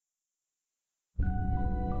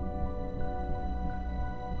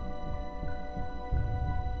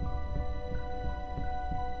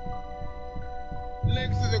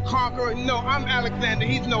is a conqueror. No, I'm Alexander.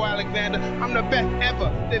 He's no Alexander. I'm the best ever.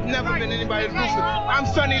 There's never been anybody as ruthless. I'm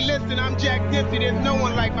Sonny Liston. I'm Jack Dempsey. There's no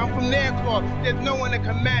one like me. I'm from Nairclaw. There's no one that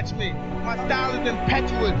can match me. My style is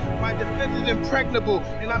impetuous. My defense is impregnable.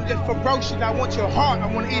 And I'm just ferocious. I want your heart.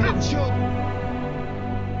 I want to eat your children.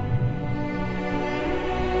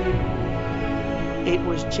 It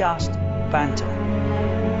was just banter.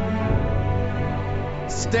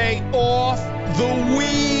 Stay off the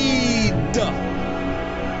weed.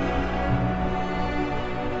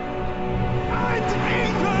 And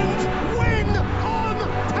England win on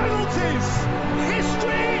penalties.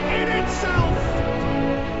 History in itself.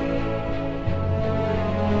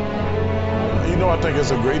 You know, I think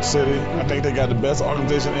it's a great city. I think they got the best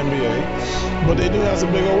organization in the NBA, but they do have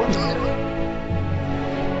some big old winners.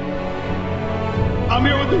 I'm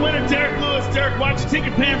here with the winner, Derek Lewis. Derek, why don't you take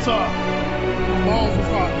your pants off? Balls are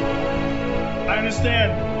fine. I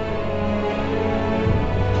understand.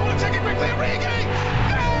 Corner taken quickly, Origi.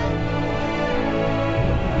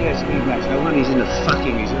 Yes, Max. No wonder he's in the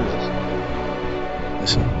fucking reserves.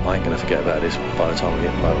 Listen, I ain't going to forget about this by the time we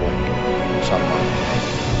get motorway.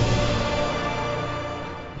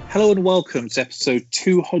 Hello and welcome to episode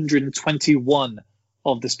 221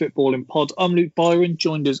 of the Spitballing Pod. I'm Luke Byron,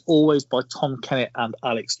 joined as always by Tom Kennett and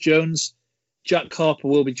Alex Jones. Jack Carper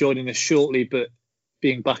will be joining us shortly, but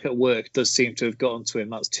being back at work does seem to have gotten to him.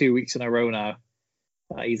 That's 2 weeks in a row now.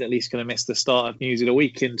 He's at least going to miss the start of News of the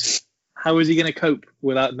Week. And how is he going to cope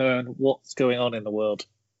without knowing what's going on in the world?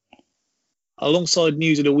 Alongside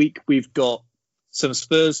News of the Week, we've got some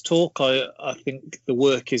Spurs talk. I think the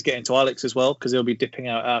work is getting to Alex as well, because he'll be dipping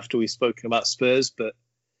out after we've spoken about Spurs. But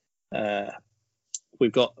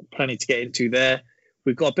we've got plenty to get into there.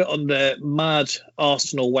 We've got a bit on the mad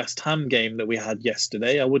Arsenal-West Ham game that we had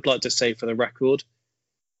yesterday. I would like to say for the record,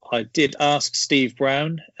 I did ask Steve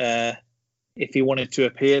Brown if he wanted to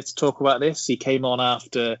appear to talk about this. He came on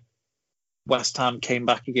after West Ham came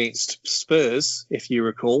back against Spurs, if you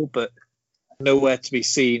recall, but nowhere to be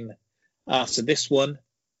seen after this one.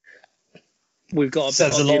 We've got a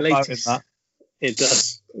bit on the latest. It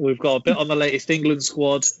does. We've got a bit on the latest England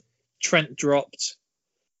squad. Trent dropped,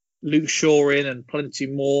 Luke Shaw in, and plenty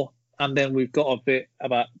more. And then we've got a bit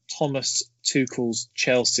about Thomas Tuchel's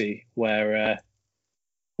Chelsea, where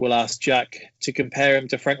we'll ask Jack to compare him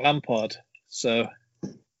to Frank Lampard. So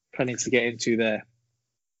plenty to get into there.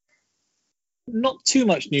 Not too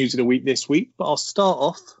much news of the week this week, but I'll start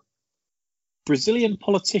off. Brazilian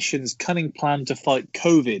politician's cunning plan to fight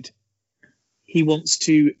COVID. He wants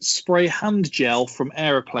to spray hand gel from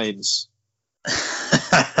aeroplanes.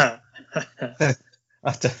 Walking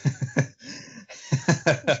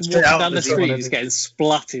down the street, he's getting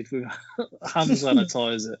splattered with hand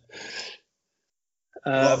sanitizer. A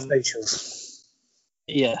lot of facials.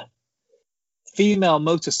 Yeah. Female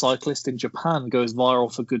motorcyclist in Japan goes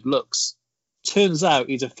viral for good looks. Turns out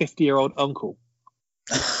he's a 50-year-old uncle.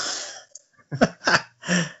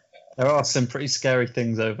 There are some pretty scary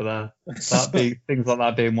things over there. Things like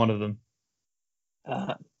that being one of them.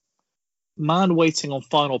 Man waiting on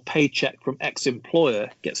final paycheck from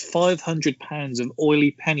ex-employer gets £500 of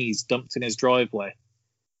oily pennies dumped in his driveway.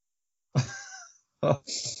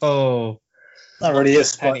 Oh, that really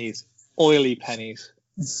is pennies. Oily pennies.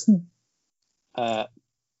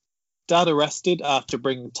 Dad arrested after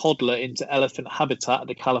bringing toddler into elephant habitat at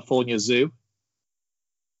the California Zoo.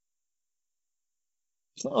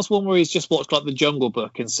 So that's one where he's just watched like the Jungle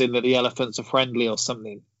Book and seen that the elephants are friendly or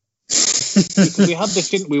something. Because we had this,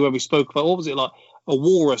 didn't we, where we spoke about, what was it, like a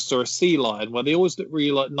walrus or a sea lion, where they always look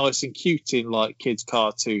really like nice and cute in like kids'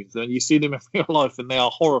 cartoons, and you see them in real life and they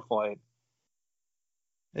are horrifying.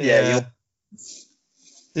 Yeah.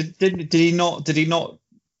 Did he not?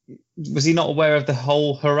 Was he not aware of the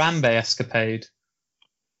whole Harambe escapade?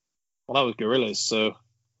 Well, that was gorillas, so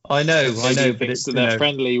I know, but it's they're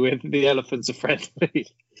friendly with the elephants are friendly.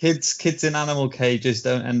 Kids in animal cages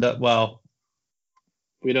don't end up well.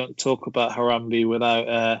 We don't talk about Harambe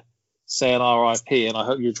without saying R.I.P. And I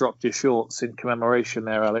hope you dropped your shorts in commemoration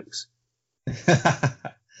there, Alex. I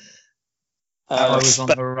was on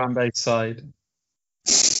Harambe's side.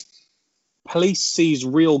 Police seize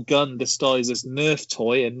real gun disguised as Nerf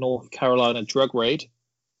toy in North Carolina drug raid.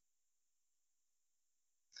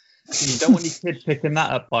 You don't want your kid picking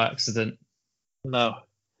that up by accident. No.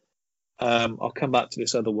 I'll come back to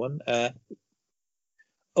this other one. A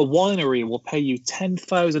winery will pay you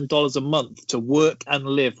 $10,000 a month to work and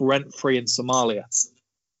live rent-free in Somalia.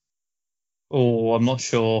 Oh, I'm not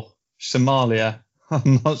sure. Somalia.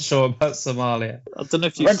 I'm not sure about Somalia. I don't know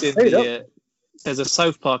if you've seen there's a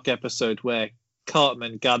South Park episode where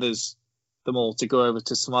Cartman gathers them all to go over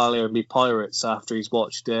to Somalia and be pirates after he's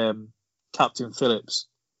watched Captain Phillips.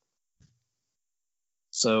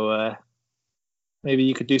 So maybe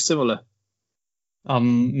you could do similar.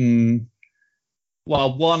 Well,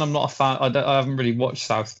 one, I'm not a fan. I haven't really watched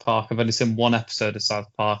South Park. I've only seen one episode of South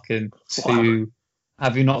Park. And two,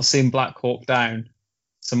 have you not seen Black Hawk Down?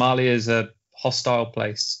 Somalia is a hostile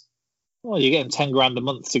place. Well, you're getting $10,000 a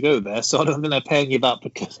month to go there, so I don't think they're paying you that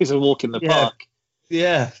because it's a walk in the park.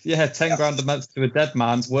 Yeah, $10,000 a month to a dead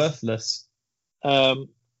man's worthless. In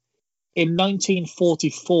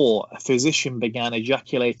 1944, a physician began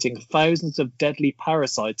ejaculating thousands of deadly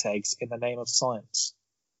parasite eggs in the name of science.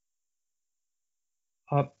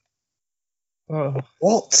 What?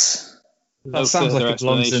 No that sounds like further it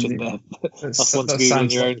belongs explanation in there. the, That's one to Google in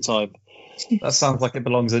your own time. That sounds like it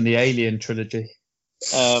belongs in the Alien trilogy.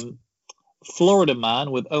 Florida man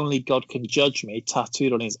with "Only God Can Judge Me"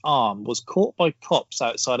 tattooed on his arm was caught by cops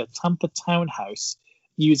outside a Tampa townhouse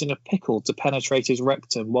using a pickle to penetrate his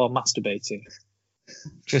rectum while masturbating.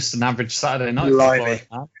 Just an average Saturday night. Blimey.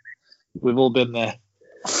 We've all been there.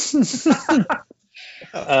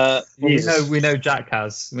 We know Jack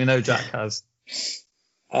has.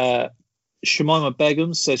 Shamima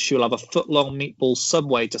Begum says she will have a foot-long meatball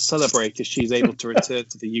Subway to celebrate if she's able to return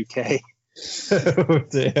to the UK. Oh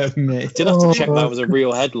dear me. Did have to check that was a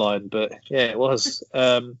real headline, but yeah, it was.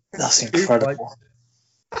 That's incredible.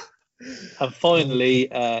 And finally,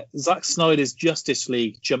 Zack Snyder's Justice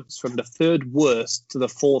League jumps from the third worst to the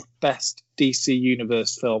fourth best DC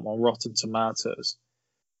Universe film on Rotten Tomatoes.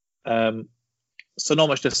 So not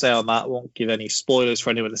much to say on that. I won't give any spoilers for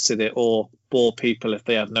anyone to see it or bore people if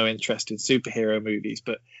they have no interest in superhero movies.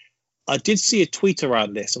 But I did see a tweet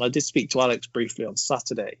around this, and I did speak to Alex briefly on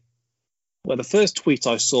Saturday, where the first tweet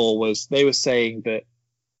I saw was they were saying that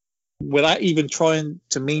without even trying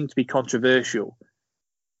to mean to be controversial,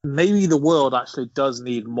 maybe the world actually does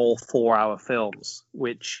need more 4-hour films,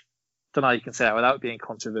 which I don't know how you can say that without being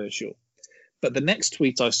controversial. But the next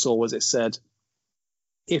tweet I saw was it said,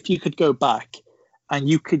 if you could go back and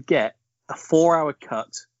you could get a 4-hour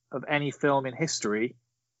cut of any film in history,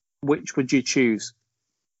 which would you choose?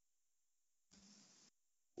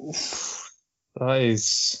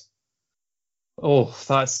 That's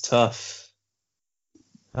tough.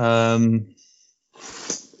 Actually,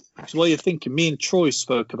 while you're thinking, me and Troy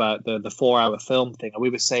spoke about the 4-hour film thing, and we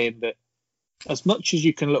were saying that as much as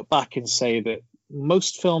you can look back and say that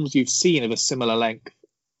most films you've seen of a similar length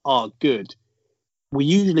are good, we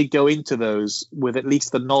usually go into those with at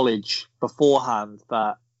least the knowledge beforehand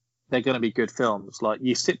that they're going to be good films. Like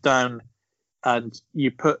you sit down and you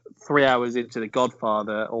put 3 hours into The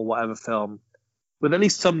Godfather or whatever film with at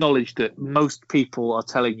least some knowledge that most people are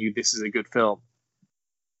telling you this is a good film.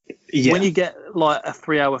 Yeah. When you get like a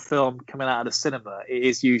 3-hour film coming out of the cinema, it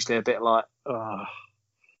is usually a bit like,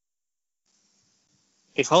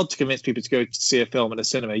 it's hard to convince people to go to see a film in the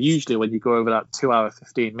cinema, usually when you go over that 2-hour,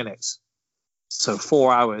 15 minutes. So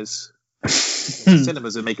 4 hours,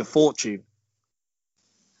 cinemas would make a fortune.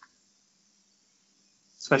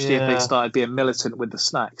 Especially if they started being militant with the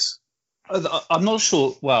snacks. I'm not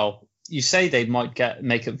sure. Well, you say they might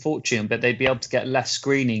make a fortune, but they'd be able to get less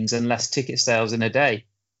screenings and less ticket sales in a day.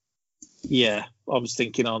 Yeah, I was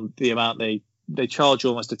thinking on the amount they charge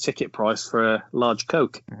almost a ticket price for a large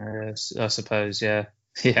Coke. I suppose, yeah.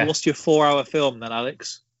 What's your 4-hour film then,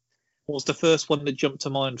 Alex? What's the first one that jumped to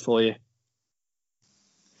mind for you?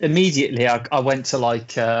 Immediately, I went to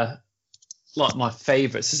like my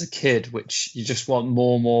favourites as a kid, which you just want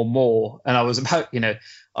more. And I was about, I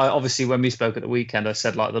obviously when we spoke at the weekend, I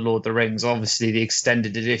said like the Lord of the Rings. Obviously, the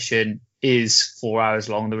extended edition is 4 hours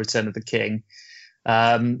long, The Return of the King.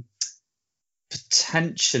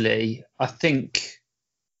 Potentially, I think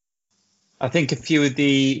a few of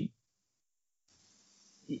the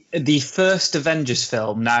first Avengers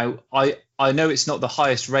film. Now, I know it's not the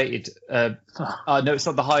highest rated. I know it's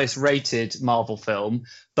not the highest rated Marvel film,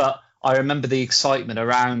 but I remember the excitement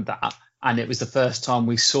around that, and it was the first time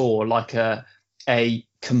we saw like a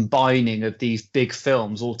combining of these big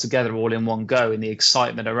films all together, all in one go, and the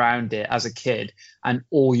excitement around it as a kid. And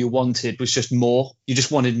all you wanted was just more. You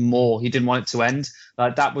just wanted more. You didn't want it to end.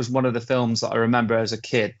 Like that was one of the films that I remember as a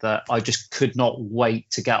kid that I just could not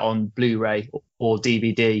wait to get on Blu-ray or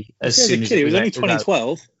DVD as soon as it was only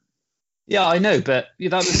 2012. Yeah, I know, but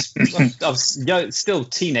that was I was still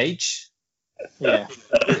teenage. Yeah.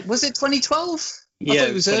 Was it 2012? Yeah, I thought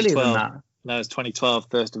it was earlier than that. No, it's 2012,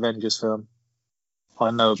 first Avengers film.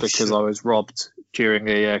 I know because I was robbed during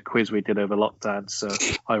a quiz we did over lockdown, so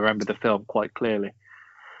I remember the film quite clearly.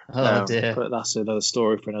 Oh dear! But that's another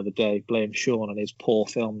story for another day. Blame Sean and his poor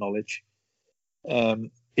film knowledge.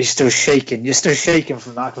 He's still shaking. You're still shaking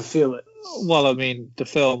from that. I can feel it. Well, I mean, the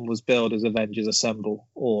film was billed as Avengers Assemble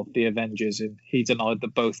or The Avengers, and he denied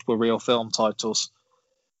that both were real film titles.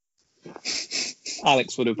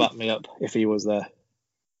 Alex would have backed me up if he was there.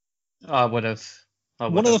 I would have.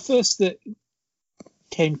 One of the first that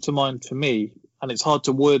came to mind for me, and it's hard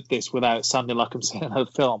to word this without sounding like I'm saying a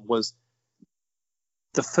film, was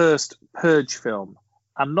the first Purge film.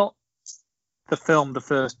 And not the film The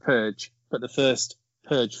First Purge, but the first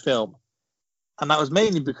Purge film. And that was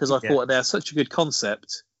mainly because I thought they had such a good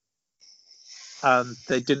concept and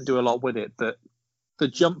they didn't do a lot with it. But the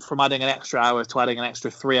jump from adding an extra hour to adding an extra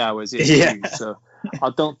 3 hours is huge. So I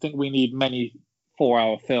don't think we need many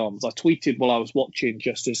 4-hour films. I tweeted while I was watching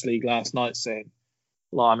Justice League last night saying,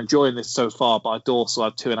 well, I'm enjoying this so far, but I do also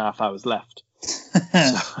have 2.5 hours left.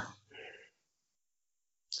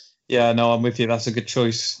 Yeah, no, I'm with you. That's a good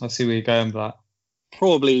choice. I see where you're going with that.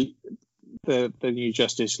 Probably the new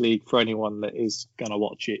Justice League, for anyone that is going to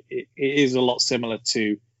watch it, it is a lot similar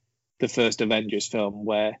to the first Avengers film,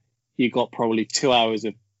 where you got probably 2 hours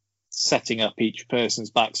of setting up each person's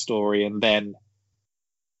backstory, and then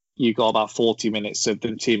you got about 40 minutes of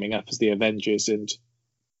them teaming up as the Avengers. And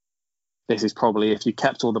this is probably, if you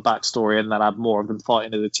kept all the backstory and then had more of them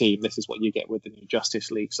fighting as a team, this is what you get with the new Justice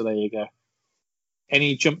League. So there you go.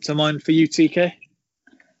 Any jump to mind for you, TK?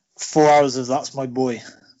 4 hours of That's My Boy.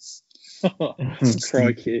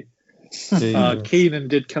 Crikey. Keenan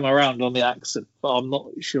did come around on the accent, but I'm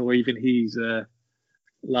not sure even he's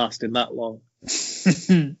lasting that long.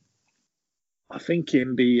 I think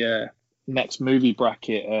in the next movie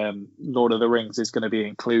bracket, Lord of the Rings is going to be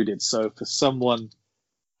included. So for someone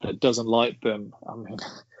that doesn't like them, I mean,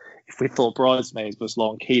 if we thought Bridesmaids was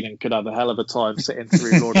long, Keenan could have a hell of a time sitting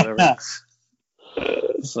through Lord of the Rings.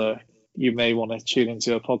 So you may want to tune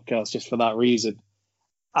into a podcast just for that reason.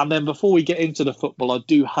 And then before we get into the football, I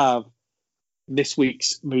do have this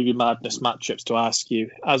week's Movie Madness matchups to ask you.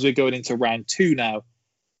 As we're going into round 2 now,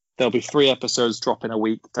 there'll be 3 episodes dropping a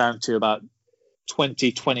week, down to about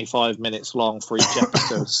 20-25 minutes long for each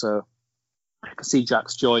episode. So I can see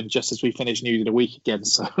Jack's joined just as we finish News of the Week again.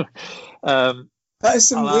 So that is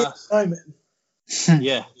some weird timing.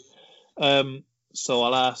 Yeah. So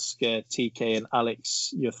I'll ask TK and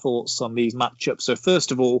Alex your thoughts on these matchups. So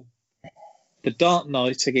first of all, The Dark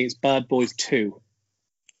Knight against Bad Boys 2.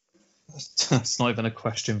 That's not even a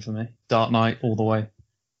question for me. Dark Knight all the way.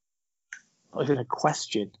 Not even a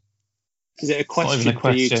question. Is it a question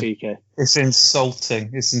for you, TK? It's insulting.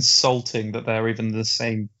 It's insulting that they're even the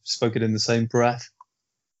same, spoken in the same breath.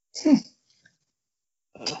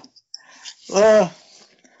 Yeah,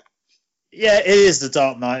 it is The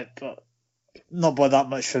Dark Knight, but not by that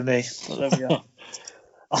much for me. But there we are.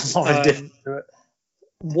 I'm not indifferent to it.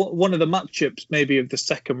 One of the matchups maybe of the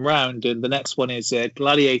second round, and the next one is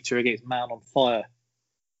Gladiator against Man on Fire.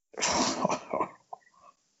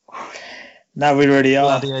 Now we really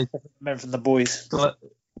are. Men from the boys.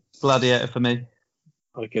 Gladiator for me.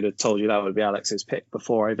 I could have told you that would be Alex's pick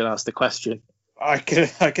before I even asked the question. I could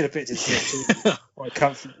have picked his pick too. Quite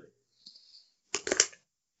confident.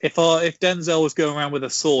 If Denzel was going around with a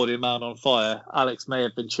sword in Man on Fire, Alex may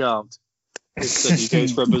have been charmed. Instead, he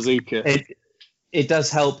goes for a bazooka. It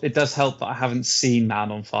does help. It does help that I haven't seen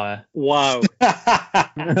Man on Fire. Wow.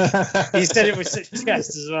 He said it with such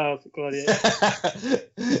chest as well.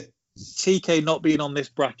 TK not being on this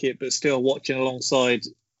bracket, but still watching alongside.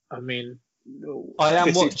 I mean, I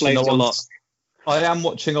am watching a lot. I am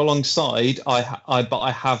watching alongside. But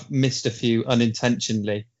I have missed a few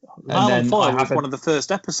unintentionally. Man on Fire was one of the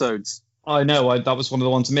first episodes. I know, that was one of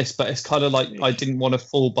the ones I missed, but it's kind of like I didn't want to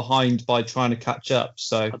fall behind by trying to catch up.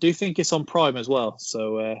 So I do think it's on Prime as well,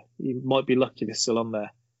 so you might be lucky it's still on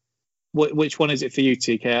there. Which one is it for you,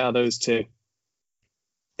 TK, out of those two?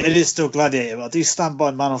 It is still Gladiator, but I do stand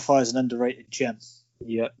by Man on Fire as an underrated gem.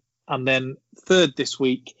 Yeah. And then third this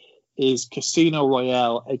week is Casino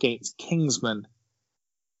Royale against Kingsman.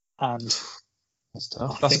 And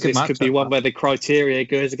I think this could be one where the criteria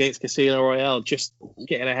goes against Casino Royale, just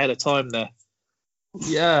getting ahead of time there.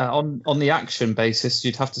 Yeah, on the action basis,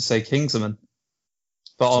 you'd have to say Kingsman.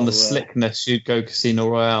 But on the slickness, you'd go Casino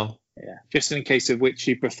Royale. Yeah, just in case of which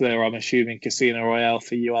you prefer, I'm assuming Casino Royale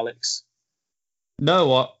for you, Alex.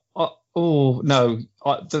 No, I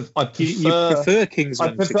prefer. You prefer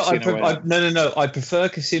Kingsman to Casino Royale? No. I prefer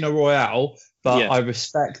Casino Royale, but I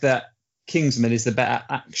respect that Kingsman is the better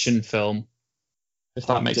action film. If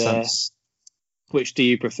that makes sense. Which do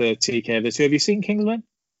you prefer, TK? The two, have you seen Kingsman?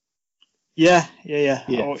 Yeah. I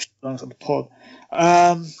watched it on the pod.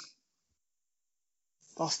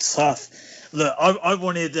 That's tough. Look, I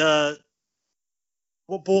wanted.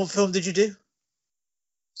 What Bourne film did you do?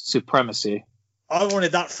 supremacy. I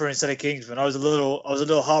wanted that for instead of Kingsman. I was a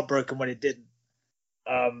little heartbroken when it didn't.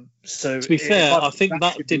 So to be fair, I think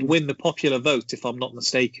that did win the popular vote, if I'm not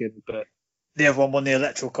mistaken. But the other one won the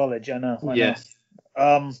Electoral College. I know.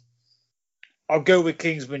 I'll go with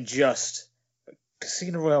Kingsman just.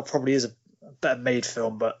 Casino Royale probably is a better made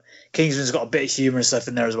film, but Kingsman's got a bit of humour and stuff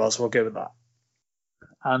in there as well, so I'll go with that.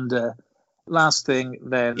 And last thing,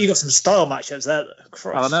 then you got some style matchups there.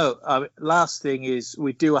 I know. Last thing is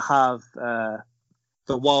we do have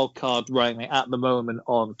the wild card running at the moment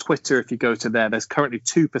on Twitter. If you go to there, there's currently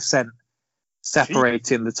 2%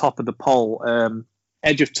 separating the top of the poll.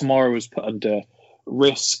 Edge of Tomorrow was put under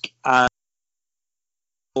risk, and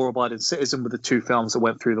Law Abiding Citizen were the two films that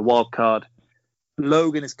went through the wild card.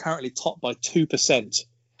 Logan is currently topped by 2%.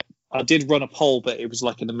 I did run a poll, but it was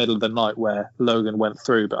like in the middle of the night where Logan went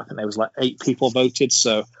through, but I think there was like 8 people voted,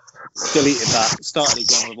 so deleted that, started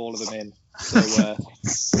again with all of them in. So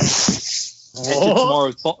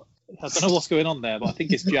Tomorrow's I don't know what's going on there, but I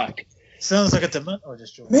think it's Jack. Sounds like a demand. Oh,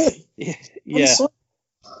 just me? Yeah.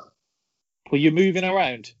 Well, you're moving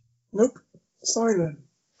around. Nope. Silent.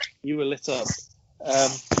 You were lit up.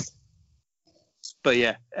 But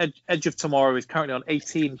yeah, Edge of Tomorrow is currently on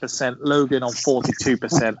 18%, Logan on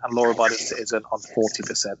 42%, and Law Abiding Citizen on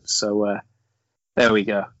 40%. So there we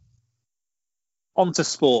go. On to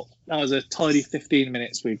sport. That was a tidy 15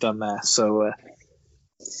 minutes we've done there. So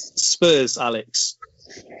Spurs, Alex,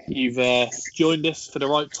 you've joined us for the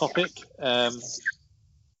right topic.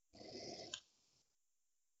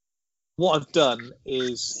 What I've done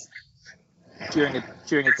is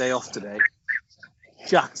during a day off today.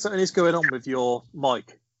 Jack, something is going on with your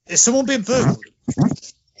mic. Is someone being burgled?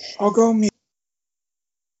 I'll go on mute.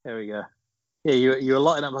 There we go. Yeah, you were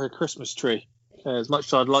lighting up like a Christmas tree. As much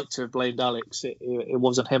as I'd like to have blamed Alex, it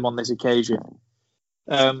wasn't him on this occasion.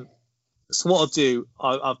 So what I'll do,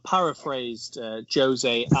 I've paraphrased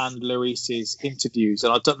Jose and Lloris's interviews,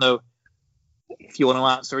 and I don't know if you want to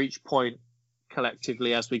answer each point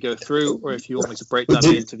collectively as we go through, or if you want me to break down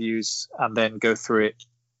the interviews and then go through it.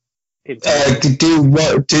 Do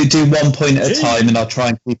one point at a time, and I'll try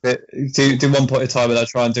and keep it. Do 1 point at a time, and I'll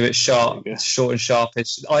try and do it short and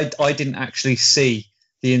sharpish. I didn't actually see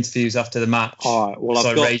the interviews after the match. All right. Well,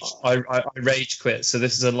 I rage quit. So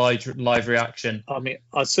this is a live reaction. I mean,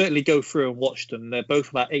 I certainly go through and watch them. They're both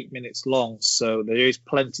about 8 minutes long, so there is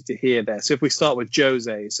plenty to hear there. So if we start with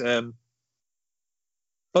Jose's,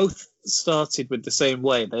 both started with the same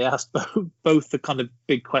way. They asked both the kind of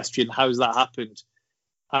big question, "How's that happened?"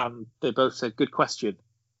 And they both said, "Good question,"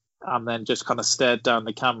 and then just kind of stared down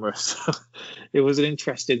the camera. So it was an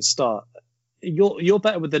interesting start. You're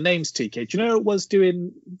better with the names, TK. Do you know who was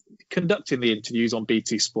conducting the interviews on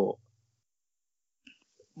BT Sport?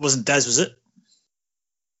 Wasn't Des, was it?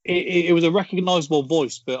 It was a recognisable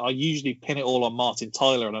voice, but I usually pin it all on Martin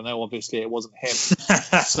Tyler, and I know obviously it wasn't him.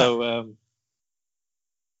 So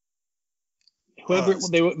whoever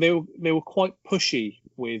they were quite pushy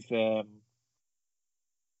with.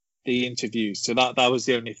 The interviews, so that was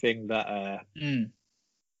the only thing that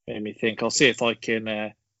made me think. I'll see if I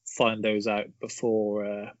can find those out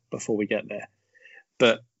before we get there.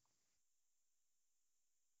 But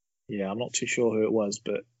yeah, I'm not too sure who it was,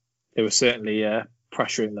 but they were certainly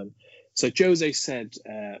pressuring them. So Jose said,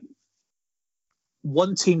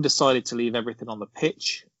 one team decided to leave everything on the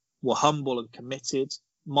pitch, were humble and committed.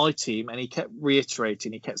 My team, and he kept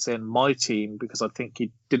reiterating, he kept saying my team, because I think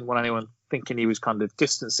he didn't want anyone thinking he was kind of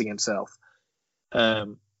distancing himself.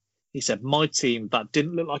 He said, my team, that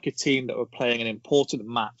didn't look like a team that were playing an important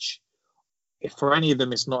match. If for any of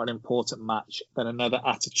them it's not an important match, then another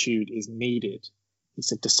attitude is needed. He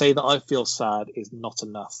said, to say that I feel sad is not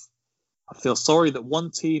enough. I feel sorry that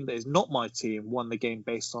one team that is not my team won the game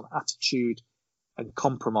based on attitude and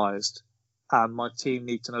compromised. And my team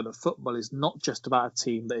need to know that football is not just about a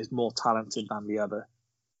team that is more talented than the other.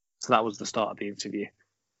 So that was the start of the interview.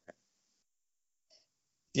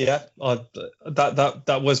 Yeah,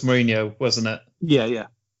 that was Mourinho, wasn't it? Yeah.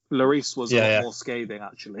 Lloris was a lot more scathing,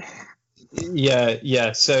 actually.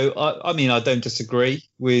 Yeah. So, I mean, I don't disagree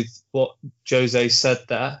with what Jose said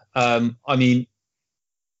there. I mean,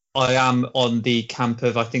 I am on the camp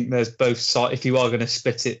of, I think there's both sides. If you are going to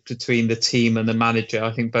split it between the team and the manager,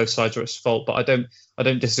 I think both sides are at fault. But I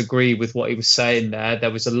don't disagree with what he was saying there.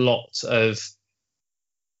 There was a lot of,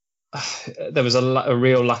 there was a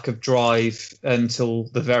real lack of drive until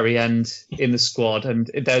the very end in the squad, and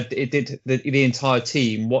it did the entire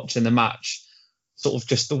team watching the match, sort of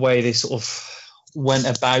just the way they sort of went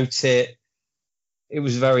about it. It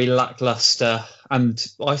was very lackluster, and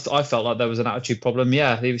I felt like there was an attitude problem.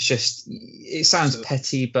 Yeah, it was just. It sounds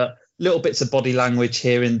petty, but little bits of body language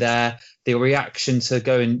here and there. The reaction to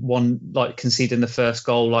conceding the first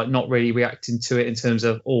goal, like not really reacting to it in terms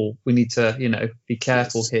of, we need to, be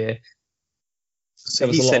careful here. So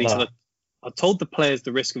he said, I told the players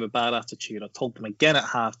the risk of a bad attitude. I told them again at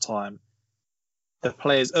halftime. The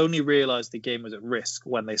players only realised the game was at risk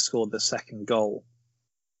when they scored the second goal.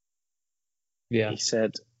 Yeah. He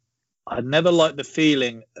said, I never liked the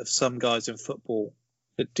feeling of some guys in football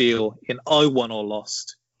that deal in I won or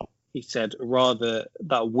lost. He said, rather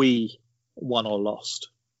that we won or lost.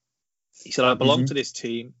 He said, I belong to this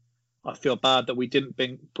team. I feel bad that we didn't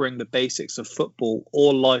bring the basics of football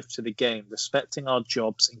or life to the game, respecting our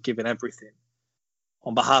jobs and giving everything.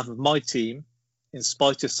 On behalf of my team, in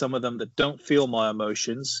spite of some of them that don't feel my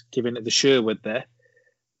emotions, giving it the Sherwood there,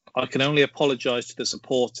 I can only apologise to the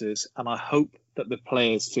supporters, and I hope that the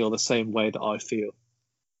players feel the same way that I feel.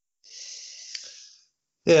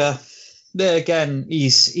 Yeah. There again,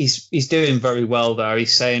 he's doing very well there.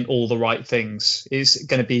 He's saying all the right things. It's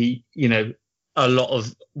going to be, a lot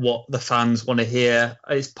of what the fans want to hear.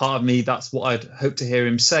 It's part of me, that's what I'd hope to hear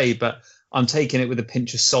him say, but I'm taking it with a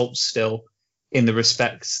pinch of salt still, in the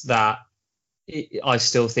respects that I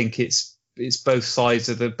still think it's both sides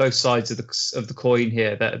of the coin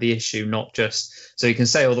here that are the issue, not just so you can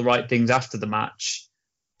say all the right things after the match,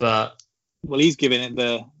 but he's giving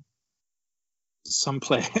it some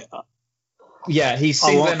play. Yeah, he's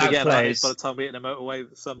singling out players. By the time we hit the motorway,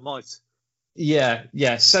 some might. Yeah.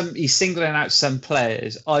 He's singling out some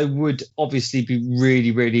players. I would obviously be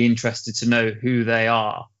really, really interested to know who they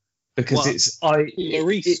are, because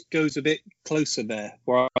Lloris goes a bit closer there.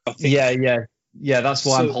 Where I think, yeah. That's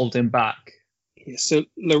why I'm holding back. Yeah, so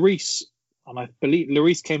Lloris, and I believe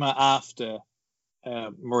Lloris came out after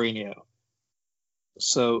Mourinho.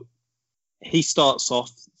 So he starts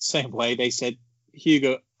off the same way. They said,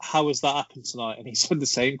 Hugo, how has that happened tonight? And he said the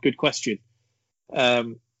same. Good question.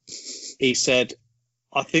 He said,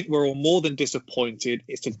 I think we're all more than disappointed.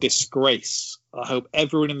 It's a disgrace. I hope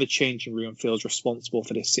everyone in the changing room feels responsible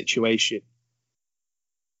for this situation.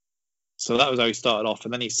 So that was how he started off.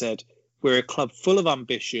 And then he said, we're a club full of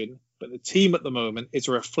ambition, but the team at the moment is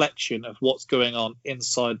a reflection of what's going on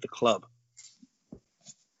inside the club.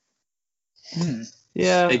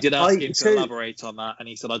 Yeah, they did ask him to elaborate on that, and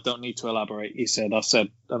he said, I don't need to elaborate. He said, I've said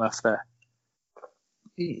enough there.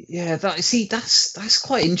 Yeah, that's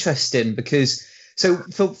quite interesting, because so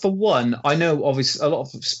for one, I know obviously a lot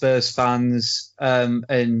of Spurs fans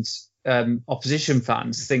and opposition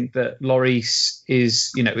fans think that Lloris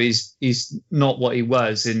is not what he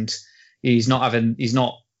was, and he's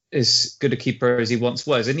not as good a keeper as he once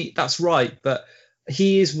was, and that's right. But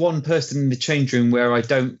he is one person in the change room where I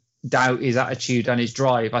don't doubt his attitude and his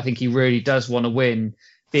drive. I think he really does want to win.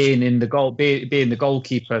 Being the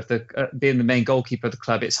goalkeeper of being the main goalkeeper of the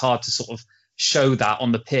club, it's hard to sort of show that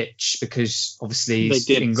on the pitch, because obviously he's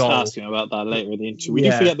in goal. Ask him about that later in the interview. We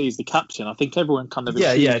do forget that he's the captain. I think everyone kind of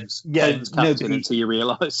assumes Kane's captain until you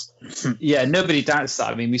realise. Yeah, nobody doubts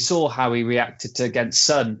that. I mean, we saw how he reacted against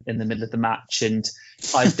Son in the middle of the match, and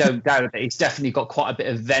I don't doubt that he's definitely got quite a bit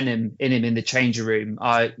of venom in him in the changing room.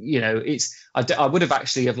 I would have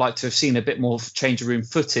actually liked to have seen a bit more changing room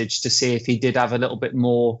footage to see if he did have a little bit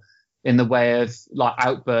more in the way of like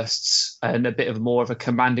outbursts and a bit of more of a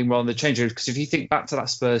commanding role in the changing room. Because if you think back to that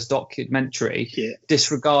Spurs documentary,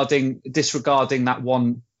 disregarding that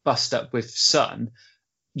one bust up with Son,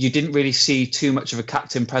 you didn't really see too much of a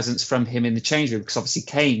captain presence from him in the changing room, because obviously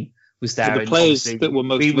Kane was there. But the players that were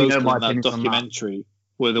most vocal in that documentary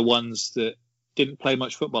were the ones that didn't play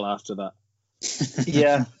much football after that.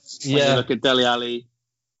 Yeah. When you look at Dele Alli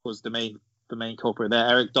was the main culprit there.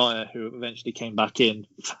 Eric Dyer, who eventually came back in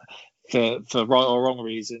for right or wrong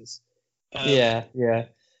reasons.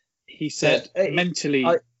 He said mentally.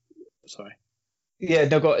 Sorry. Yeah,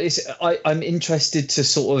 no, God, I'm interested to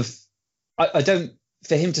sort of. I don't,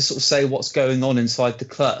 for him to sort of say what's going on inside the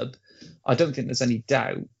club. I don't think there's any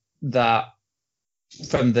doubt that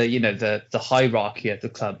from the hierarchy of the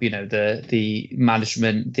club, the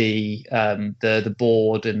management, the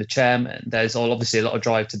board and the chairman, there's obviously a lot of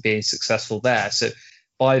drive to being successful there. So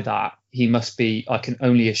by that, he must be, I can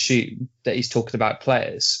only assume that he's talking about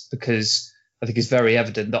players, because I think it's very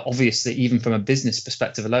evident that obviously, even from a business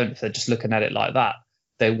perspective alone, if they're just looking at it like that,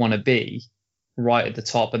 they want to be right at the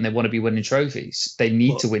top and they want to be winning trophies. They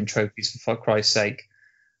need to win trophies, for Christ's sake.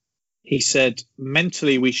 He said,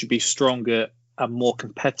 mentally, we should be stronger and more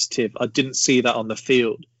competitive. I didn't see that on the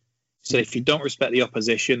field. So if you don't respect the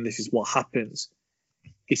opposition, this is what happens.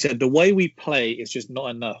 He said, the way we play is just not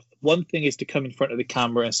enough. One thing is to come in front of the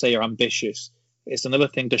camera and say you're ambitious. It's another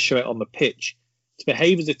thing to show it on the pitch. To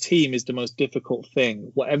behave as a team is the most difficult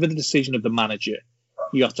thing. Whatever the decision of the manager,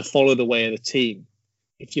 you have to follow the way of the team.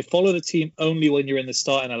 If you follow the team only when you're in the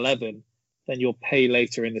starting 11, then you'll pay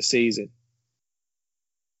later in the season.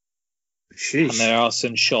 Sheesh. And there are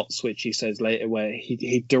some shots which he says later where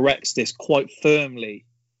he directs this quite firmly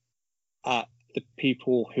at the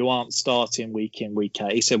people who aren't starting week in, week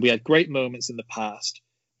out. He said, we had great moments in the past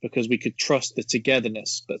because we could trust the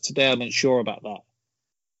togetherness, but today I'm unsure about that.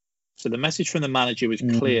 So the message from the manager was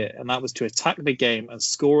clear, and that was to attack the game and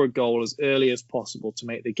score a goal as early as possible to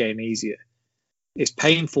make the game easier. It's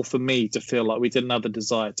painful for me to feel like we didn't have the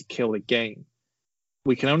desire to kill the game.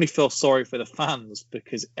 We can only feel sorry for the fans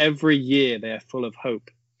because every year they are full of hope,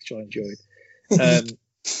 which I enjoyed.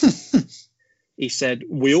 He said,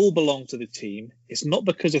 we all belong to the team. It's not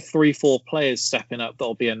because of 3-4 players stepping up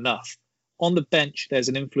that'll be enough. On the bench, there's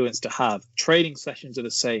an influence to have. Training sessions are the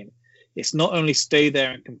same. It's not only stay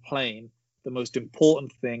there and complain. The most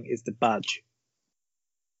important thing is the badge.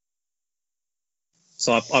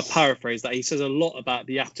 So I paraphrase that. He says a lot about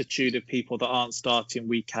the attitude of people that aren't starting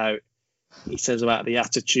week out. He says about the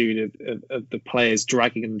attitude of the players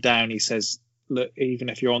dragging them down. He says, look, even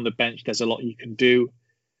if you're on the bench, there's a lot you can do.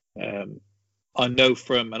 I know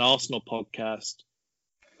from an Arsenal podcast,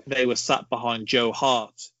 they were sat behind Joe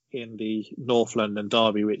Hart in the North London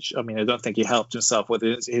derby, which, I mean, I don't think he helped himself with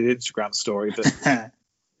his Instagram story, but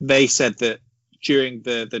they said that during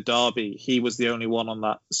the derby, he was the only one on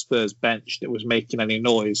that Spurs bench that was making any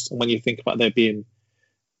noise. And when you think about there being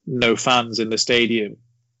no fans in the stadium,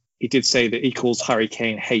 he did say that he calls Harry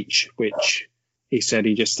Kane H, which he said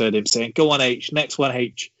he just heard him saying, go on H, next one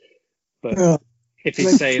H. But if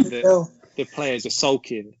he's saying that the players are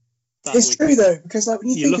sulking, it's true though, because like when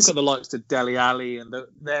you look at the likes of Dele Alli, and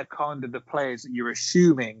they're kind of the players that you're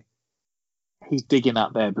assuming he's digging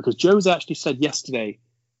at there. Because Joe's actually said yesterday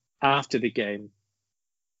after the game,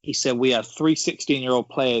 he said we had 3 16-year-old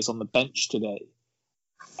players on the bench today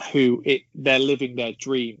who they're living their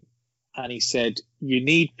dream. And he said you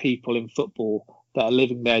need people in football that are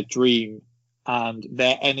living their dream, and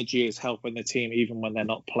their energy is helping the team even when they're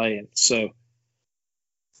not playing. So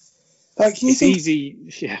like, it's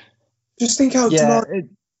easy, yeah. Just think how tomorrow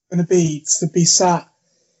going to be sat.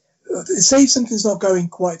 Say something's not going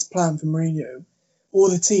quite to plan for Mourinho or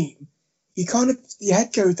the team, your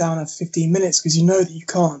head goes down after 15 minutes because you know that you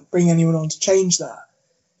can't bring anyone on to change that,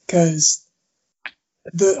 because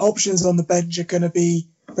the options on the bench are going to be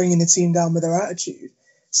bringing the team down with their attitude.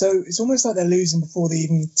 So it's almost like they're losing before they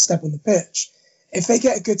even step on the pitch. If they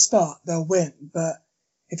get a good start, they'll win. But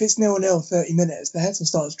if it's 0-0 30 minutes, their heads will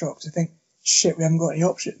start to drop to think, shit, we haven't got any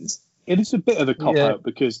options. It is a bit of a cop-out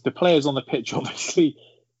because the players on the pitch obviously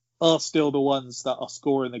are still the ones that are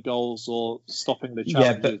scoring the goals or stopping the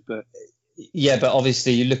challenges. But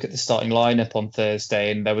obviously you look at the starting lineup on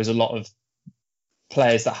Thursday, and there was a lot of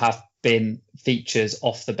players that have been features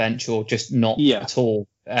off the bench or just not at all,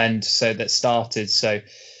 and so that started. So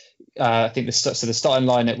I think the starting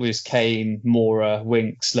lineup was Kane, Moura,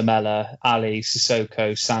 Winks, Lamela, Ali,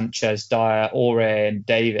 Sissoko, Sanchez, Dyer, Aurier, and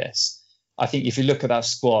Davis. I think if you look at that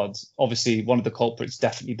squad, obviously one of the culprits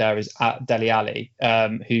definitely there is Dele Alli,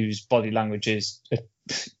 whose body language is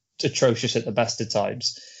atrocious at the best of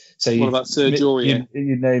times. So what about Serge Aurier?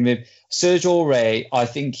 You name him. Serge Aurier, I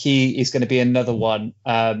think he is going to be another one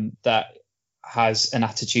that has an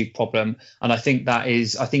attitude problem. And I think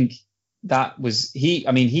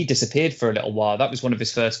he disappeared for a little while. That was one of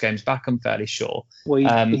his first games back, I'm fairly sure.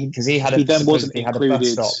 Well, because he then wasn't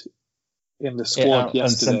included in the squad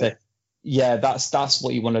yesterday. Yeah, that's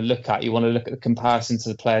what you want to look at. You want to look at the comparison to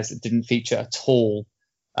the players that didn't feature at all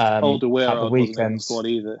at the weekend. Wasn't in the squad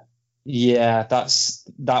either. Yeah,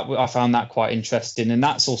 I found that quite interesting, and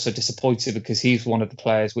that's also disappointing because he's one of the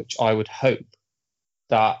players which I would hope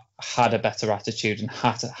that had a better attitude and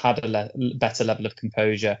had a better level of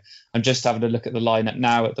composure. I'm just having a look at the lineup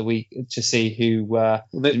now at the week to see who.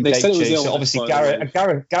 They said it was so obviously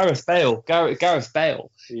Gareth Bale. Gareth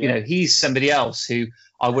Bale. Yeah. You know, he's somebody else who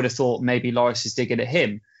I would have thought maybe Lloris is digging at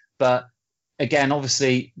him, but again,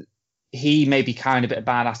 obviously, he may be carrying a bit of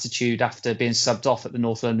bad attitude after being subbed off at the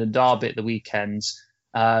North London derby at the weekends.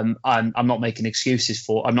 I'm not making excuses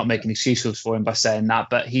for him by saying that,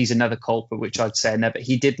 but he's another culprit, which I'd say no. But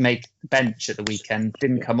he did make the bench at the weekend.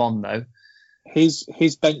 Didn't come on though. His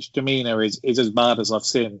bench demeanour is as bad as I've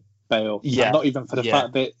seen Bale. Yeah, and not even for the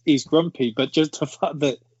fact that he's grumpy, but just the fact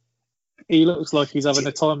that he looks like he's having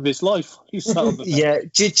the time of his life. Yeah.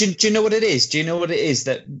 Do you know what it is? Do you know what it is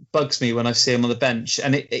that bugs me when I see him on the bench?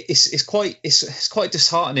 And it's quite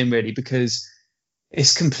disheartening, really, because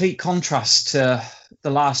it's complete contrast to the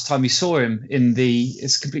last time we saw him in the.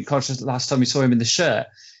 It's complete contrast to the last time we saw him in the shirt.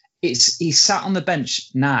 He's sat on the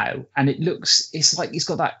bench now, and it's like he's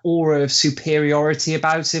got that aura of superiority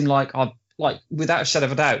about him. Like without a shadow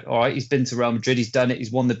of a doubt. All right, he's been to Real Madrid, he's done it,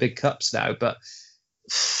 he's won the big cups now, but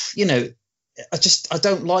I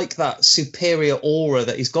don't like that superior aura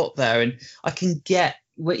that he's got there. And I can get,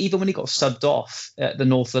 even when he got subbed off at the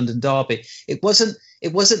North London derby, it wasn't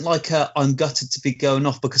like I'm gutted to be going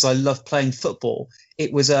off because I love playing football.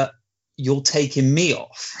 It was you're taking me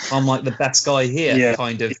off. I'm like the best guy here,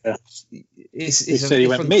 kind of. Yeah. It's a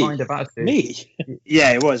different kind of attitude. Me?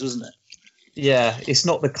 Yeah, it was, wasn't it? Yeah, it's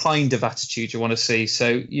not the kind of attitude you want to see. So,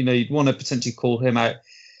 you'd want to potentially call him out.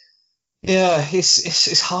 Yeah,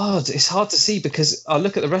 it's hard. It's hard to see because I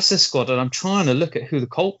look at the rest of the squad and I'm trying to look at who the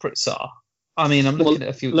culprits are. I mean, I'm looking at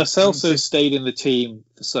a few. Lo Celso stayed in the team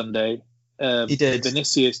for Sunday. He did.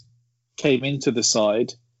 Vinicius came into the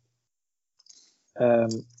side.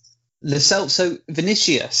 So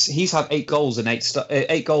Vinicius, he's had 8 goals and 8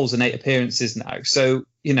 appearances now. So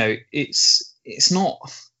it's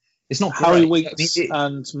not Harry Winks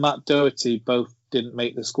and Matt Doherty both didn't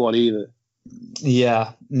make the squad either.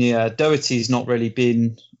 Yeah. Doherty's not really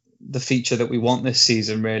been the feature that we want this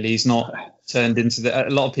season. Really, he's not turned into a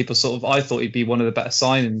lot of people I thought he'd be one of the better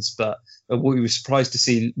signings, but we were surprised to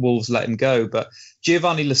see Wolves let him go. But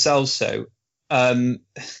Giovanni Lo Celso, Sean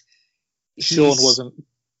wasn't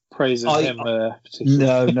praising him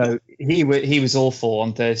particularly. No, he was awful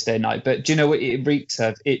on Thursday night. But do you know what it reeked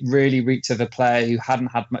of? It really reeked of a player who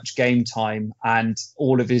hadn't had much game time, and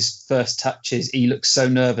all of his first touches, he looked so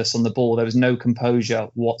nervous on the ball. There was no composure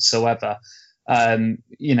whatsoever.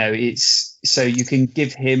 It's so you can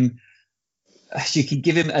give him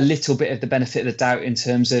a little bit of the benefit of the doubt in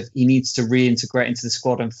terms of he needs to reintegrate into the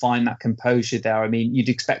squad and find that composure there. I mean,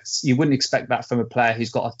 you wouldn't expect that from a player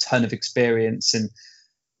who's got a ton of experience and.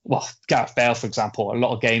 Well, Gareth Bale, for example, a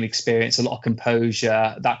lot of game experience, a lot of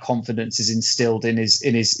composure. That confidence is instilled in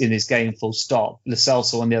his game. Full stop. Lo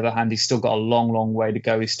Celso, on the other hand, he's still got a long, long way to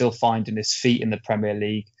go. He's still finding his feet in the Premier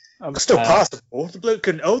League. I'm still past the ball. The bloke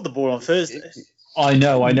couldn't hold the ball on Thursday. I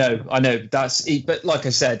know. But like I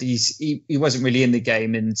said, he wasn't really in the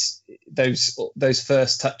game, and those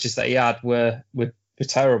first touches that he had were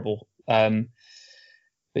terrible. But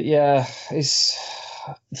yeah,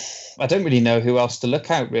 I don't really know who else to look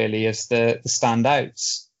out really as the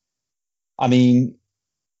standouts. I mean,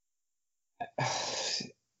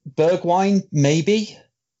 Bergwijn maybe.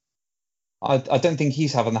 I don't think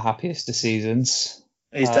he's having the happiest of seasons.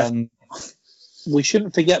 We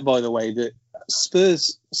shouldn't forget, by the way, that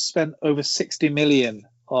Spurs spent over 60 million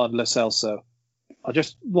on Lo Celso. I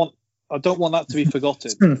don't want that to be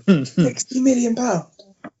forgotten. 60 million pounds.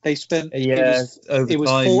 They spent. Yeah, it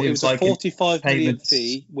was a 45 million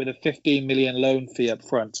fee with a 15 million loan fee up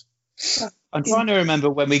front. I'm trying to remember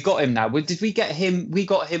when we got him now. Did we get him? We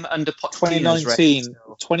got him under 2019.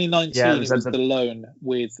 2019 it was the loan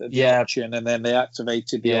with the option, and then they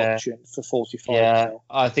activated the option for 45. Yeah,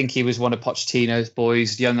 I think he was one of Pochettino's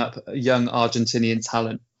boys, young Argentinian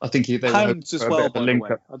talent. I think pounds as well. By the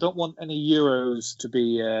way, I don't want any euros to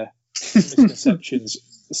be misconceptions.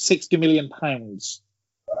 60 million pounds.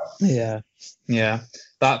 Yeah.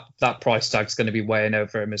 That price tag's going to be weighing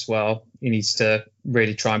over him as well. He needs to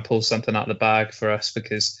really try and pull something out of the bag for us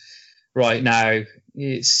because right now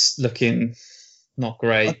it's looking not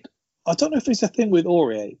great. I don't know if it's a thing with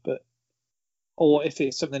Aurier, or if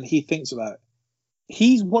it's something he thinks about.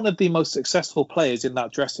 He's one of the most successful players in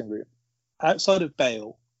that dressing room, outside of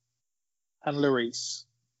Bale and Lloris.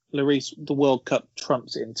 Lloris, the World Cup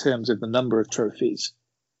trumps it in terms of the number of trophies.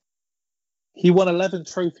 He won 11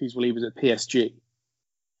 trophies while he was at PSG.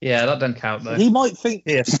 Yeah, that doesn't count though. He might think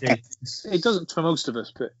PSG. It doesn't for most of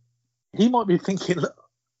us, but he might be thinking, look,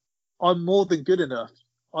 I'm more than good enough.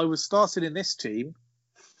 I was started in this team,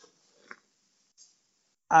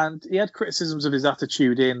 and he had criticisms of his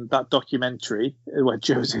attitude in that documentary where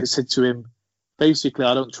Jose said to him, basically,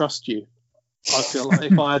 I don't trust you. I feel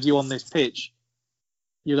like if I had you on this pitch,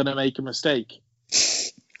 you're going to make a mistake.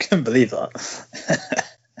 Couldn't believe that.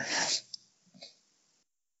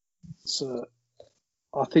 So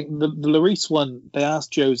I think the Lloris one, they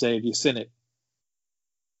asked Jose, have you seen it?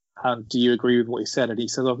 And do you agree with what he said? And he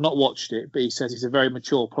says, I've not watched it, but he says he's a very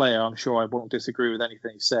mature player. I'm sure I won't disagree with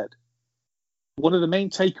anything he said. One of the main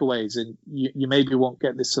takeaways, and you maybe won't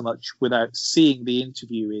get this so much without seeing the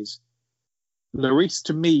interview, is Lloris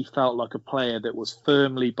to me felt like a player that was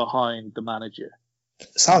firmly behind the manager.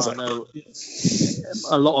 Sounds I know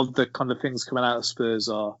a lot of the kind of things coming out of Spurs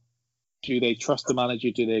are, do they trust the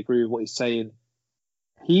manager? Do they agree with what he's saying?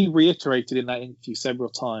 he reiterated in that interview several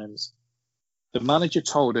times, the manager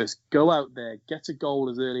told us, go out there, get a goal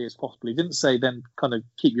as early as possible. He didn't say then kind of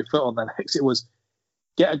keep your foot on their necks. It was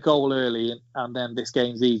get a goal early and then this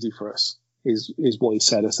game's easy for us, is what he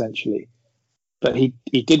said essentially. But he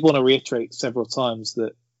did want to reiterate several times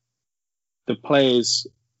that the players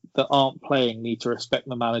that aren't playing need to respect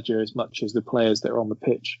the manager as much as the players that are on the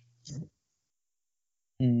pitch.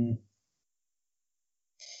 Mm.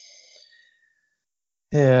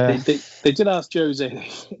 Yeah. They did ask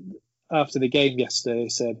Jose after the game yesterday. He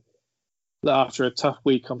said that after a tough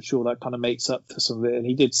week, I'm sure that kind of makes up for some of it. And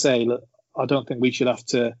he did say, look, I don't think we should have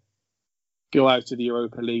to go out to the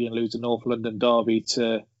Europa League and lose a North London derby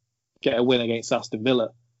to get a win against Aston Villa.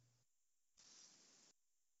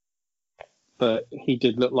 But he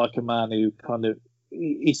did look like a man who kind of...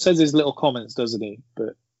 He says his little comments, doesn't he?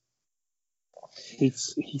 But he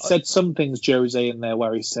said some things, Jose, in there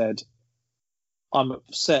where he said, I'm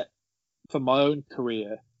upset for my own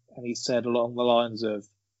career. And he said along the lines of,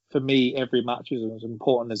 for me, every match is as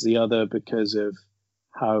important as the other because of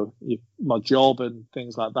how my job and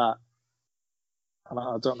things like that. And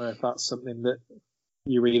I don't know if that's something that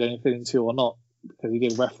you read anything into or not, because he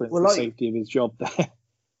did reference the safety of his job there.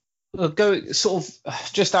 I'll go sort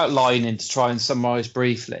of just outlining to try and summarise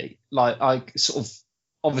briefly. Like I sort of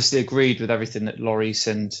obviously agreed with everything that Lloris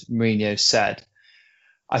and Mourinho said.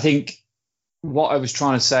 I think what I was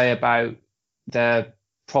trying to say about their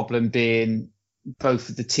problem being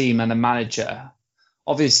both the team and the manager,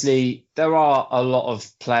 obviously there are a lot of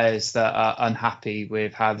players that are unhappy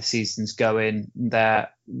with how the season's going, their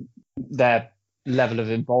level of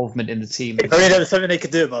involvement in the team. I mean, there's something they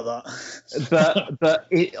could do about that. but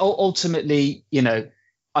it ultimately, you know,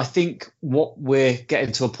 I think what we're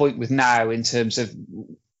getting to a point with now in terms of,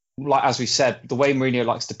 like as we said, the way Mourinho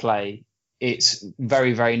likes to play, it's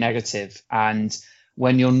very, very negative. And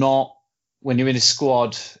when you're in a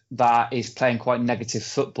squad that is playing quite negative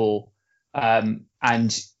football,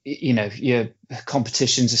 and you know your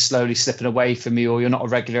competitions are slowly slipping away from you, or you're not a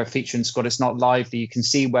regular feature in the squad, it's not lively. You can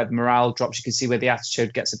see where the morale drops. You can see where the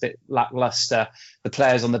attitude gets a bit lackluster. The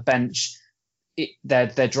players on the bench, their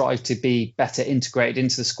drive to be better integrated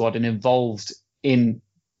into the squad and involved in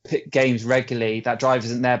games regularly, that drive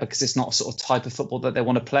isn't there because it's not a sort of type of football that they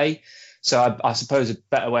want to play. So I suppose a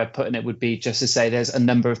better way of putting it would be just to say there's a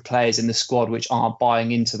number of players in the squad which aren't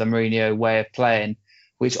buying into the Mourinho way of playing,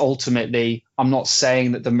 which ultimately, I'm not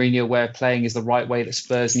saying that the Mourinho way of playing is the right way that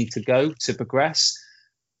Spurs need to go to progress.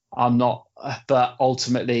 I'm not, but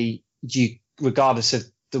ultimately, regardless of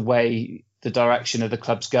the way the direction of the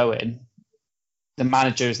club's going, the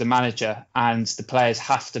manager is the manager and the players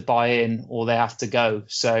have to buy in or they have to go.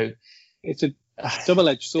 So it's a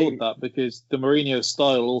double-edged sword, that, because the Mourinho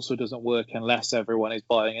style also doesn't work unless everyone is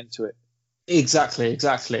buying into it. Exactly.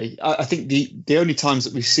 I think the only times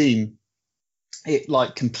that we've seen it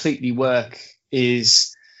like completely work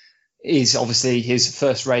is obviously his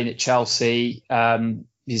first reign at Chelsea,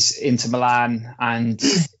 his Inter Milan, and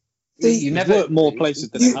you never worked more places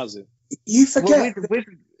than it hasn't. You forget.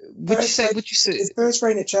 Would you say his first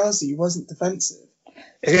reign at Chelsea, he wasn't defensive.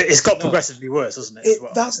 It's got progressively worse, hasn't it?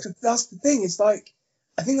 That's the thing. It's like,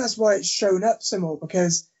 I think that's why it's shown up so more,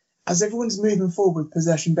 because as everyone's moving forward with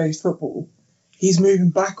possession-based football, he's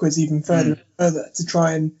moving backwards even further and further to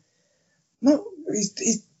try and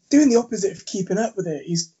he's doing the opposite of keeping up with it.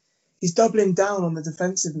 He's doubling down on the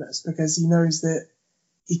defensiveness because he knows that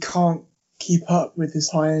he can't keep up with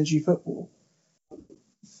his high-energy football.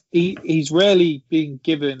 He's rarely been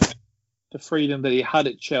given the freedom that he had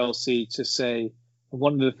at Chelsea to say.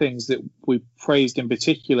 One of the things that we praised in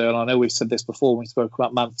particular, and I know we said this before when we spoke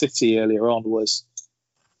about Man City earlier on, was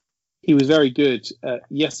he was very good.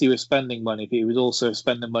 Yes, he was spending money, but he was also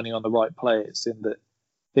spending money on the right players, in that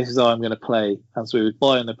this is how I'm going to play. And so he was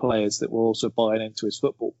buying the players that were also buying into his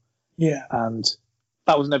football. Yeah. And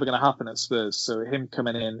that was never going to happen at Spurs. So him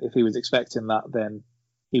coming in, if he was expecting that, then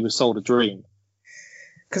he was sold a dream.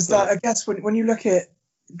 Because I guess when you look at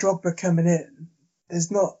Drogba coming in, there's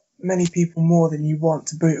not many people more than you want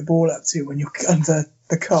to boot a ball up to when you're under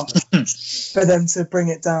the car for them to bring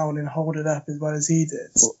it down and hold it up as well as he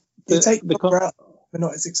did. They take Drogba out, but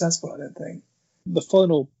not as successful, I don't think. The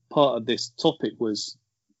final part of this topic was,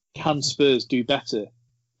 can Spurs do better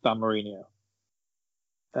than Mourinho?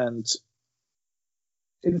 And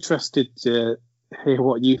interested to hear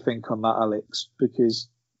what you think on that, Alex, because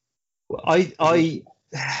I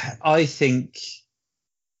think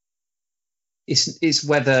it's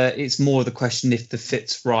whether it's more the question if the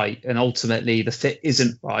fit's right, and ultimately the fit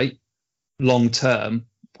isn't right long term.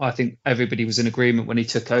 I think everybody was in agreement when he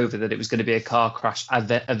took over that it was going to be a car crash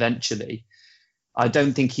eventually. I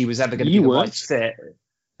don't think he was ever going to be the right fit.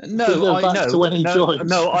 No, I know. To when he joined.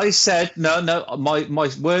 No, I said no. My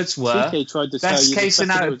words were CK tried to best case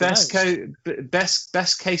scenario. Best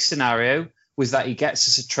case scenario was that he gets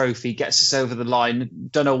us a trophy, gets us over the line.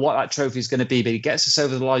 Don't know what that trophy is going to be, but he gets us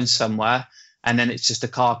over the line somewhere, and then it's just a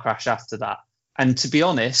car crash after that. And to be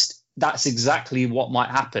honest, that's exactly what might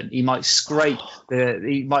happen. He might scrape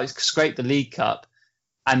the League Cup,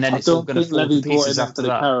 and then it's all going to fall to pieces after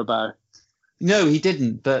that. Carabao. No, he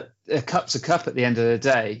didn't. But a cup's a cup at the end of the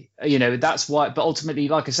day. That's why. But ultimately,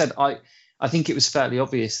 like I said, I think it was fairly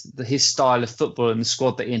obvious that his style of football and the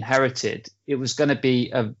squad that he inherited, it was going to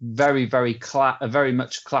be a very, very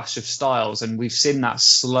much clash of styles, and we've seen that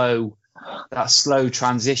slow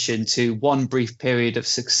transition to one brief period of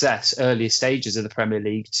success, earlier stages of the Premier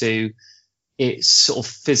League, to it's sort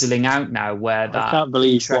of fizzling out now, where that I can't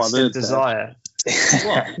believe what I've heard desire.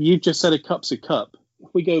 What? You've just said a cup's a cup.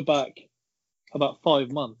 If we go back about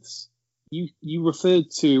 5 months, you referred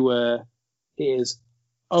to it as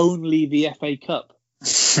only the FA Cup.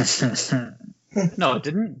 No, I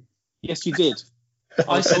didn't. Yes, you did.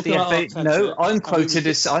 I said the FA. No, I'm quoted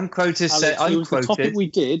as saying. The topic we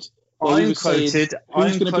did. I'm quoted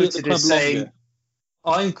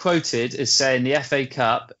as saying the FA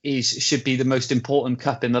Cup should be the most important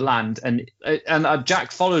cup in the land, and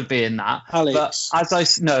Jack followed me in that. Alex, but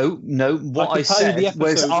as what I said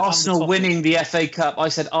was Arsenal winning the FA Cup. I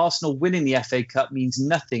said Arsenal winning the FA Cup means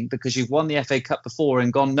nothing because you've won the FA Cup before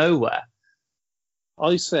and gone nowhere.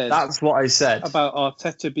 I said that's what I said about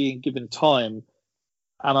Arteta being given time,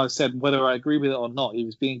 and I said whether I agree with it or not, he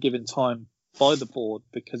was being given time by the board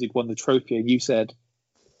because he'd won the trophy, and you said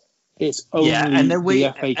it's only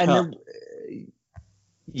the FA Cup.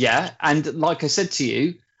 And like I said to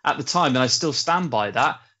you at the time, and I still stand by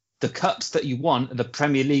that, the cups that you want are the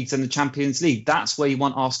Premier Leagues and the Champions League. That's where you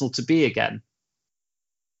want Arsenal to be again.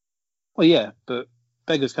 Well, yeah, but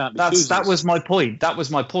beggars can't be choosers. That was my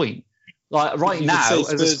point. Like right now,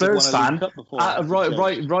 as a Spurs fan, right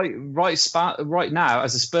now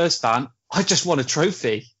as a Spurs fan, I just want a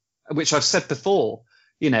trophy, which I've said before.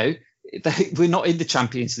 We're not in the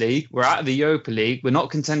Champions League. We're out of the Europa League. We're not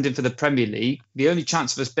contending for the Premier League. The only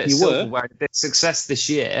chance of us bit of silverware, a bit of success this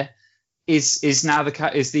year is now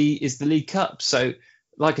the League Cup. So,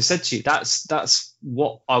 like I said to you, it's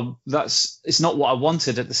not what I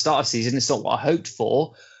wanted at the start of the season. It's not what I hoped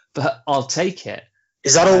for, but I'll take it.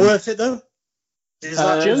 Is that all worth it though? They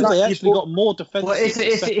actually got more defensive. Well,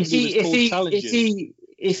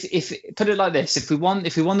 if put it like this, if we won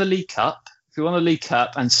the League Cup. If we won the League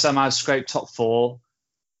Cup and somehow scrape top 4,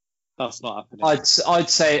 that's not happening. I'd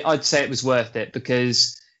say it was worth it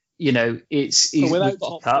because we've got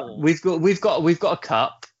a cup. We've got a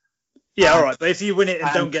cup. Yeah, all right. But if you win it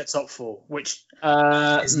and don't get top 4, which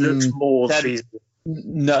looks more feasible.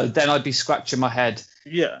 No, then I'd be scratching my head.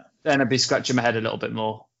 Yeah. Then I'd be scratching my head a little bit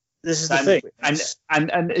more. This is the thing, and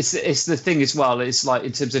it's the thing as well. It's like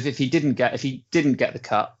in terms of if he did get the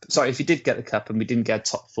cup and we didn't get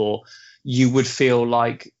top 4. You would feel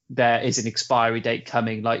like there is an expiry date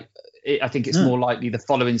coming. I think it's more likely the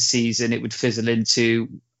following season it would fizzle into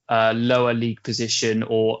a lower league position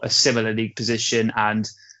or a similar league position and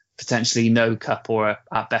potentially no cup or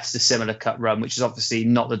at best a similar cup run, which is obviously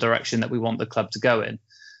not the direction that we want the club to go in.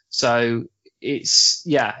 So like I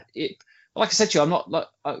said to you, I'm not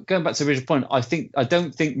going back to the original point. I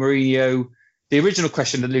don't think Mourinho. The original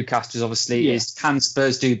question that Luke asked is obviously is can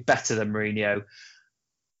Spurs do better than Mourinho?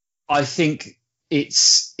 I think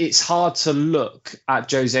it's hard to look at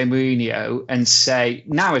Jose Mourinho and say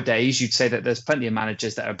nowadays you'd say that there's plenty of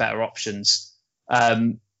managers that are better options.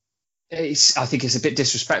 I think it's a bit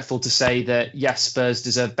disrespectful to say that yes, Spurs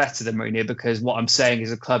deserve better than Mourinho because what I'm saying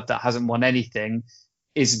is a club that hasn't won anything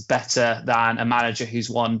is better than a manager who's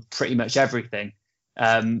won pretty much everything.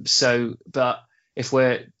 But if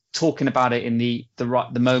we're talking about it in the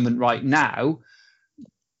moment right now.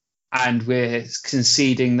 And we're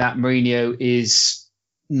conceding that Mourinho is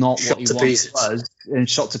not what he once was and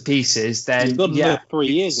shot to pieces. Then you've got another 3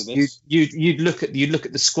 years of this. You'd look at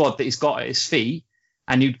the squad that he's got at his feet,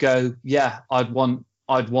 and you'd go, yeah, I'd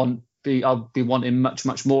be wanting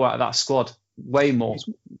much more out of that squad, way more.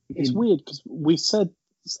 It's weird because we said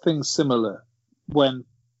things similar when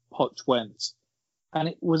Poch went, and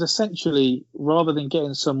it was essentially rather than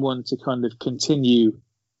getting someone to kind of continue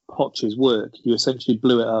Poch's work, you essentially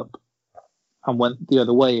blew it up and went the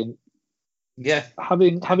other way. And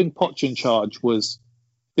having Poch in charge was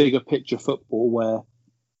bigger picture football where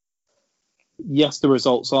yes, the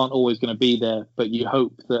results aren't always going to be there, but you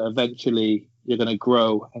hope that eventually you're going to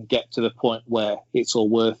grow and get to the point where it's all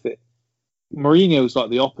worth it. Mourinho's like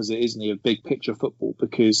the opposite, isn't he, of big picture football,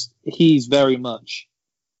 because he's very much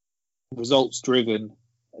results driven.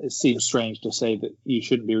 It seems strange to say that you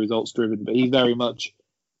shouldn't be results driven, but he's very much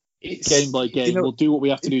game by game. We'll do what we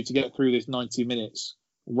have to do to get through this 90 minutes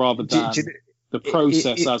rather than the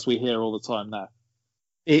process as we hear all the time now.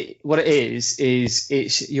 What it is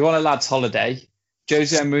it's you're on a lad's holiday.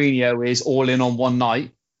 Jose Mourinho is all in on one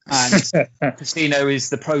night, and Casino is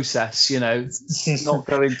the process, not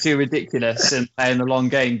going too ridiculous and playing the long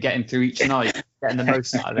game, getting through each night, getting the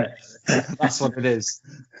most out of it. That's what it is.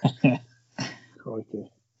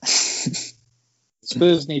 Crikey.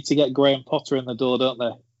 Spurs need to get Graham Potter in the door, don't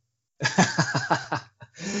they?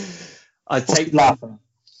 I'd take laughing.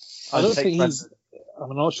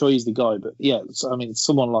 I'm not sure he's the guy, but yeah, I mean,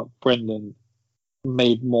 someone like Brendan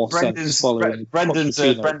made more sense following. Brendan's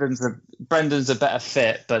a better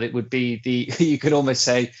fit, but it would be you could almost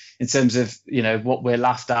say, in terms of what we're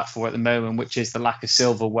laughed at for at the moment, which is the lack of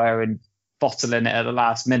silverware and bottling it at the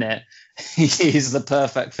last minute. He's the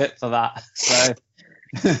perfect fit for that. So,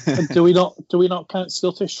 do we not count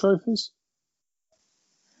Scottish trophies?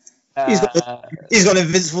 He's got an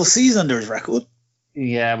invincible season under his record.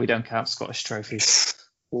 Yeah, we don't count Scottish trophies.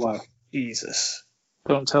 Wow. Jesus.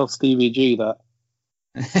 Don't tell Stevie G that.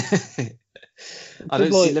 I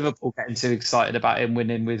don't see Liverpool getting too excited about him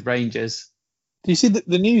winning with Rangers. Do you see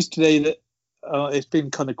the news today that it's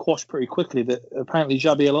been kind of quashed pretty quickly that apparently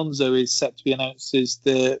Xabi Alonso is set to be announced as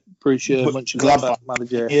the Borussia Mönchengladbach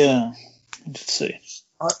manager? Yeah, I did see.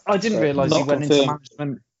 I didn't realise he went into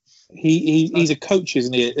management. He's a coach,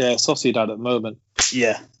 isn't he, at Sociedad at the moment?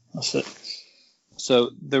 Yeah, that's it.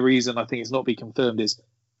 So the reason I think it's not been confirmed is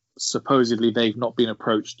supposedly they've not been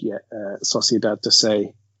approached yet, Sociedad, to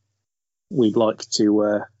say we'd like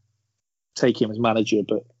to take him as manager,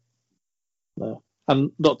 but no.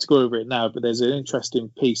 And not to go over it now, but there's an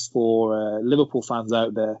interesting piece for Liverpool fans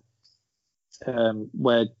out there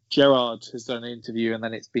where Gerrard has done an interview and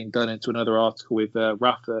then it's been done into another article with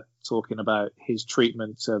Rafa talking about his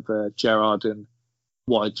treatment of Gerrard and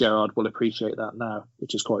why Gerrard will appreciate that now,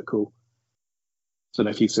 which is quite cool. I don't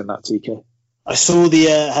know if you've seen that, TK. I saw the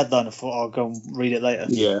headline. I thought I'll go and read it later.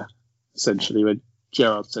 Yeah, essentially when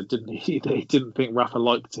Gerrard said, didn't he, that he didn't think Rafa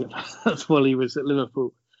liked him while he was at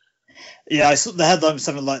Liverpool. Yeah, I saw the headline was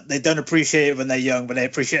something like, they don't appreciate it when they're young, but they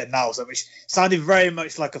appreciate it now. So, which sounded very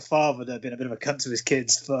much like a father that had been a bit of a cunt to his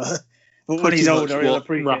kids. But when he's older, he'll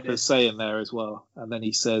appreciate Rafa's it. Rafa's saying there as well. And then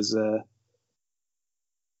he says,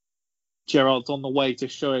 Gerrard's on the way to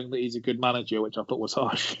showing that he's a good manager, which I thought was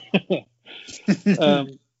harsh.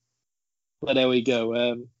 But there we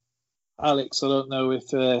go. Alex, I don't know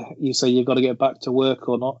if you say you've got to get back to work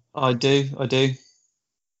or not. I do.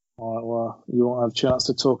 All right, well, you won't have a chance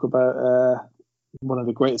to talk about one of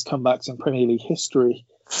the greatest comebacks in Premier League history.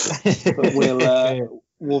 But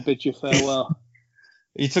we'll bid you farewell.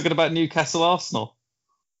 Are you talking about Newcastle Arsenal?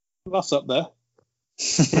 That's up there.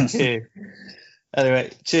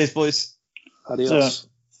 Anyway, cheers, boys. Adios.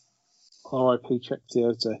 R.I.P. Czech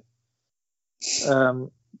Tiote.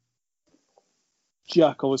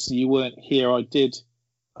 Jack, obviously you weren't here. I did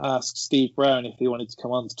ask Steve Brown if he wanted to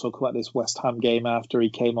come on to talk about this West Ham game after he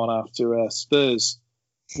came on after Spurs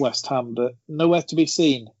West Ham, but nowhere to be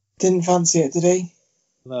seen. Didn't fancy it, did he?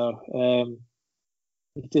 No.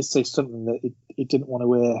 He did say something that he didn't want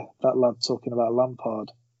to hear that lad talking about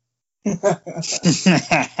Lampard.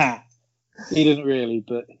 He didn't really,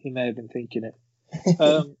 but he may have been thinking it.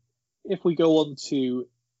 If we go on to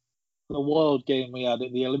the wild game we had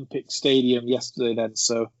at the Olympic Stadium yesterday then,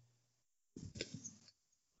 so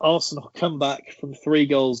Arsenal come back from 3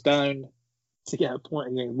 goals down to get a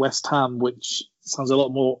point against West Ham, which sounds a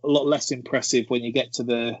lot less impressive when you get to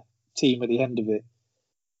the team at the end of it.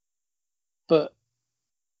 But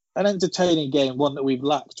an entertaining game, one that we've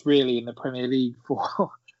lacked really in the Premier League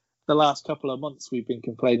for the last couple of months. We've been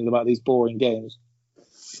complaining about these boring games.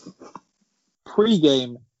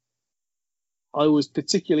 Pre-game, I was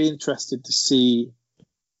particularly interested to see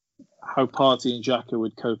how Partey and Xhaka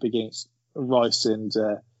would cope against Rice and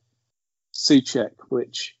Souček,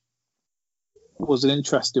 which was an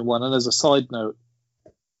interesting one. And as a side note,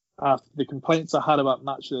 after the complaints I had about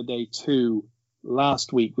Match of the Day 2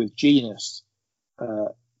 last week with Genius,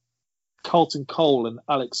 Carlton Cole and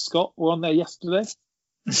Alex Scott were on there yesterday.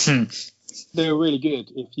 They were really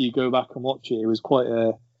good. If you go back and watch it, it was quite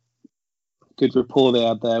a good rapport they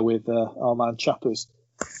had there with our man Chappers.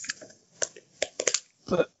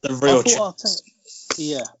 But the real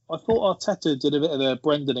I thought Arteta did a bit of a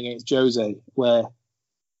Brendan against Jose, where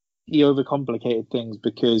he overcomplicated things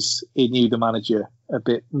because he knew the manager a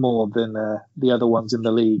bit more than the other ones in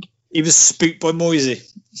the league. He was spooked by Moisey.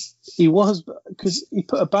 He was, because he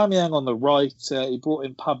put Aubameyang on the right. He brought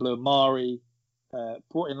in Pablo Mari,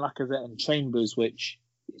 brought in Lacazette and Chambers, which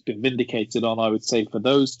he's been vindicated on, I would say, for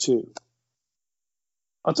those two.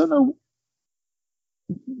 I don't know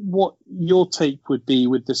what your take would be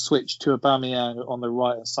with the switch to Aubameyang on the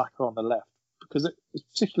right and Saka on the left, because it's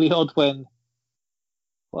particularly odd when,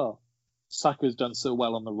 well, Saka's done so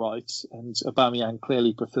well on the right and Aubameyang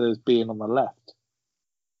clearly prefers being on the left.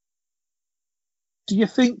 Do you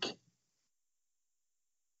think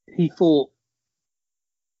he thought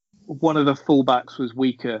one of the fullbacks was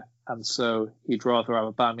weaker and so he'd rather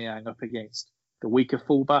have Aubameyang up against the weaker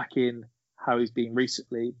fullback in how he's been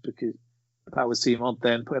recently, because that would seem odd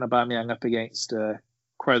then, putting Aubameyang up against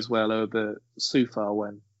Cresswell over Soufal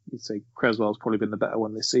when you'd say Cresswell's probably been the better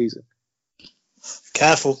one this season.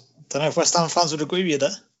 Careful. Don't know if West Ham fans would agree with you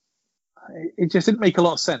there. It just didn't make a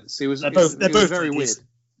lot of sense. It was both very weird.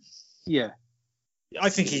 Yeah. I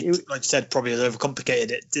think he, like you said, probably has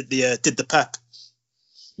overcomplicated it. Did the Pep?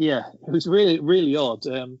 Yeah, it was really, really odd.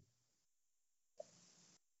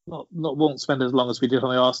 Won't spend as long as we did on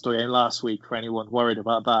the Arsenal game last week for anyone worried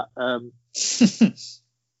about that.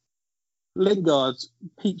 Lingard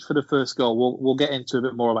peaked for the first goal. We'll get into a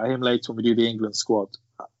bit more about him later when we do the England squad.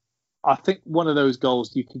 I think one of those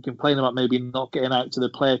goals you can complain about maybe not getting out to the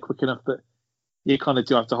player quick enough, but you kind of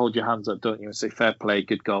do have to hold your hands up, don't you, and say fair play,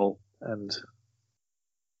 good goal, and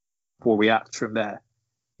we'll react from there.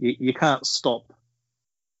 You can't stop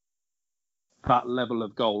that level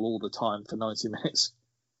of goal all the time for 90 minutes.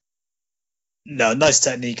 No, nice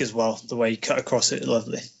technique as well. The way he cut across it,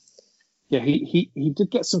 lovely. Yeah, he did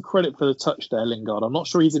get some credit for the touch there, Lingard. I'm not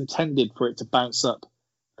sure he's intended for it to bounce up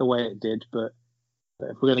the way it did, but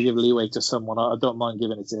if we're going to give leeway to someone, I don't mind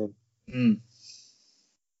giving it to him. Mm.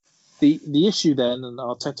 The issue then, and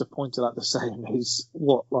Arteta pointed out the same, is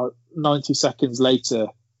 90 seconds later,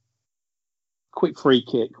 quick free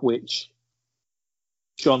kick, which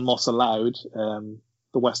John Moss allowed.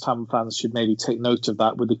 The West Ham fans should maybe take note of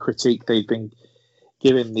that with the critique they've been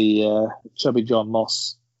giving the chubby John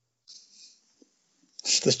Moss.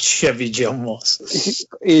 The chubby John Moss.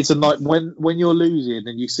 It's a night when you're losing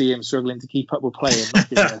and you see him struggling to keep up with play and not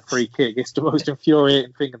giving a free kick. It's the most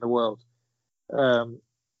infuriating thing in the world. But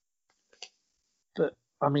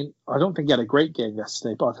I mean, I don't think he had a great game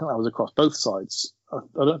yesterday, but I think that was across both sides. I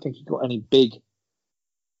don't think he got any big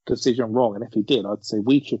decision wrong, and if he did, I'd say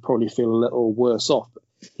we should probably feel a little worse off. But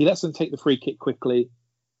he lets them take the free kick quickly.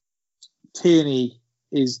 Tierney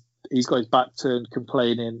he's got his back turned,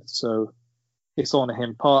 complaining, so it's on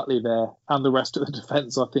him partly there, and the rest of the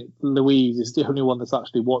defence. I think Luiz is the only one that's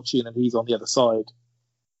actually watching, and he's on the other side.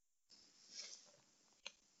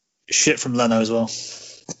 Shit from Leno as well.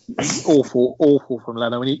 Awful from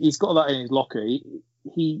Leno, and he's got that in his locker.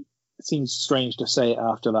 He seems strange to say it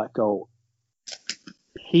after that goal.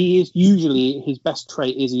 He is usually, his best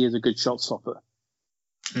trait is he is a good shot stopper.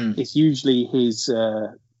 It's usually his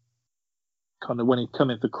kind of when he's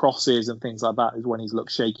coming for crosses and things like that is when he's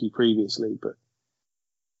looked shaky previously. But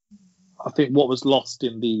I think what was lost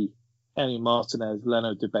in the Emi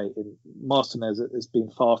Martinez-Leno debate, and Martinez has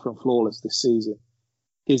been far from flawless this season,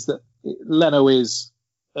 is that Leno is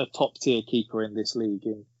a top-tier keeper in this league,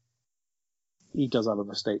 and he does have a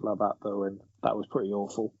mistake like that, though, and that was pretty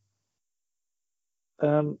awful.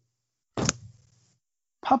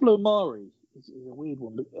 Pablo Mari is a weird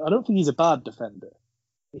one. But I don't think he's a bad defender.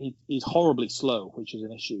 He's horribly slow, which is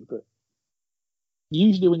an issue. But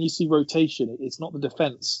usually when you see rotation, it's not the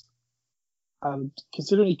defence. And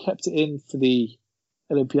considering he kept it in for the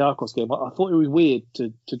Olympiacos game, I thought it was weird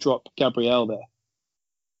to drop Gabriel there.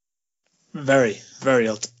 Very, very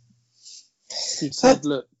odd. He said,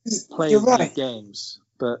 look, play right. Games.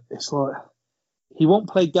 But it's like, he won't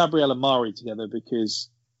play Gabriel and Mari together because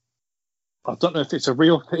I don't know if it's a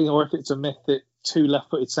real thing or if it's a myth that two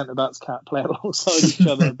left-footed centre-backs can't play alongside each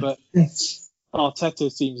other. But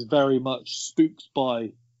Arteta seems very much spooked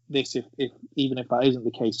by this, even if that isn't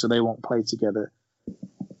the case, so they won't play together.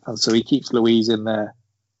 And so he keeps Luiz in there.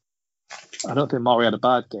 I don't think Mari had a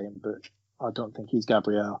bad game, but I don't think he's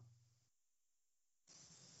Gabriel.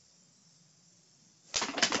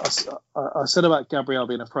 I said about Gabriel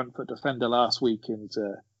being a front foot defender last week, and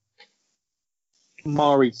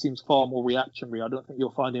Mari seems far more reactionary. I don't think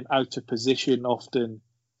you'll find him out of position often.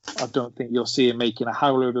 I don't think you'll see him making a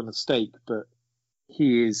howler of a mistake, but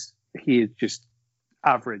he is just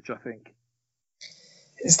average, I think.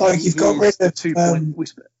 It's like you've got rid of...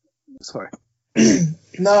 Sorry.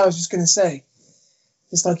 No, I was just going to say,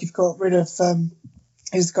 it's like you've got rid of...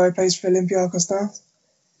 who's the guy who plays for Olympiacos now?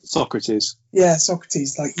 Socrates. Yeah,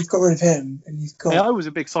 Socrates. Like, you've got rid of him, and you've got. Hey, I was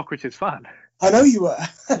a big Socrates fan. I know you were,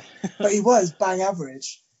 but he was bang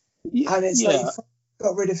average. Yeah, and it's like you've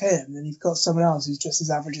got rid of him, and you've got someone else who's just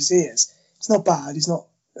as average as he is. It's not bad. He's not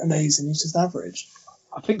amazing. He's just average.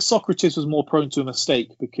 I think Socrates was more prone to a mistake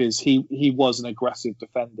because he was an aggressive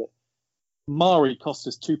defender. Mari cost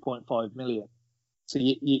us 2.5 million, so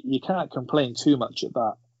you can't complain too much at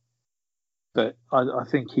that. But I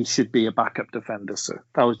think he should be a backup defender. So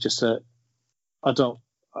that was just I don't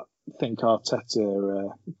think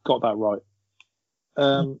Arteta got that right.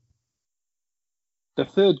 The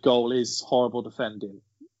third goal is horrible defending.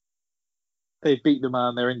 They've beat the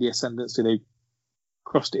man. They're in the ascendancy. They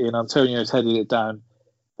crossed it in. Antonio's headed it down.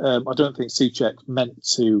 I don't think Souček meant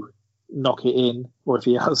to knock it in, or if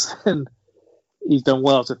he has, then he's done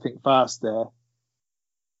well to think fast there.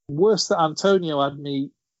 Worse that Antonio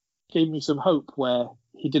gave me some hope where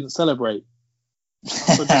he didn't celebrate.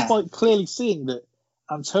 So despite clearly seeing that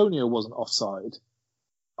Antonio wasn't offside,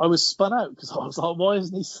 I was spun out because I was like, why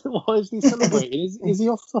isn't he celebrating? Is he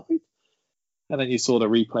offside? And then you saw the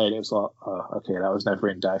replay and it was like, oh, okay, that was never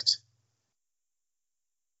in doubt.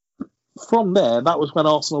 From there, that was when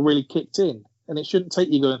Arsenal really kicked in. And it shouldn't take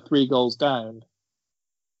you going 3 goals down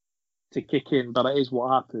to kick in, but it is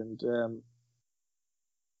what happened.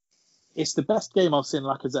 It's the best game I've seen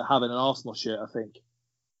Lacazette have in an Arsenal shirt, I think.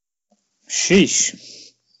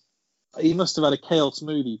 Sheesh. He must have had a kale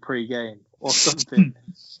smoothie pre-game or something.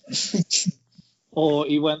 Or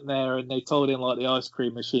he went there and they told him like the ice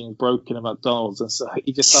cream machine broken at McDonald's, and so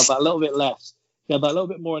he just had that little bit less. He had that little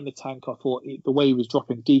bit more in the tank. I thought the way he was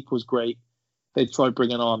dropping deep was great. They tried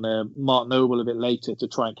bringing on Mark Noble a bit later to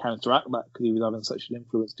try and counteract that because he was having such an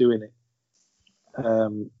influence doing it.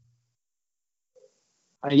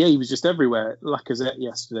 And yeah, he was just everywhere. Lacazette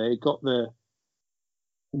yesterday got the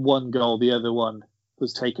one goal, the other one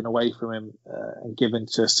was taken away from him and given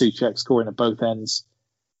to Souček, scoring at both ends.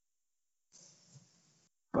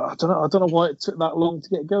 But I don't know why it took that long to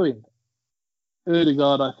get going.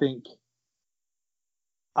 Ødegaard, I think,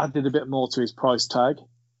 added a bit more to his price tag.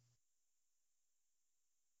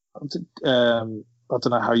 I don't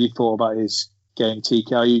know how you thought about his game,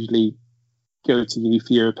 TK. I usually go to you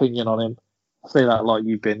for your opinion on him. I say that like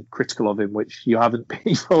you've been critical of him, which you haven't been.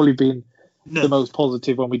 You've probably been the most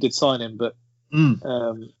positive when we did sign him. But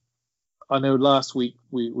I know last week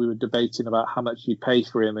we were debating about how much you'd pay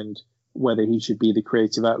for him and whether he should be the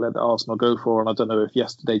creative outlet that Arsenal go for. And I don't know if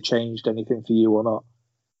yesterday changed anything for you or not.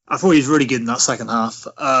 I thought he was really good in that second half.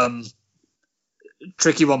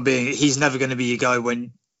 Tricky one being he's never going to be your guy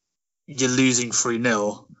when you're losing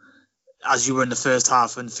 3-0, as you were in the first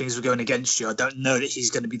half when things were going against you. I don't know that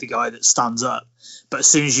he's going to be the guy that stands up. But as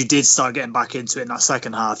soon as you did start getting back into it in that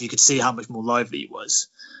second half, you could see how much more lively he was.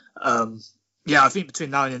 I think between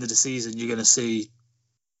now and the end of the season, you're going to see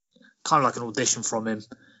kind of like an audition from him.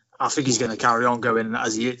 I think he's going to carry on going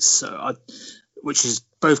as he is, which is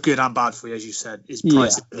both good and bad for you, as you said. His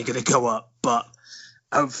price is really going to go up, but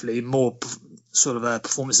hopefully more sort of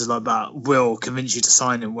performances like that will convince you to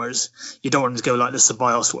sign him, whereas you don't want him to go like the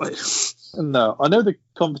Ceballos way. No, I know the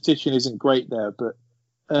competition isn't great there, but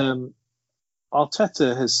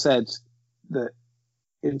Arteta has said that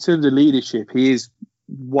in terms of leadership, he is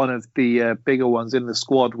one of the bigger ones in the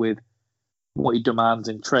squad with what he demands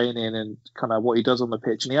in training and kind of what he does on the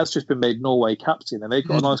pitch. And he has just been made Norway captain, and they've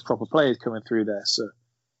got a nice crop of players coming through there. So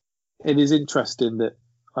it is interesting that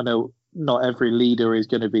I know not every leader is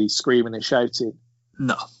going to be screaming and shouting.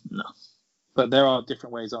 No. But there are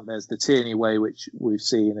different ways, aren't there? There's the Tierney way, which we've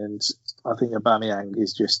seen, and I think Aubameyang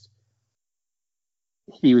is just...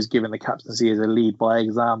 He was given the captaincy as a lead by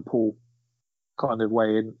example kind of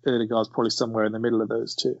way, and Ødegaard's probably somewhere in the middle of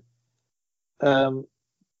those two.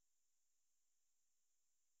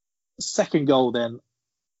 Second goal then,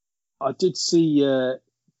 I did see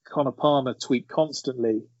Conor Palmer tweet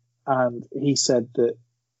constantly, and he said that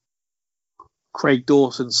Craig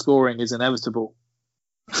Dawson scoring is inevitable.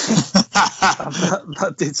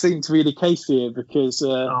 that did seem to be the case here because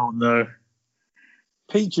oh no,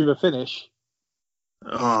 peach of a finish.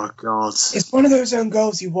 Oh god, it's one of those own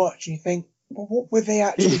goals you watch and you think, well, what were they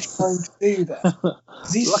actually trying to do there?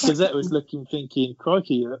 Lacazette was looking, thinking,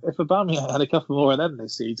 crikey, if Aubameyang had a couple more of them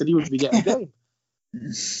this season, he wouldn't be getting a game.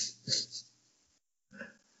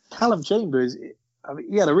 Callum Chambers, I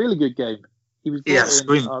mean, he had a really good game. He was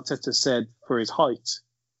brought in, Arteta said, for his height.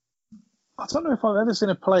 I don't know if I've ever seen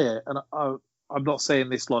a player, and I'm not saying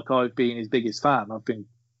this like I've been his biggest fan. I've been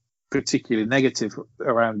particularly negative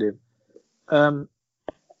around him.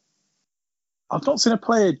 I've not seen a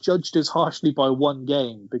player judged as harshly by one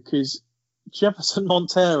game, because Jefferson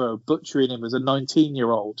Montero butchering him as a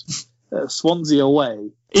 19-year-old. Swansea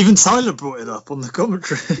away. Even Tyler brought it up on the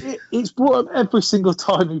commentary. It's brought up every single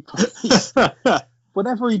time he plays.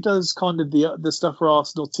 Whenever he does kind of the stuff for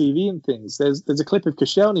Arsenal TV and things, there's a clip of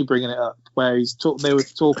Koscielny bringing it up where they were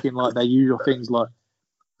talking like their usual things like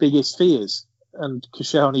biggest fears, and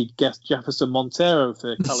Koscielny guessed Jefferson Montero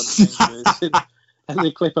for Callum Chambers and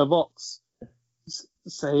the clip of Ox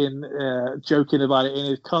saying, joking about it in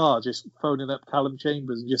his car, just phoning up Callum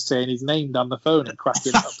Chambers and just saying his name down the phone and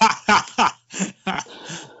cracking up.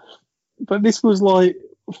 But this was like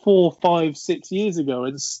 4, 5, 6 years ago,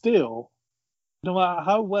 and still, no matter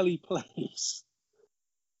how well he plays,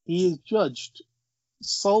 he is judged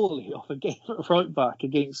solely off a game at right back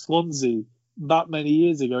against Swansea that many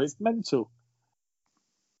years ago. It's mental.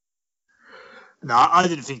 No, I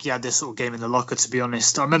didn't think he had this sort of game in the locker, to be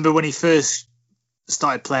honest. I remember when he first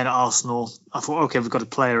started playing at Arsenal, I thought, okay, we've got a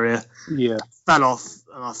player here. Yeah. Fell off,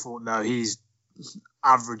 and I thought, no, he's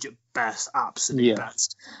average at best, absolute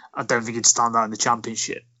best. I don't think he'd stand out in the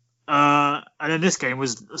Championship. And then this game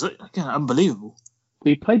was again, unbelievable.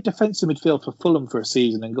 He played defensive midfield for Fulham for a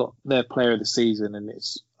season and got their player of the season. And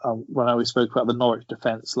it's when we spoke about the Norwich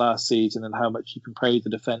defence last season and how much you can praise the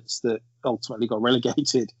defence that ultimately got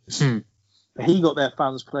relegated. He got their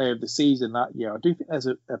fans player of the season that year. I do think there's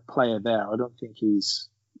a player there. I don't think he's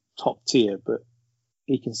top tier, but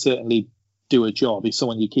he can certainly do a job. He's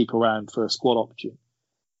someone you keep around for a squad option.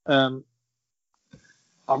 I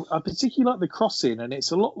particularly like the crossing, and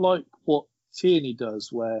it's a lot like what Tierney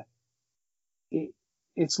does, where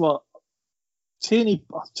it's like Tierney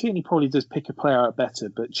probably does pick a player out better,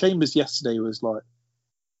 but Chambers yesterday was like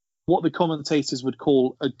what the commentators would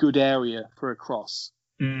call a good area for a cross.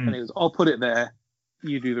 And it was, I'll put it there,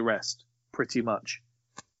 you do the rest, pretty much.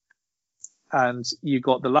 And you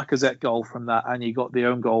got the Lacazette goal from that, and you got the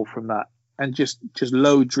own goal from that, and just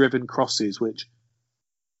low-driven crosses, which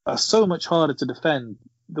are so much harder to defend.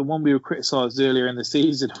 The one we were criticised earlier in the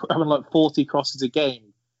season, having like 40 crosses a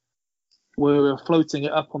game, where we were floating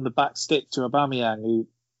it up on the back stick to Aubameyang, who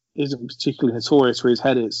isn't particularly notorious for his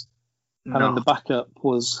headers. No. And then the backup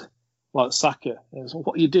was like Saka. It was,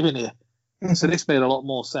 what are you doing here? So this made a lot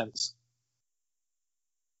more sense.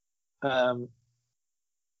 I've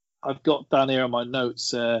got down here on my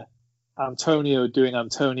notes, Antonio doing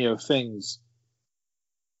Antonio things.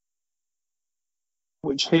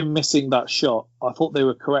 Which him missing that shot, I thought they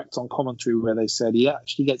were correct on commentary where they said he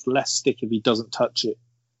actually gets less stick if he doesn't touch it.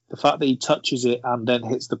 The fact that he touches it and then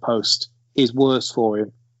hits the post is worse for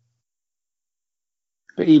him.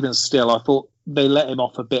 But even still, I thought they let him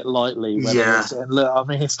off a bit lightly. And look, I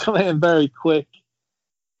mean, it's coming in very quick.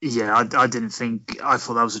 Yeah, I didn't think. I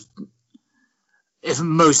thought that was. If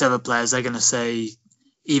most other players, they're going to say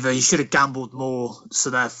either he should have gambled more,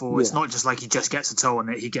 so therefore it's not just like he just gets a toe on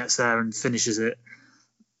it, he gets there and finishes it.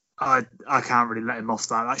 I can't really let him off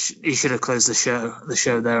that. He should have closed the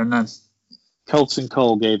show there and then. Colton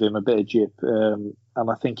Cole gave him a bit of jip, and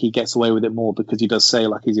I think he gets away with it more because he does say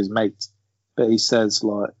like he's his mate, but he says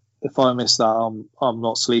like, if I miss that, I'm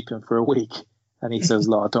not sleeping for a week. And he says,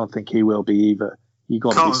 I don't think he will be either. You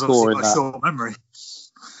got to be scoring that. Short memory.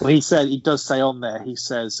 Well, he does say on there, he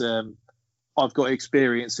says, I've got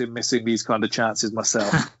experience in missing these kind of chances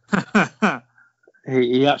myself.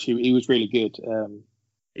 he was really good.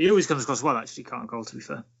 He always comes across well, actually, Carlton Cole, to be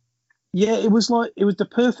fair. Yeah, it was the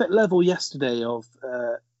perfect level yesterday of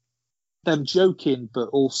them joking, but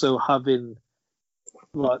also having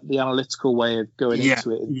like the analytical way of going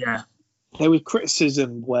into it. Yeah. There was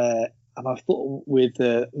criticism where, and I thought with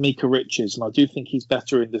Mika Richards, and I do think he's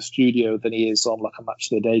better in the studio than he is on like a match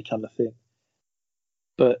of the day kind of thing.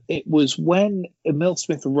 But it was when Emile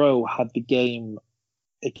Smith Rowe had the game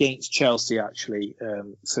against Chelsea, actually.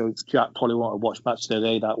 So Jack probably wanted to watch match of the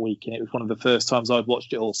day that week, and it was one of the first times I've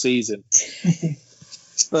watched it all season.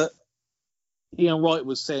 But Ian Wright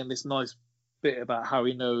was saying this nice bit about how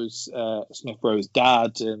he knows Smith Rowe's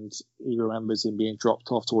dad, and he remembers him being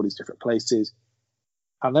dropped off to all these different places.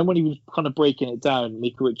 And then when he was kind of breaking it down,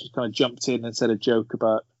 Mika Richards kind of jumped in and said a joke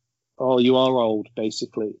about, "Oh, you are old,"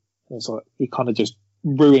 basically. And it's like he kind of just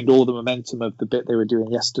ruined all the momentum of the bit they were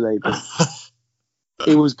doing yesterday. But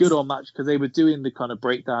it was good on match because they were doing the kind of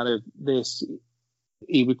breakdown of this.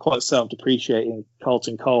 He was quite self-depreciating,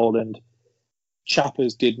 Carlton Cole, and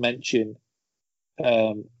Chappers did mention,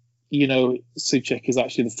 Souček is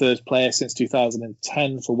actually the first player since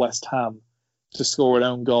 2010 for West Ham to score an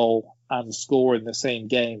own goal and score in the same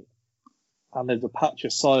game. And there's a patch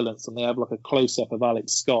of silence, and they have like a close-up of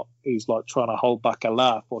Alex Scott, who's like trying to hold back a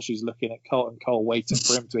laugh while she's looking at Carlton Cole, waiting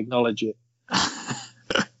for him to acknowledge it.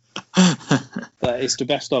 But it's the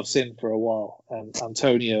best I've seen for a while. And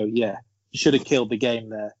Antonio, should have killed the game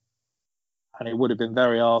there. And it would have been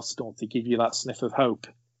very Arsenal to give you that sniff of hope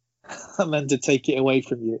and then to take it away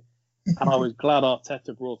from you. And I was glad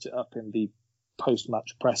Arteta brought it up in the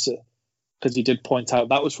post-match presser, because he did point out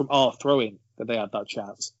that was from our throw-in that they had that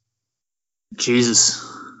chance. Jesus.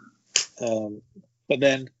 But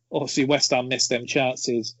then, obviously, West Ham missed them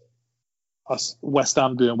chances. West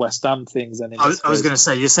Ham doing West Ham things. And I was going to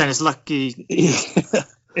say, you're saying it's lucky.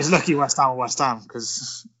 It's lucky West Ham,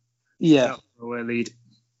 because we're lead.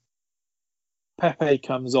 Pepe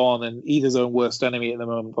comes on, and he's his own worst enemy at the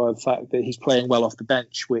moment by the fact that he's playing well off the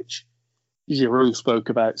bench, which Giroud spoke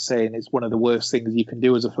about, saying it's one of the worst things you can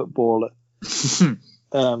do as a footballer.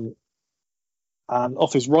 And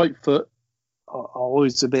off his right foot, I'm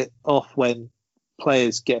always a bit off when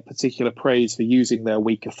players get particular praise for using their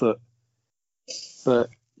weaker foot. But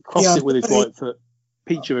crossed it with his right foot,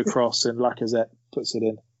 Pichu across, and Lacazette puts it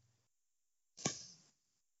in.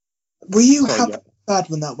 Were you happy bad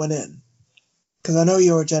when that went in? Because I know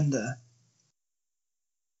your agenda.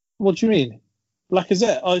 What do you mean?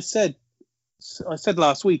 Lacazette, I said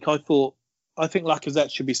last week, I think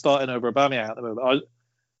Lacazette should be starting over Aubameyang at the moment.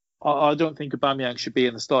 I don't think Aubameyang should be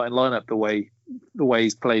in the starting lineup the way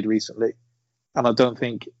he's played recently. And I don't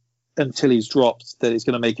think until he's dropped that it's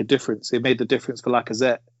going to make a difference. It made the difference for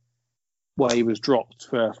Lacazette, where he was dropped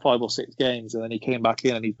for 5 or 6 games, and then he came back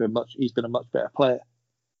in and he's been a much better player.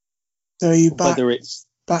 So are you back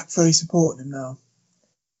fully supporting him now?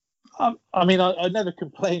 I mean, I never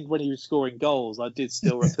complained when he was scoring goals. I did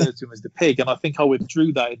still refer to him as the pig, and I think I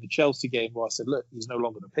withdrew that in the Chelsea game where I said, look, he's no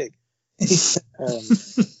longer the pig.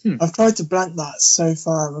 I've tried to blank that so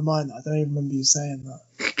far in my mind that I don't even remember you saying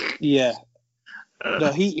that. Yeah.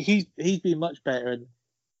 No, he's been much better, and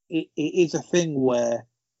it is a thing where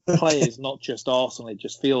players, not just Arsenal, it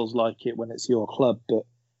just feels like it when it's your club, but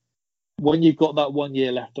when you've got that 1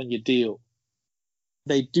 year left on your deal,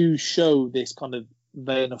 they do show this kind of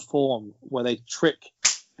vein of form where they trick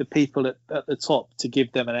the people at the top to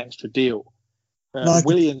give them an extra deal.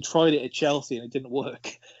 Willian tried it at Chelsea and it didn't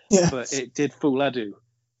work, but it did fool Edu.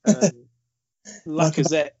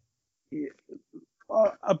 Lacazette,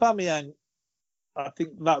 Aubameyang, I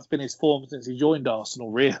think that's been his form since he joined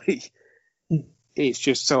Arsenal, really. It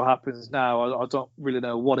just so happens now, I don't really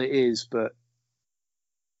know what it is, but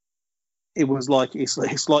it was like it's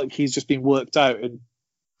like he's just been worked out and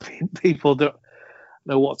people don't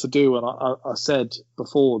know what to do. And I said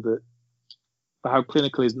before that for how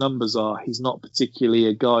clinical his numbers are, he's not particularly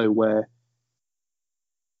a guy where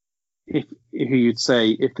if you'd say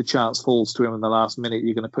if the chance falls to him in the last minute,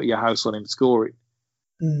 you're going to put your house on him scoring.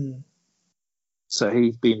 So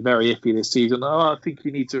he's been very iffy this season. I think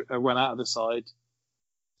you need to run out of the side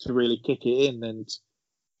to really kick it in. And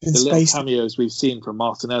the little cameos we've seen from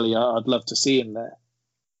Martinelli, I'd love to see him there.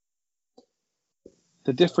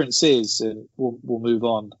 The difference is, and we'll move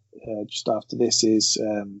on just after this, is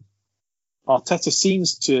Arteta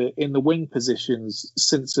seems to, in the wing positions,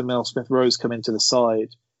 since Emile Smith-Rowe's come into the side,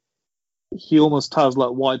 he almost has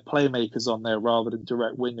like wide playmakers on there rather than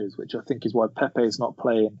direct wingers, which I think is why Pepe is not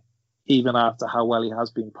playing, even after how well he has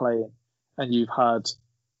been playing. And you've had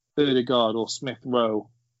Ødegaard or Smith-Rowe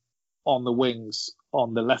on the wings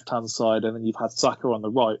on the left-hand side, and then you've had Saka on the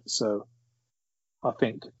right. So I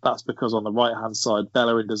think that's because on the right-hand side,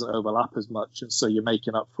 Bellerin doesn't overlap as much, and so you're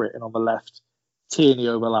making up for it. And on the left, Tierney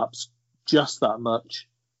overlaps just that much,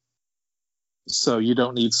 so you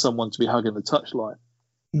don't need someone to be hugging the touchline.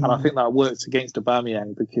 And I think that works against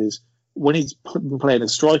Aubameyang because when he's been playing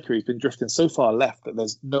as striker, he's been drifting so far left that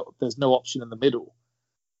there's no option in the middle,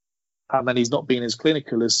 and then he's not being as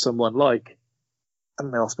clinical as someone like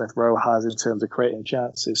Emile Smith-Rowe has in terms of creating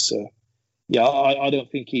chances. So yeah, I don't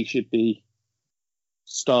think he should be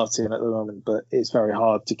starting at the moment, but it's very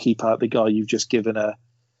hard to keep out the guy you've just given a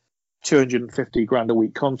 250 grand a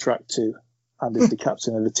week contract to and is the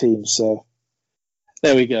captain of the team. So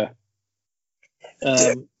there we go.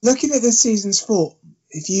 Looking at this season's form,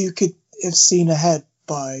 if you could have seen ahead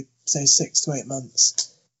by say 6 to 8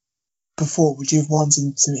 months before, would you have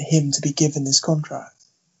wanted him to be given this contract?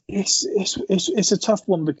 It's a tough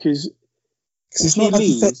one because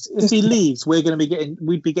if he leaves,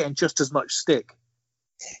 we'd be getting just as much stick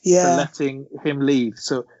for letting him leave.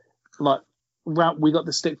 So like we got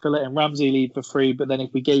the stick for letting Ramsey leave for free, but then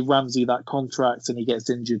if we gave Ramsey that contract and he gets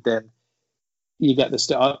injured, then you get the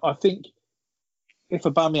stick. I think if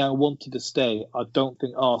Aubameyang wanted to stay, I don't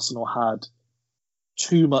think Arsenal had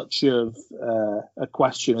too much of a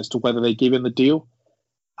question as to whether they give him the deal.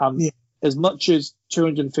 As much as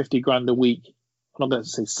 250 grand a week, I'm not going to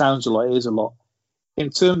say sounds a lot, it is a lot.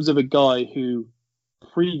 In terms of a guy who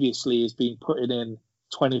previously has been putting in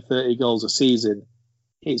 20, 30 goals a season,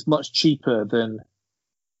 it's much cheaper than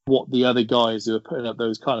what the other guys who are putting up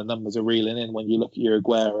those kind of numbers are reeling in. When you look at your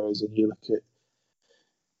Agueros and you look at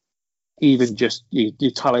even just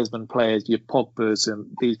your talisman players, your Pogbas and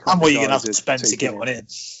these kind and of what you're going to guys have to spend to get one in.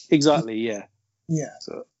 Exactly, yeah. Yeah.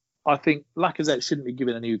 So I think Lacazette shouldn't be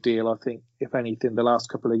given a new deal. I think, if anything, the last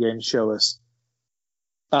couple of games show us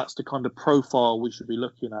that's the kind of profile we should be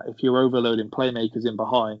looking at. If you're overloading playmakers in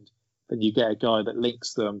behind, then you get a guy that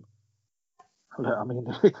links them. I mean,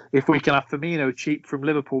 if we can have Firmino cheap from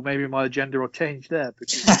Liverpool, maybe my agenda will change there.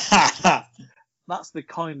 Because that's the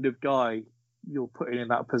kind of guy you're putting in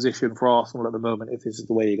that position for Arsenal at the moment if this is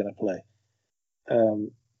the way you're going to play.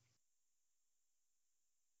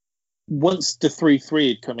 Once the 3-3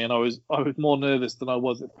 had come in, I was more nervous than I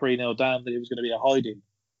was at 3-0 down that it was going to be a hiding.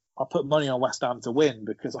 I put money on West Ham to win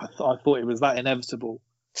because I thought it was that inevitable.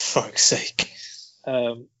 For fuck's sake.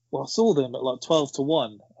 Well, I saw them at like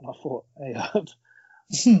 12-1, and I thought, hey,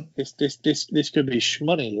 this could be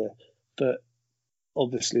shmoney here, but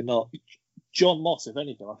obviously not. John Moss, if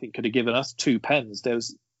anything, I think could have given us 2 pens. There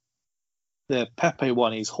was the Pepe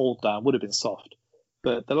one, he's hauled down, would have been soft,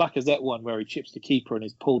 but the Lacazette one where he chips the keeper and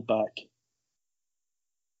he's pulled back,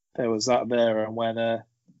 there was that there. And when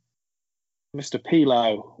Mr.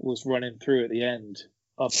 Pilau was running through at the end,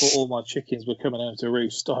 I thought all my chickens were coming home to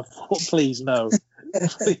roost. I thought, please no.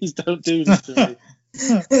 Please don't do this to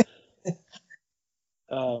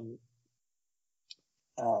me.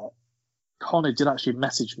 Connor did actually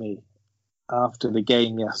message me after the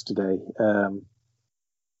game yesterday, and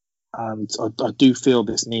I do feel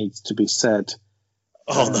this needs to be said.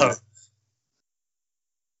 Oh no.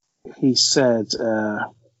 He said,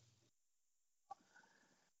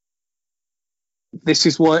 this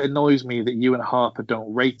is why it annoys me that you and Harper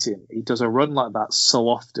don't rate him. He does a run like that so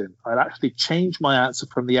often. I'd actually changed my answer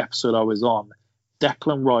from the episode I was on.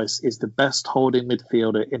 Declan Rice is the best holding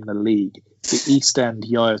midfielder in the league. The East End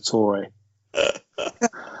Yaya Toure.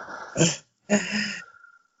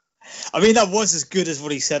 I mean, that was as good as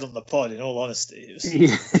what he said on the pod, in all honesty.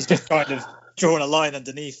 He's just kind of drawing a line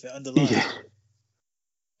underneath it, underlined. Yeah.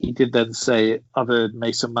 He did then say, I've heard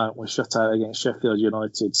Mason Mount was shut out against Sheffield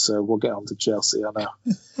United, so we'll get on to Chelsea, I know.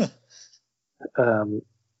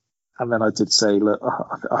 And then I did say, look,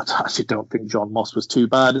 I actually don't think John Moss was too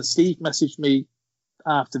bad. And Steve messaged me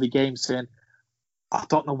after the game saying, I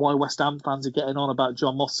don't know why West Ham fans are getting on about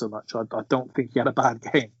John Moss so much. I don't think he had a bad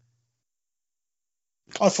game.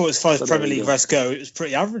 I thought as far as Premier League refs go, it was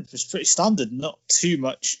pretty average. It was pretty standard. Not too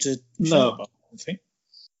much to show about, I think.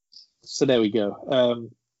 So there we go.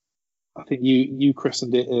 I think you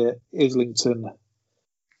christened it Islington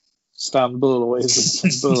Istanbul or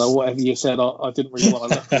Islington or whatever you said. I didn't really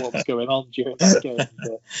want to look at what was going on during that game.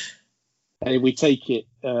 But hey, we take it.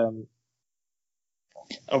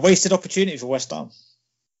 A wasted opportunity for West Ham.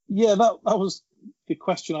 Yeah, that was the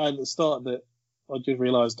question I had at the start that I just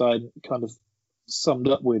realised I kind of summed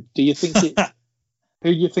up with. Do you think who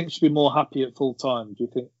do you think should be more happy at full time? Do you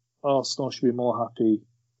think Arsenal should be more happy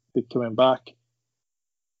with coming back?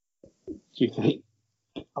 Do you think?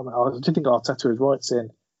 I do think Arteta is right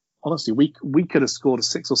saying, honestly, we could have scored a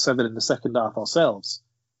 6 or 7 in the second half ourselves,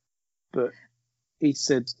 but he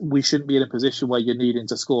said we shouldn't be in a position where you're needing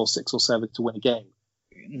to score 6 or 7 to win a game.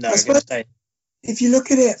 No, if you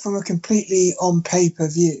look at it from a completely on paper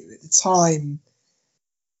view, at the time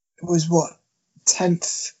it was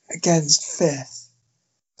 10th against 5th.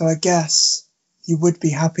 So I guess you would be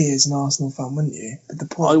happy as an Arsenal fan, wouldn't you? But the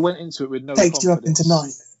point I went into it with no takes confidence. you up into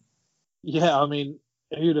 9th. Yeah, I mean,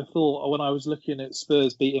 who'd have thought when I was looking at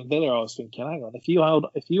Spurs beating Villa, I was thinking, hang on, if you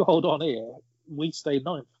hold on here, we stay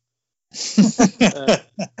 9th.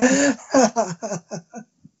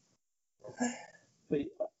 But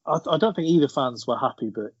I don't think either fans were happy,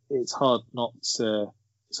 but it's hard to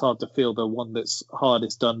feel the one that's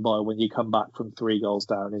hardest done by when you come back from 3 goals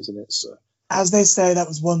down, isn't it? So, as they say, that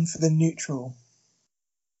was one for the neutral.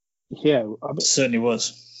 Yeah, I mean, it certainly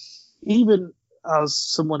was. Even as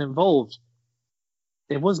someone involved,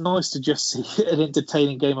 it was nice to just see an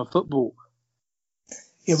entertaining game of football.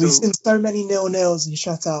 Yeah, we've seen so many 0-0s and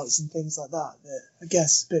shutouts and things like that I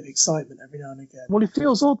guess a bit of excitement every now and again. Well, it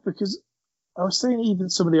feels odd because I was saying even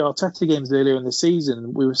some of the Arteta games earlier in the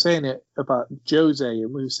season, we were saying it about Jose,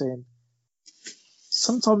 and we were saying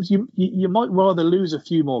sometimes you might rather lose a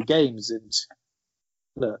few more games, and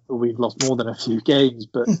look, we've lost more than a few games,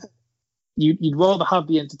 but you'd rather have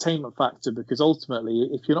the entertainment factor, because ultimately,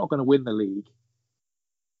 if you're not going to win the league,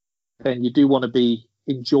 then you do want to be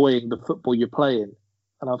enjoying the football you're playing.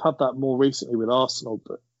 And I've had that more recently with Arsenal,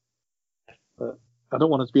 but I don't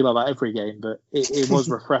want it to be like that every game, but it was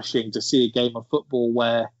refreshing to see a game of football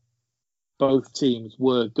where both teams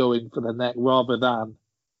were going for the neck rather than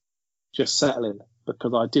just settling.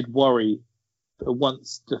 Because I did worry that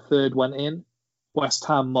once the third went in, West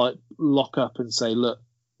Ham might lock up and say, look,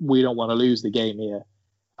 we don't want to lose the game here.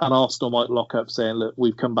 And Arsenal might lock up saying, look,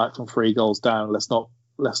 we've come back from 3 goals down. Let's not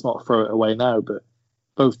throw it away now. But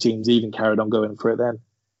both teams even carried on going for it then.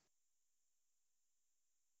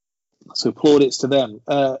 So plaudits to them.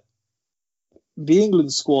 The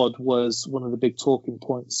England squad was one of the big talking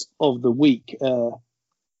points of the week.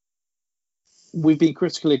 We've been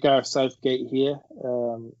critical of Gareth Southgate here.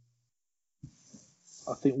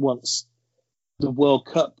 I think once the World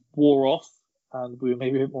Cup wore off and we were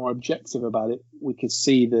maybe a bit more objective about it, we could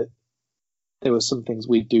see that there were some things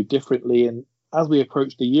we'd do differently. And as we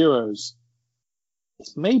approach the Euros,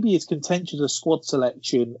 it's maybe as contentious a squad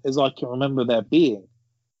selection as I can remember there being,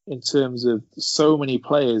 in terms of so many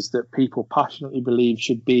players that people passionately believe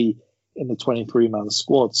should be in the 23-man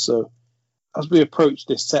squad. So as we approach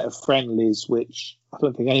this set of friendlies, which I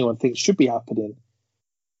don't think anyone thinks should be happening,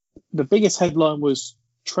 the biggest headline was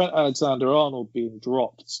Trent Alexander-Arnold being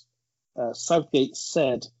dropped. Southgate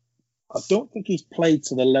said, I don't think he's played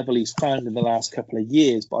to the level he's found in the last couple of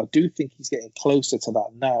years, but I do think he's getting closer to that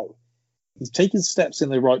now. He's taken steps in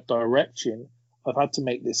the right direction. I've had to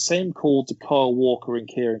make this same call to Kyle Walker and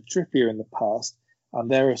Kieran Trippier in the past,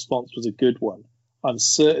 and their response was a good one. I'm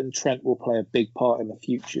certain Trent will play a big part in the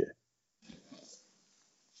future.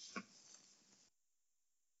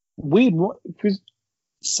 Weird, because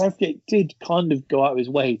Southgate did kind of go out of his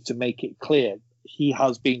way to make it clear he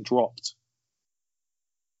has been dropped.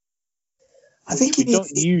 I think we don't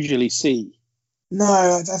usually see. No,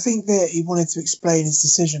 I think that he wanted to explain his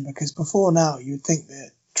decision, because before now you would think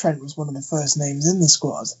that Trent was one of the first names in the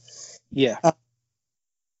squad. Yeah. I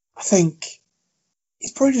think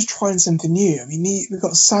he's probably just trying something new. I mean, we've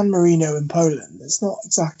got San Marino in Poland. It's not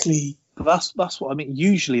exactly... That's what I mean.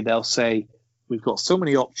 Usually they'll say, we've got so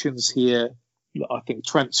many options here. I think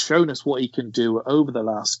Trent's shown us what he can do over the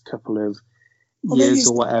last couple of years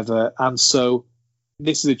or whatever. And so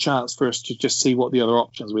this is a chance for us to just see what the other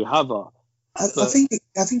options we have are. I think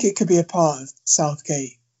it could be a part of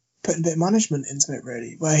Southgate putting a bit of management into it,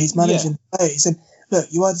 really, where he's managing the play. He said, look,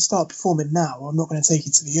 you either start performing now or I'm not going to take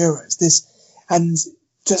you to the Euros. And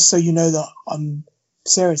just so you know that I'm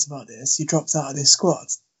serious about this, you dropped out of this squad.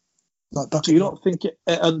 Do you not think it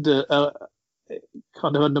kind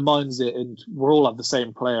of undermines it, and we'll all have the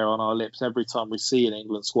same player on our lips every time we see an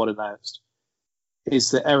England squad announced,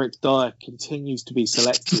 is that Eric Dyer continues to be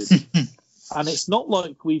selected. And it's not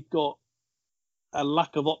like we've got a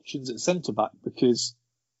lack of options at centre-back, because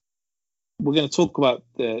we're going to talk about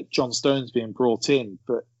John Stones being brought in,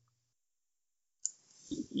 but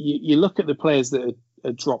you look at the players that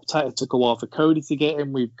are dropped out. It took a while for Cody to get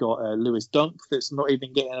in. We've got Lewis Dunk that's not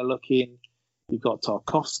even getting a look in. You've got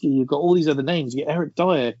Tarkovsky. You've got all these other names. Yet Eric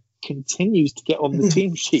Dyer continues to get on the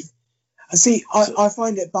team sheet. I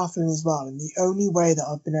find it baffling as well. And the only way that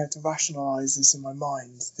I've been able to rationalise this in my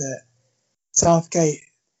mind, that Southgate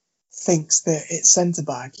thinks that at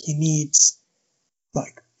centre-back he needs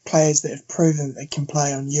players that have proven they can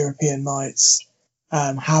play on European nights,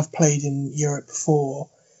 have played in Europe before,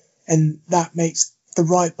 and that makes the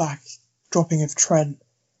right back dropping of Trent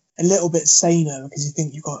a little bit saner, because you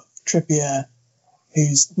think you've got Trippier,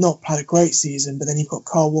 who's not had a great season, but then you've got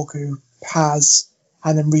Kyle Walker, who has,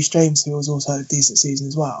 and then Reece James, who has also had a decent season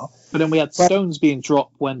as well. But then we had Stones being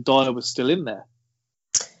dropped when Dyer was still in there.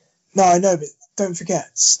 No, I know, but don't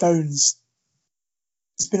forget, Stones,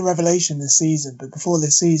 it's been a revelation this season, but before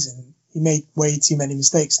this season, he made way too many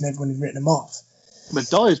mistakes and everyone had written him off. But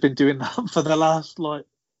Dyer's been doing that for the last,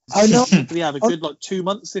 I know. Did he have a good 2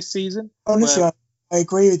 months this season? Honestly, I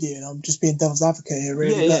agree with you, and I'm just being devil's advocate here,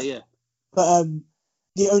 really. Yeah. But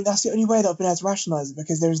that's the only way that I've been able to rationalise it,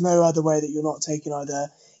 because there is no other way that you're not taking either.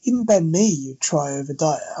 Even Ben Mee, you'd try over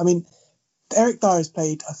Dyer. I mean, Eric Dyer has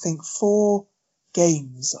played, I think, 4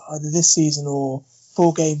 games either this season or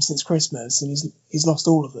 4 games since Christmas, and he's lost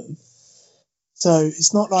all of them. So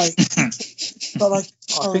it's not like I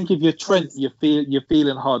think if you're Trent, you're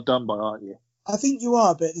feeling hard done by, aren't you? I think you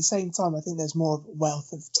are, but at the same time, I think there's more of a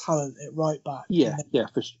wealth of talent at right back. Yeah,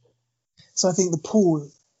 for sure. So I think the pool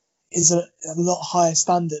is a lot higher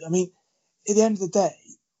standard. I mean, at the end of the day,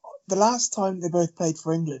 the last time they both played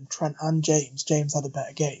for England, Trent and James had a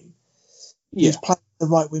better game. He was playing the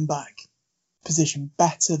right wing back position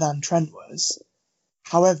better than Trent was.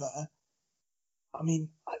 However, I mean,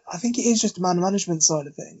 I think it is just a man management side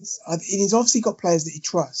of things. He's obviously got players that he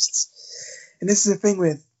trusts. And this is the thing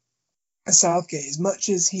with Southgate. As much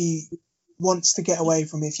as he wants to get away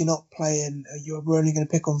from if you're not playing, we're only going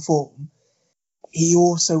to pick on form. He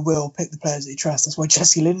also will pick the players that he trusts. That's why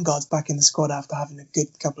Jesse Lingard's back in the squad after having a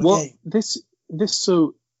good couple of games.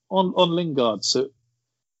 So on Lingard, so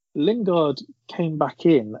Lingard came back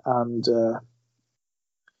in, and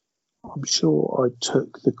I'm sure I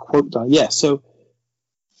took the quote down. Yeah, so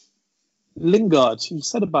Lingard, he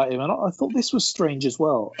said about him, and I thought this was strange as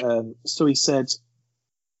well. So he said,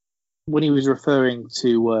 when he was referring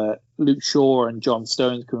to Luke Shaw and John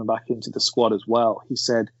Stones coming back into the squad as well, he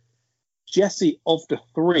said, Jesse, of the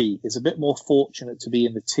three, is a bit more fortunate to be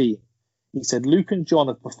in the team. He said, Luke and John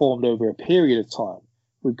have performed over a period of time.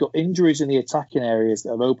 We've got injuries in the attacking areas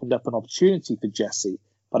that have opened up an opportunity for Jesse,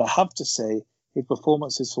 but I have to say his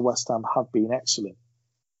performances for West Ham have been excellent.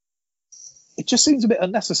 It just seems a bit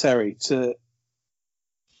unnecessary to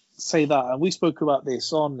say that. And we spoke about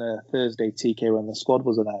this on Thursday, TK, when the squad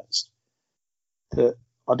was announced, that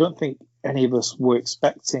I don't think any of us were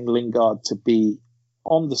expecting Lingard to be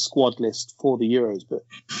on the squad list for the Euros, but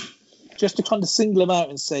just to kind of single him out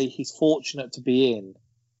and say he's fortunate to be in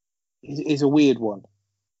is a weird one.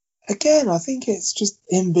 Again, I think it's just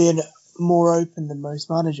him being more open than most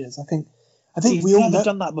managers. I think He's we all never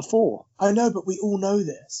done that before. I know, but we all know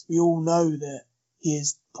this. We all know that he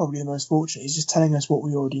is probably the most fortunate. He's just telling us what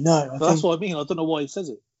we already know. That's what I mean. I don't know why he says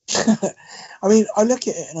it. I mean, I look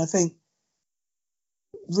at it and I think,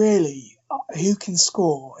 really, who can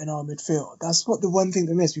score in our midfield? That's what the one thing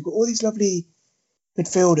they miss. We've got all these lovely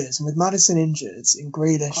midfielders, and with Maddison injured and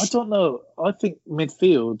Grealish. I don't know. I think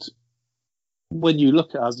midfield, when you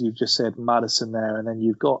look at, as you've just said, Maddison there, and then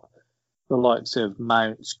you've got the likes of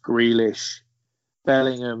Mount, Grealish,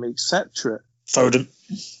 Bellingham, etc. Foden.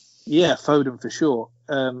 Yeah, Foden for sure.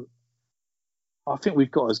 I think we've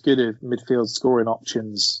got as good of midfield scoring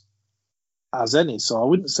options as any. So I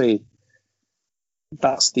wouldn't say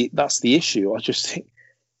that's the issue. I just think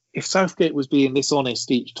if Southgate was being this honest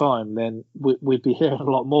each time, then we'd be hearing a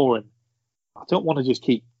lot more. And I don't want to just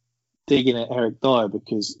keep digging at Eric Dyer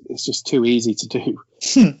because it's just too easy to do.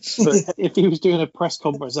 But if he was doing a press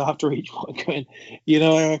conference after each one going,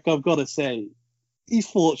 Eric, I've got to say, he's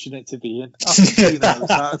fortunate to be in. I think he knows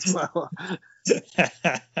that as well.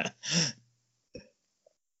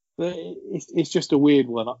 But it's just a weird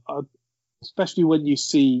one, especially when you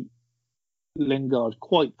see Lingard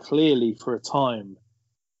quite clearly for a time.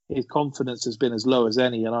 His confidence has been as low as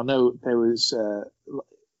any, and I know there's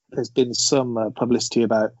been some publicity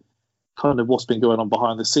about kind of what's been going on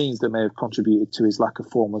behind the scenes that may have contributed to his lack of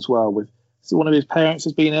form as well. So one of his parents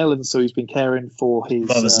has been ill, and so he's been caring for his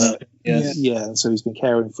so he's been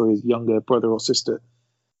caring for his younger brother or sister.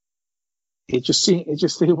 It just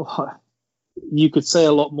feels like you could say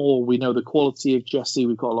a lot more. We know the quality of Jesse.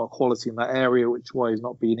 We've got a lot of quality in that area, which is why he's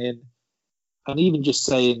not been in. And even just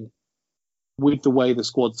saying, with the way the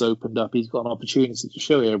squad's opened up, he's got an opportunity to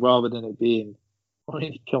show here, rather than it being,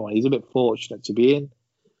 come on, he's a bit fortunate to be in.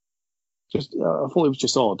 I thought it was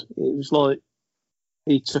just odd. It was like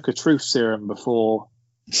he took a truth serum before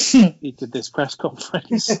he did this press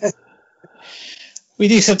conference. We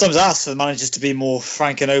do sometimes ask for the managers to be more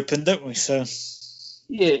frank and open, don't we? So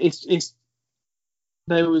yeah, it's.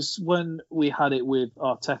 There was when we had it with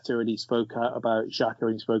Arteta and he spoke out about Xhaka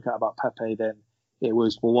and he spoke out about Pepe, then it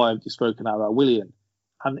was, well, why have you spoken out about Willian?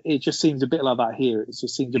 And it just seems a bit like that here. It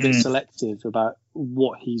just seems a bit selective about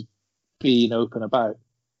what he's being open about.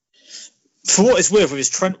 For what it's worth with his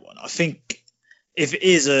Trent one, I think if it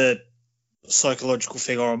is a psychological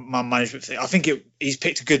thing or a man management thing, I think he's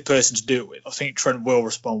picked a good person to do it with. I think Trent will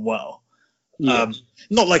respond well. Yeah.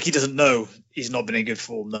 Not like he doesn't know he's not been in good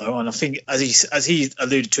form though, and I think as he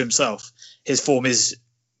alluded to himself, his form is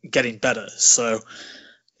getting better. So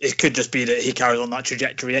it could just be that he carries on that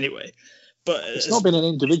trajectory anyway. But it's not been an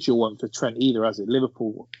individual one for Trent either, has it?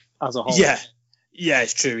 Liverpool as a whole. Yeah,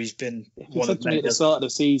 it's true. He's been. If you said to me at the start of the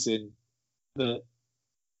season that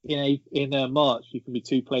in March you can be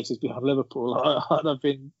two places behind Liverpool, I'd have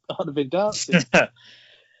been dancing.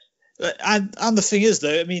 and the thing is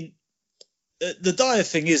though, I mean, the Dyer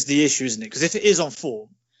thing is the issue, isn't it? Because if it is on form,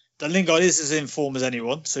 then Lingard is as in form as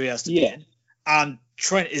anyone, so he has to be in. And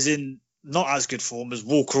Trent is in not as good form as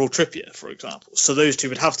Walker or Trippier, for example. So those two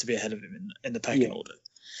would have to be ahead of him in the pecking order.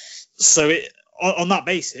 So on that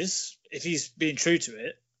basis, if he's being true to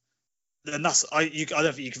it, then I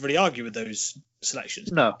don't think you can really argue with those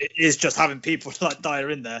selections. No. It is just having people like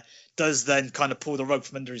Dyer in there does then kind of pull the rug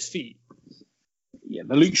from under his feet. Yeah,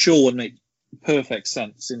 the Luke Shaw would make perfect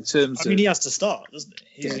sense in terms of... I mean, he has to start, doesn't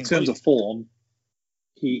he? In terms of form,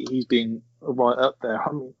 he's been right up there.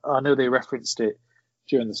 I mean, I know they referenced it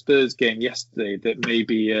during the Spurs game yesterday that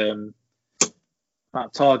maybe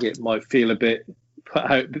Matt Targett might feel a bit put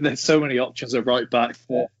out. There's so many options at right back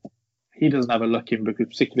that he doesn't have a look in, because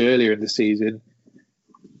particularly earlier in the season,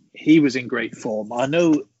 he was in great form. I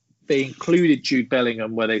know they included Jude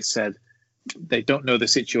Bellingham where they said they don't know the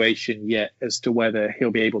situation yet as to whether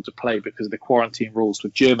he'll be able to play because of the quarantine rules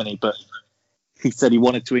with Germany, but he said he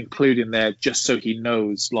wanted to include him there just so he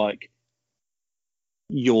knows, like,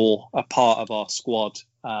 you're a part of our squad,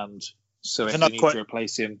 and so if you need to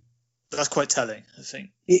replace him. That's quite telling, I think.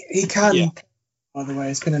 He can, by the way.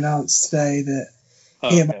 It's been announced today that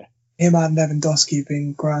him and Lewandowski have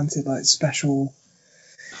been granted like special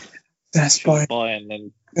test by Bayern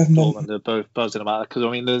and Dortmund are both buzzing about it, because I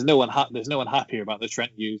mean there's no one happier about the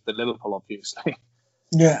Trent news than Liverpool, obviously.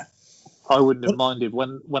 Yeah. I wouldn't have minded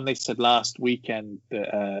when they said last weekend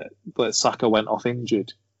that Saka went off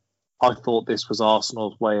injured. I thought this was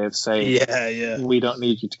Arsenal's way of saying, we don't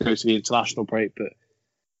need you to go to the international break, but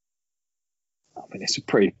I mean it's a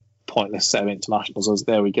pretty pointless set of internationals. As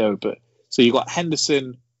there we go. But so you got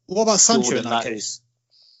Henderson. What about Sancho in that case?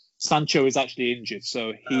 Sancho is actually injured,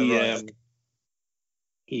 so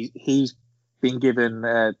he's been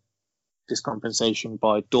given discompensation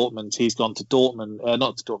by Dortmund. He's gone to Dortmund,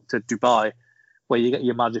 to Dubai, where you get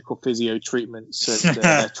your magical physio treatments.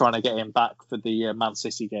 They're trying to get him back for the Man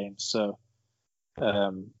City game. So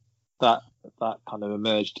that kind of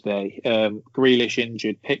emerged today. Grealish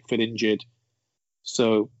injured, Pickford injured.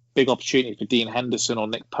 So big opportunity for Dean Henderson or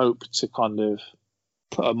Nick Pope to kind of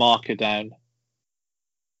put a marker down.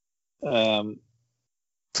 Probably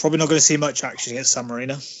not going to see much action against San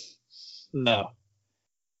Marino. No.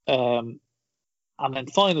 And then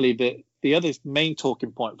finally, the other main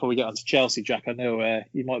talking point before we get on to Chelsea, Jack, I know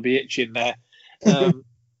you might be itching there,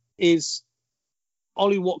 is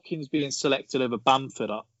Ollie Watkins being selected over Bamford.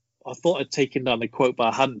 I thought I'd taken down the quote, but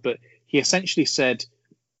I hadn't. But he essentially said,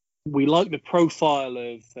 we like the profile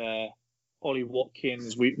of Ollie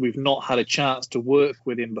Watkins. We've not had a chance to work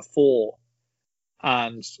with him before.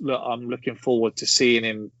 And look, I'm looking forward to seeing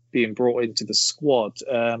him being brought into the squad.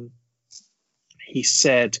 He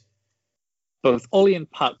said, both Ollie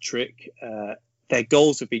and Patrick, their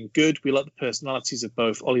goals have been good. We like the personalities of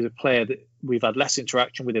both. Ollie's a player that we've had less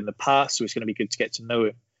interaction with in the past, so it's going to be good to get to know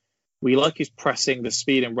him. We like his pressing, the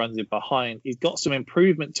speed and runs in behind. He's got some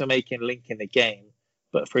improvement to make in linking the game,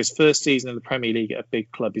 but for his first season in the Premier League at a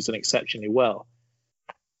big club, he's done exceptionally well.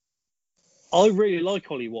 I really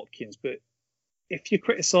like Ollie Watkins, but if you're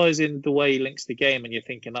criticising the way he links the game and you're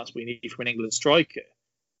thinking that's what you need from an England striker,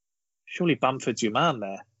 surely Bamford's your man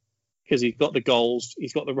there, because he's got the goals,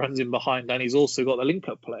 he's got the runs in behind, and he's also got the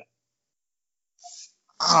link-up play.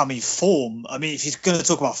 I mean, form. I mean, if he's going to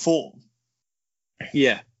talk about form,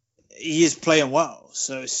 yeah, he is playing well.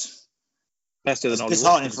 So it's better than Ollie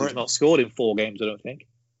Watkins, who's not scored in 4 games, I don't think.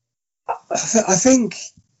 I think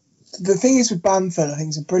the thing is with Bamford, I think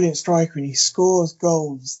he's a brilliant striker, and he scores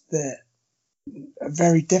goals that are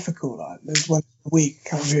very difficult. Like there's one week, I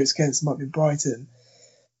can't remember who it's against, it might be Brighton,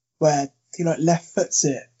 where he like left foots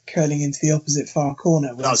it, curling into the opposite far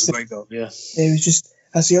corner. That was a great goal, yeah. It was just,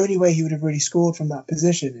 that's the only way he would have really scored from that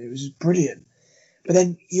position. It was just brilliant. But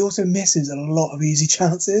then he also misses a lot of easy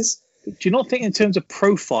chances. Do you not think in terms of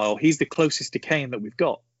profile, he's the closest to Kane that we've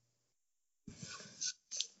got?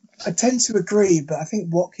 I tend to agree, but I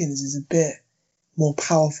think Watkins is a bit more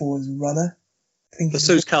powerful as a runner. But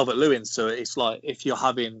so is Calvert-Lewin, so it's like if you're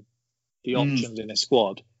having the options in a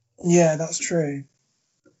squad. Yeah, that's true.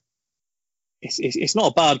 It's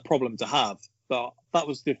not a bad problem to have, but that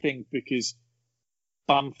was the thing, because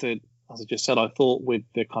Bamford, as I just said, I thought with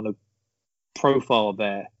the kind of profile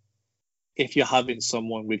there, if you're having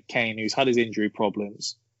someone with Kane who's had his injury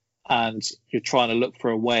problems and you're trying to look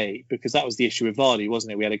for a way, because that was the issue with Vardy,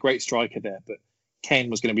 wasn't it? We had a great striker there, but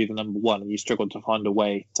Kane was going to be the number one, and you struggled to find a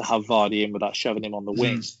way to have Vardy in without shoving him on the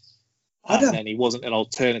wing. And then he wasn't an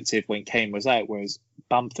alternative when Kane was out, whereas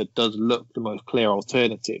Bamford does look the most clear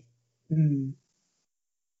alternative.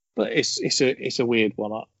 But it's a weird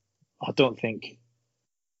one. I don't think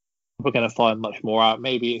we're going to find much more out.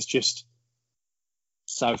 Maybe it's just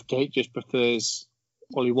Southgate just prefers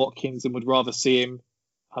Ollie Watkins and would rather see him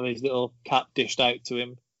have his little cap dished out to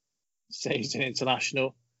him, say he's an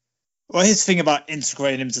international. Well, here's the thing about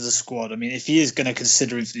integrating him to the squad. I mean, if he is going to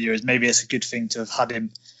consider him for the Euros, maybe it's a good thing to have had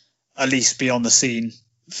him at least be on the scene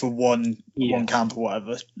for one camp or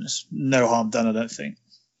whatever. There's no harm done, I don't think.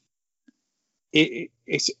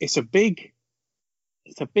 It's a big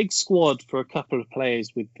squad for a couple of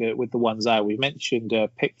players with the ones out. We mentioned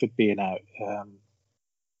Pickford being out.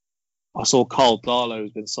 I saw Carl Darlow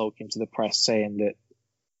has been sulking to the press saying that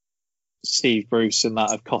Steve Bruce and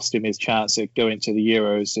that have cost him his chance at going to the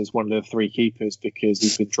Euros as one of the three keepers because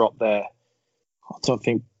he's been dropped there. I don't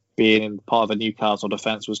think being in part of a Newcastle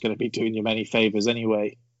defence was going to be doing you many favours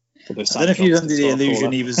anyway. I don't know if you're under the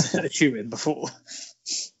illusion he was a shooting before.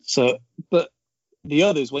 So, but the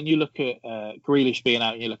others, when you look at Grealish being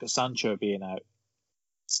out and you look at Sancho being out,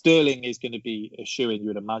 Sterling is going to be a shoo-in, you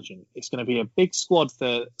would imagine. It's going to be a big squad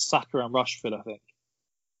for Saka and Rashford, I think.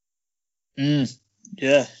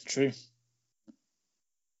 Yeah, true.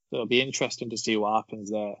 So it'll be interesting to see what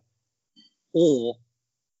happens there. Or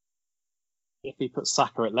if he puts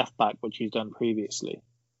Saka at left back, which he's done previously,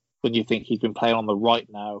 when you think he's been playing on the right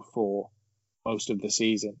now for most of the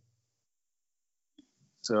season.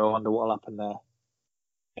 So I wonder what will happen there.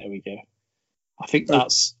 There we go. I think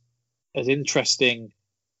that's as interesting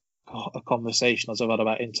a conversation as I've had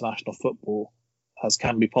about international football as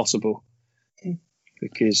can be possible,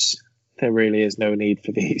 because there really is no need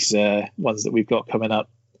for these ones that we've got coming up.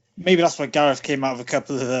 Maybe that's why Gareth came out with a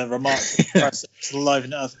couple of remarks to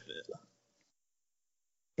liven it up a bit.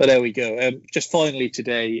 But there we go. Just finally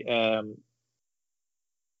today,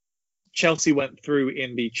 Chelsea went through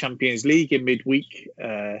in the Champions League in midweek.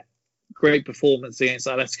 Great performance against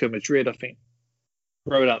Atletico Madrid, I think.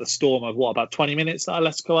 Rode out the storm of about 20 minutes that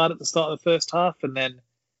Atletico had at the start of the first half, and then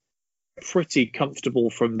pretty comfortable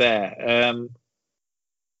from there.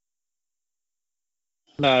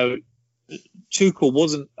 Now, Tuchel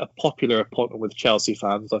wasn't a popular appointment with Chelsea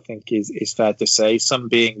fans, I think is fair to say, some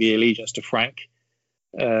being the allegiance to Frank.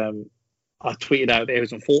 I tweeted out that it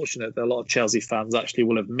was unfortunate that a lot of Chelsea fans actually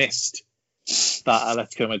will have missed that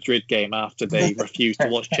Atletico Madrid game after they refused to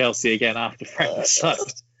watch Chelsea again after Frank was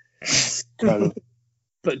sacked.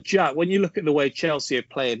 But Jack, when you look at the way Chelsea are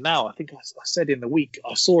playing now, I think I said in the week,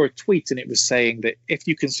 I saw a tweet and it was saying that if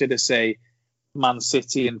you consider, say, Man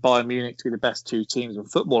City and Bayern Munich to be the best two teams in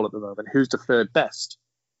football at the moment, who's the third best?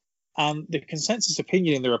 And the consensus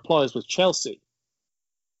opinion in the replies was Chelsea.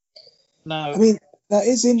 Now, I mean, that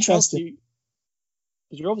is interesting. Chelsea,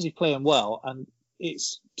 you're obviously playing well, and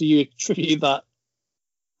do you attribute that?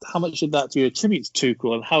 How much of that do you attribute to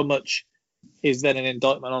Tuchel, and how much is then an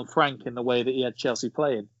indictment on Frank in the way that he had Chelsea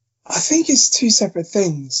playing? I think it's two separate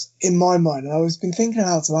things in my mind. And I've been thinking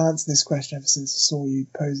how to answer this question ever since I saw you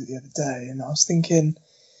pose it the other day. And I was thinking,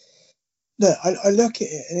 look, I look at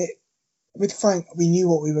it, and with Frank, we knew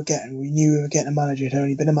what we were getting. We knew we were getting a manager who'd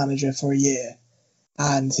only been a manager for a year,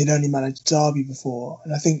 and he'd only managed Derby before.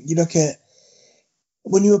 And I think you look at,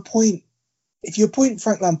 if you appoint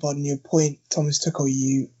Frank Lampard and you appoint Thomas Tuchel,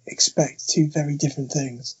 you expect two very different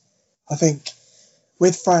things. I think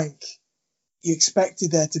with Frank, you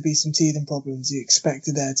expected there to be some teething problems. You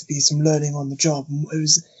expected there to be some learning on the job.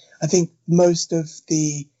 I think most of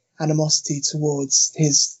the animosity towards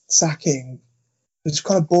his sacking was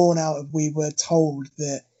kind of born out of, we were told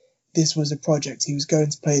that this was a project. He was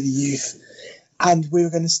going to play the youth and we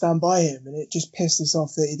were going to stand by him. And it just pissed us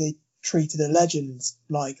off that they treated a legend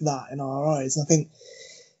like that in our eyes. And I think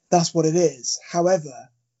that's what it is. However,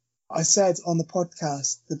 I said on the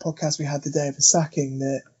podcast we had the day of the sacking,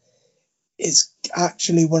 that it's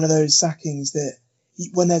actually one of those sackings that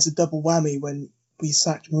when there's a double whammy, when we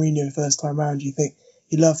sacked Mourinho the first time round, you think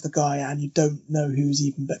you love the guy and you don't know who's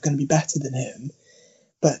even going to be better than him.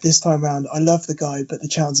 But this time round, I love the guy, but the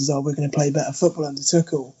chances are we're going to play better football under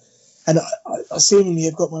Tuchel. And I seemingly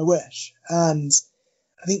have got my wish. And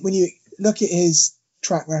I think when you look at his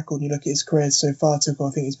track record and you look at his career so far, Tuchel,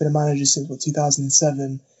 I think he's been a manager since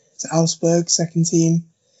 2007. It's Augsburg, second team.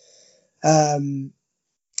 And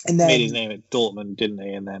then made his name at Dortmund, didn't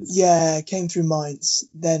he? And then came through Mainz,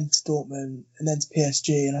 then to Dortmund, and then to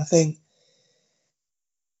PSG. And I think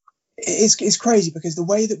it's crazy because the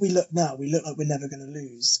way that we look now, we look like we're never going to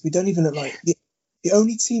lose. We don't even look like the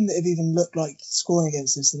only team that have even looked like scoring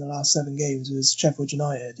against us in the last 7 games was Sheffield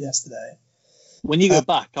United yesterday. When you go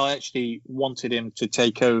back, I actually wanted him to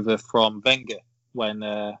take over from Wenger when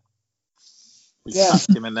we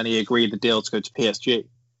sacked him, and then he agreed the deal to go to PSG.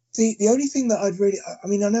 The only thing that I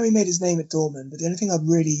know he made his name at Dortmund, but the only thing I'd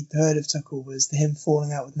really heard of Tuchel was him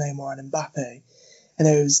falling out with Neymar and Mbappe. And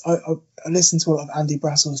I listened to a lot of Andy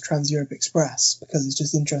Brassell's Trans-Europe Express because it's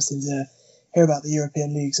just interesting to hear about the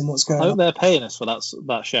European leagues and what's going on. I hope they're paying us for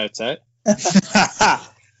that shout out.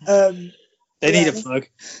 They need a plug.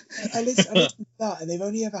 I listened to that, and they've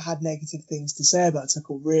only ever had negative things to say about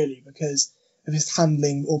Tuchel, really, because of his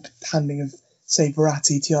handling of, say,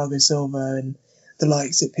 Verratti, Thiago Silva, and the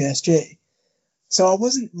likes at PSG. So I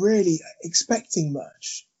wasn't really expecting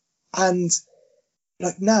much. And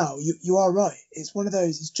like now, you are right. It's one of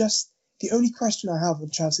those, it's just the only question I have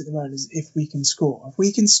with Chelsea at the moment is if we can score. If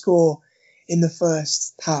we can score in the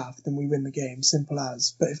first half, then we win the game, simple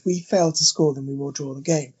as. But if we fail to score, then we will draw the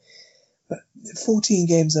game. But 14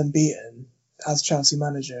 games unbeaten as Chelsea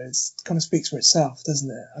manager, it kind of speaks for itself,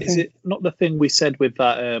 doesn't it? Is it not the thing we said with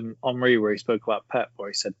that Henry where he spoke about Pep, where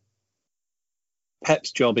he said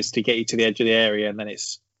Pep's job is to get you to the edge of the area and then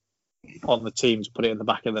it's on the team to put it in the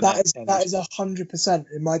back of the net? That is 100%.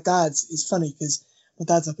 And my dad's, it's funny because my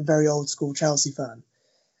dad's like a very old school Chelsea fan.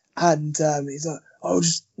 And he's like, oh,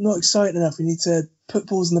 just not exciting enough. We need to put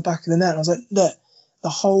balls in the back of the net. And I was like, look, the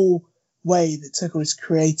whole way that Tuchel has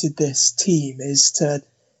created this team is to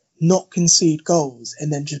not concede goals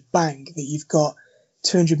and then just bank that you've got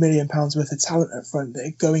 £200 million worth of talent up front that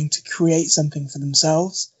are going to create something for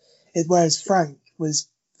themselves. Whereas Frank was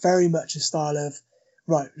very much a style of,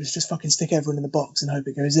 right, let's just fucking stick everyone in the box and hope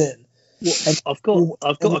it goes in. I've got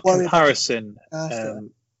a comparison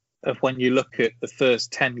of when you look at the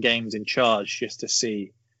first 10 games in charge just to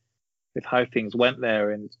see with how things went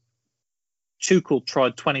there. And Tuchel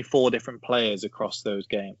tried 24 different players across those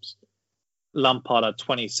games. Lampard had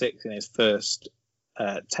 26 in his first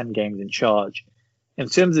 10 games in charge. In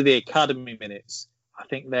terms of the academy minutes, I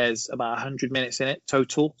think there's about 100 minutes in it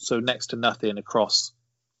total, so next to nothing across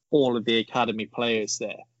all of the academy players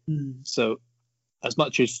there. So as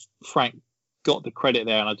much as Frank got the credit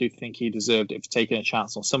there, and I do think he deserved it for taking a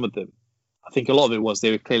chance on some of them, I think a lot of it was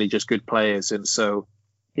they were clearly just good players, and so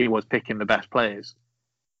he was picking the best players.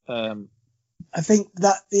 I think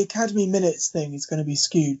that the academy minutes thing is going to be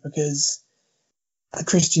skewed because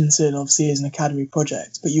Christensen obviously is an academy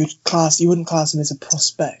project, but you wouldn't class him as a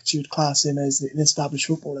prospect. You would class him as an established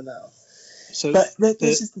footballer now. So, but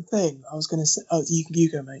this is the thing I was going to say. Oh,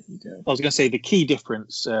 you go, mate. You go. I was going to say the key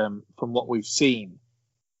difference from what we've seen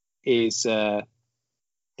is the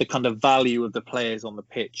kind of value of the players on the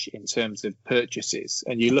pitch in terms of purchases.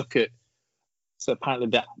 And you look at, so apparently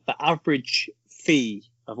the average fee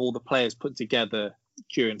of all the players put together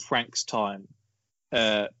during Frank's time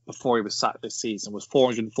before he was sacked this season was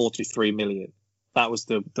 443 million. That was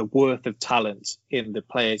the worth of talent in the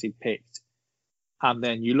players he'd picked. And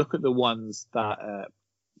then you look at the ones that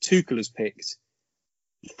Tuchel has picked,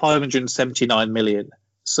 579 million.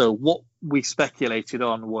 So what we speculated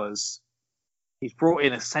on was he's brought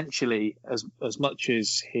in essentially as much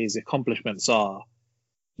as his accomplishments are.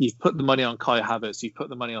 You've put the money on Kai Havertz, you've put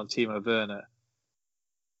the money on Timo Werner.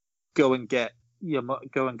 Go and get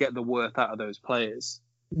the worth out of those players.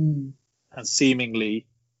 And seemingly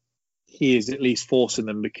he is at least forcing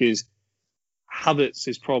them, because Havertz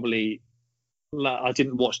is probably, I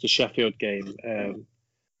didn't watch the Sheffield game,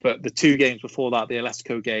 but the two games before that, the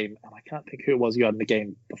Atletico game, and I can't think who it was you had in the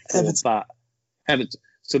game before that. Everton.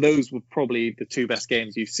 So those were probably the two best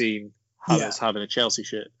games you've seen Havertz having a Chelsea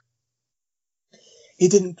shirt.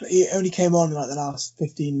 He only came on in like the last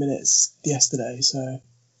 15 minutes yesterday, so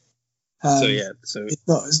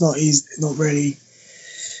it's not really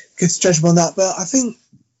good to judge him on that. But I think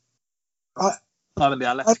I mean the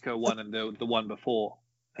Atletico one and the one before.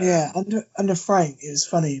 Under Frank, it was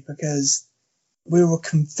funny because we were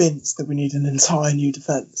convinced that we need an entire new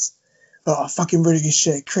defence. But fucking really good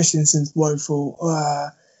shit. Christensen's woeful.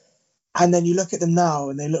 And then you look at them now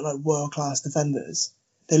and they look like world-class defenders.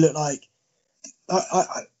 They look like...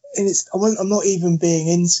 I'm not even being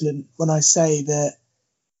insolent when I say that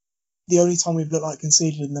the only time we've looked like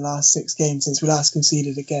conceded in the last 6 games since we last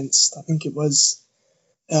conceded against, I think it was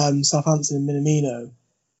Southampton and Minamino,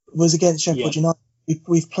 was against Sheffield United.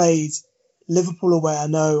 We've played Liverpool away. I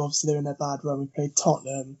know, obviously, they're in their bad run. We've played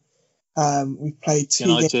Tottenham. We've played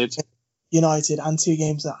United and 2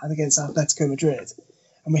 games against Atletico Madrid.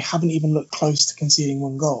 And we haven't even looked close to conceding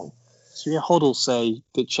 1 goal. So Hoddle say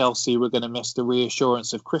that Chelsea were going to miss the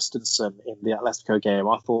reassurance of Christensen in the Atletico game.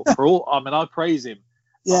 I thought, I praise him.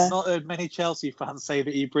 Yeah. I've not heard many Chelsea fans say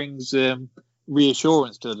that he brings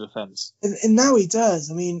reassurance to the defence. And now he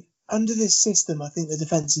does. I mean, under this system, I think the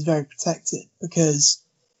defence is very protected because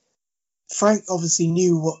Frank obviously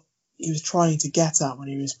knew what he was trying to get at when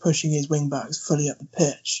he was pushing his wing-backs fully up the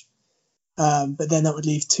pitch. But then that would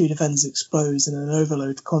leave 2 defenders exposed and an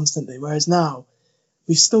overload constantly. Whereas now,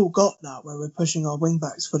 we've still got that where we're pushing our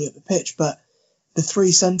wing-backs fully up the pitch, but the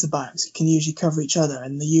 3 centre-backs can usually cover each other,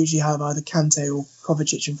 and they usually have either Kante or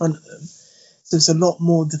Kovacic in front of them. So it's a lot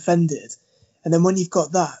more defended. And then when you've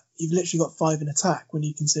got that, you've literally got 5 in attack when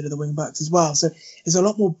you consider the wing-backs as well. So there's a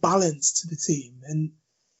lot more balance to the team. And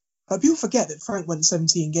people forget that Frank went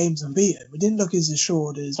 17 games unbeaten. We didn't look as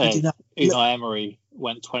assured as we did now. Unai Emery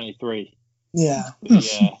went 23. Yeah. I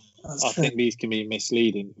think these can be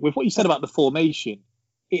misleading. With what you said about the formation,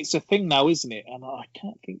 it's a thing now, isn't it? And I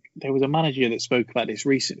can't think, there was a manager that spoke about this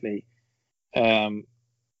recently.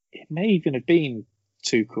 it may even have been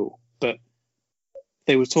Tuchel, but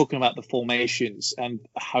they were talking about the formations and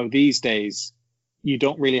how these days you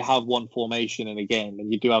don't really have one formation in a game,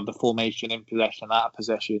 and you do have the formation in possession and out of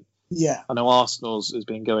possession. Yeah. I know Arsenal's has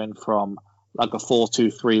been going from like a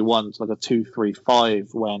 4-2-3-1 to like a 2-3-5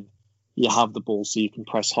 when you have the ball so you can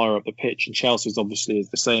press higher up the pitch. And Chelsea's obviously is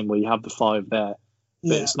the same where you have the 5 there.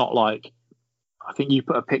 But it's not like, I think you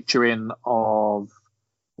put a picture in of,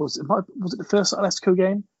 was it the first Atletico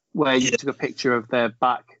game where you took a picture of their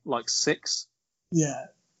back like 6? Yeah.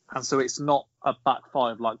 And so it's not a back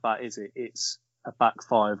 5 like that, is it? It's a back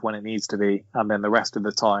 5 when it needs to be, and then the rest of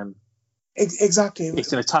the time. Exactly.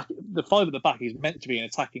 It's an attack. The 5 at the back is meant to be an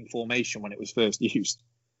attacking formation when it was first used.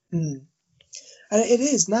 And it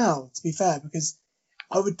is now, to be fair, because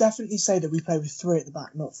I would definitely say that we play with 3 at the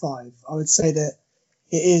back, not 5. I would say that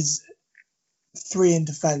it is 3 in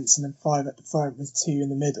defence and then 5 at the front with 2 in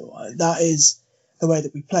the middle. That is the way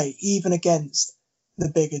that we play. Even against the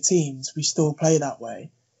bigger teams, we still play that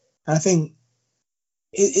way. And I think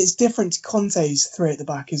it's different to Conte's 3 at the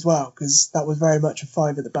back as well, because that was very much a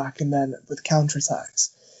 5 at the back and then with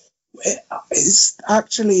counter-attacks. It's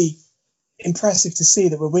actually impressive to see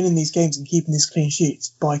that we're winning these games and keeping these clean sheets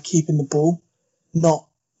by keeping the ball, not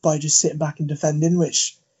by just sitting back and defending,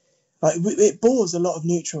 which it bores a lot of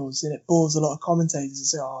neutrals and it bores a lot of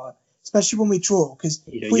commentators, especially when we draw. Because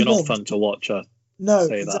you're not fun to watch. No,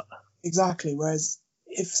 say that. Exactly. Whereas,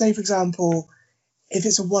 if, say, for example, if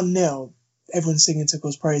it's a 1-0, everyone's singing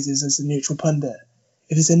Tuchel's praises as a neutral pundit.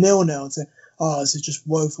 If it's a 0-0, this is just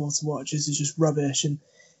woeful to watch, this is just rubbish. And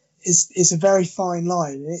it's a very fine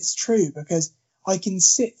line. And it's true, because I can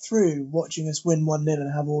sit through watching us win 1-0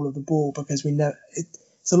 and have all of the ball, because we know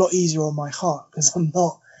it's a lot easier on my heart, because I'm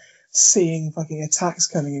not seeing fucking attacks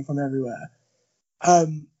coming in from everywhere.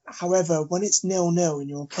 However, when it's 0-0 and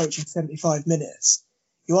you're approaching 75 minutes,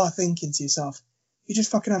 you are thinking to yourself, you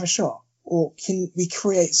just fucking have a shot. Or can we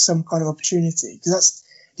create some kind of opportunity? Because that's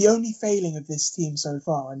the only failing of this team so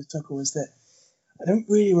far under Tuchel, is that I don't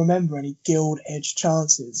really remember any gilt-edged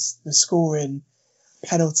chances. We're scoring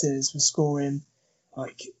penalties, we're scoring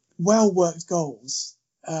like well-worked goals,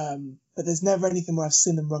 but there's never anything where I've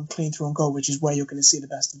seen them run clean through on goal, which is where you're going to see the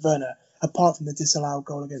best of Werner, apart from the disallowed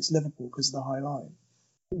goal against Liverpool because of the high line.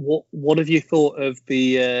 What have you thought of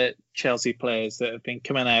the Chelsea players that have been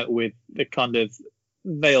coming out with the kind of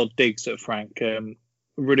veiled digs at Frank?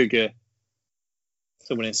 Rudiger,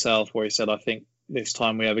 someone himself, where he said, I think this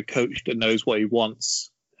time we have a coach that knows what he wants.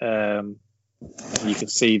 You can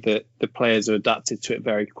see that the players are adapted to it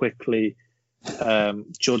very quickly.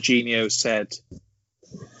 Jorginho said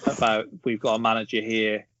about, we've got a manager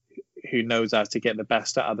here who knows how to get the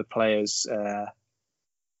best out of the players.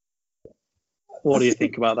 What do you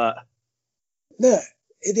think about that? No,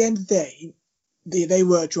 at the end of the day, they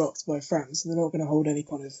were dropped by Frank, so they're not going to hold any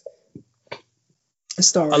kind of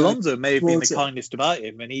star. Alonso may have been the kindest about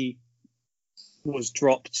him, and he was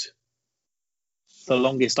dropped the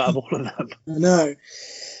longest out of all of them. I know.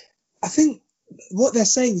 I think what they're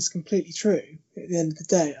saying is completely true at the end of the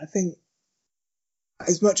day. I think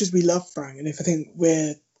as much as we love Frank, and if I think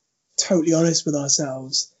we're totally honest with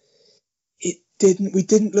ourselves, we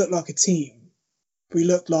didn't look like a team. We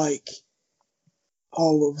looked like,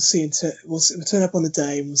 we'll turn up on the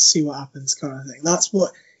day and we'll see what happens, kind of thing. That's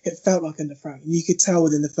what it felt like under Frank. And you could tell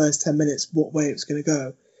within the first 10 minutes what way it was going to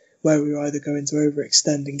go, where we were either going to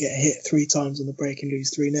overextend and get hit 3 times on the break and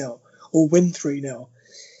lose 3-0, or win 3-0.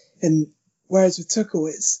 And whereas with Tuchel,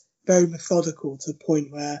 it's very methodical to the point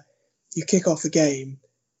where you kick off the game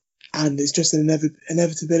and it's just an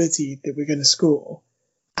inevitability that we're going to score,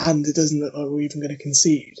 and it doesn't look like we're even going to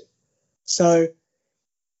concede. So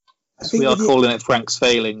I think we are calling it Frank's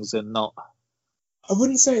failings and not... I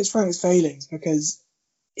wouldn't say it's Frank's failings, because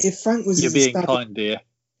if Frank was... You're being kind, dear.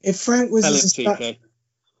 If Frank was as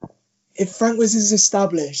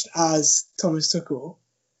established as Thomas Tuchel,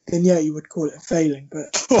 then yeah, you would call it a failing. But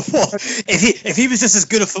if he was just as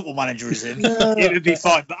good a football manager as him, it would be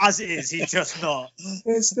fine. But as it is, he's just not.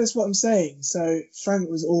 That's what I'm saying. So Frank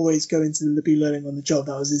was always going to be learning on the job.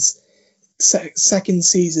 That was his second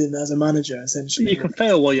season as a manager, essentially. You can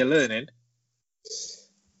fail while you're learning.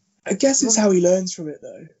 I guess it's how he learns from it,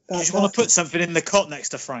 though. You just want to put something in the cot next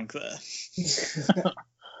to Frank there.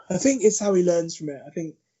 I think it's how he learns from it. I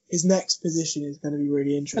think his next position is going to be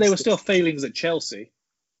really interesting. But they were still failings at Chelsea.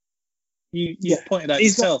 You pointed out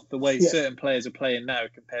yourself the way certain players are playing now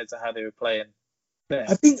compared to how they were playing then.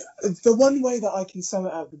 I think the one way that I can sum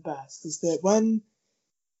it up the best is that when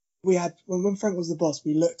Frank was the boss,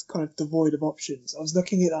 we looked kind of devoid of options. I was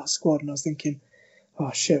looking at that squad and I was thinking,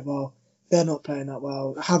 oh shit, well, they're not playing that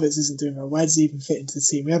well. Havertz isn't doing well. Where does he even fit into the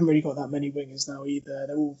team? We haven't really got that many wingers now either.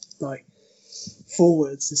 They're all like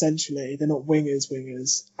forwards essentially. They're not wingers.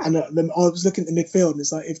 And I was looking at the midfield, and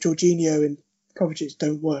it's like if Jorginho and Kovacic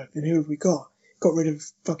don't work, then who have we got? Got rid of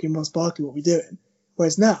fucking Ross Barkley. What are we doing?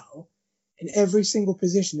 Whereas now, in every single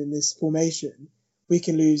position in this formation, we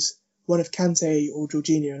can lose one of Kante or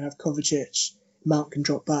Jorginho and have Kovacic. Mount can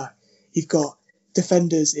drop back. You've got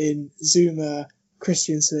defenders in Zuma,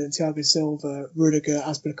 Christensen, Thiago Silva, Rudiger,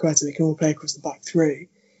 Azpilicueta. They can all play across the back three.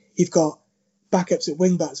 You've got backups at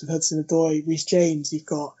wing backs with Hudson-Odoi, Reece James. You've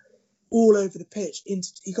got all over the pitch. You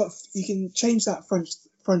can change that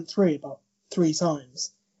front three about 3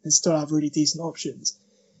 times and still have really decent options.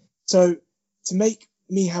 So to make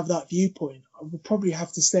me have that viewpoint, I would probably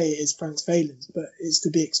have to say it is Frank's failings, but it's to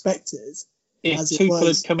be expected. If Tuchel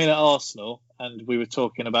had come in at Arsenal and we were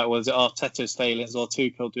talking about was it Arteta's failings or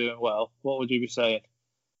Tuchel doing well, what would you be saying?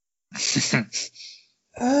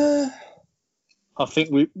 I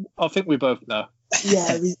think we both know.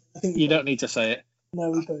 Yeah, I think you don't need to say it.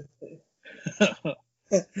 No, we both do. I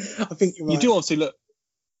think you're right. You do obviously look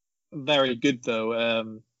very good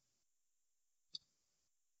though.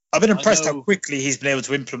 I've been impressed how quickly he's been able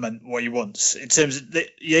to implement what he wants in terms of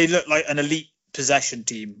he looked like an elite possession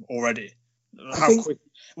team already.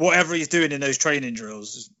 Whatever he's doing in those training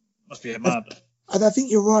drills must be a mad. I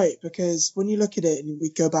think you're right, because when you look at it and we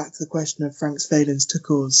go back to the question of Frank's failings,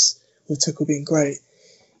 Tuchel being great,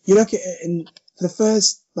 you look at it and for the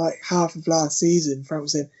first half of last season, Frank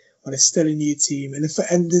was saying, well, it's still a new team. And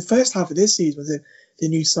the first half of this season was saying the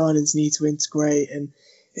new signings need to integrate and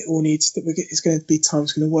it all needs to, it's going to be time,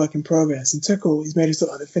 it's going to work in progress. And Tuchel, he's made us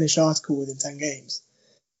look like the finished article within 10 games.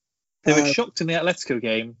 They were shocked in the Atletico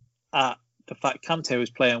game at the fact Kante was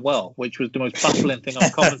playing well, which was the most baffling thing on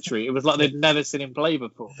commentary. It was like they'd never seen him play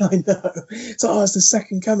before. I know. So it's the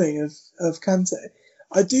second coming of Kante.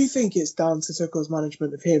 I do think it's down to Tuchel's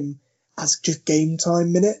management of him as just game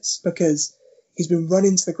time minutes, because he's been run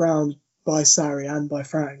into the ground by Sarri and by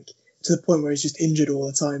Frank to the point where he's just injured all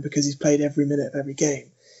the time because he's played every minute of every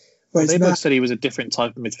game. Well, they both said he was a different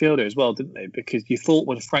type of midfielder as well, didn't they? Because you thought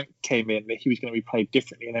when Frank came in that he was going to be played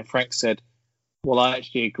differently, and then Frank said, well, I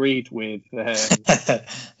actually agreed with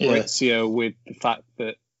Maurizio with the fact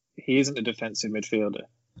that he isn't a defensive midfielder.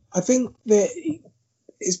 I think that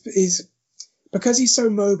is because he's so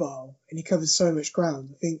mobile and he covers so much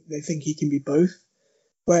ground. I think they think he can be both.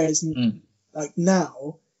 Whereas,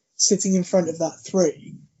 now, sitting in front of that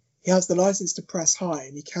 3, he has the license to press high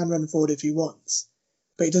and he can run forward if he wants.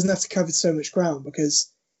 But he doesn't have to cover so much ground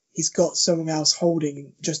because he's got someone else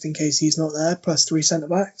holding just in case he's not there, plus 3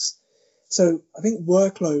 centre-backs. So I think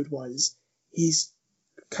workload-wise, he's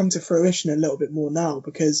come to fruition a little bit more now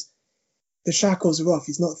because the shackles are off.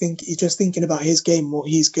 He's just thinking about his game and what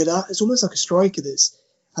he's good at. It's almost like a striker that's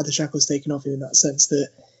had the shackles taken off him in that sense, that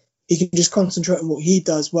he can just concentrate on what he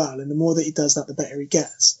does well, and the more that he does that, the better he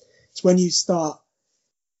gets. It's when you start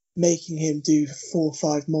making him do 4 or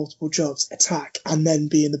 5 multiple jobs, attack, and then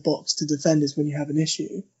be in the box to defend is when you have an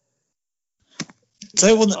issue.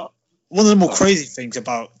 So one of the more crazy things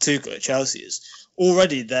about Tuchel at Chelsea is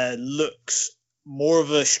already there looks more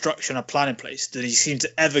of a structure and a plan in place than he seemed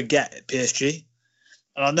to ever get at PSG.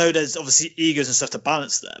 And I know there's obviously egos and stuff to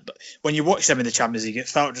balance there, but when you watch them in the Champions League, it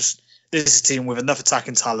felt just this is a team with enough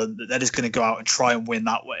attacking talent that they're just going to go out and try and win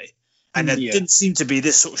that way. And there didn't seem to be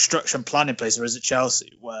this sort of structure and plan in place there is at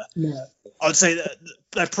Chelsea, where I'd say that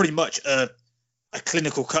they're pretty much a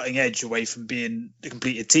clinical cutting edge away from being the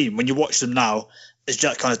completed team. When you watch them now, as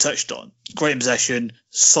Jack kind of touched on, great in possession,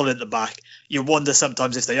 solid at the back. You wonder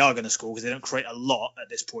sometimes if they are going to score because they don't create a lot at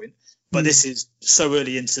this point. But this is so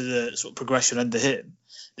early into the sort of progression under him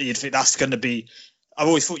that you'd think that's going to be. I've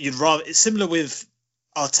always thought you'd rather. It's similar with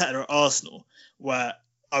Arteta at Arsenal, where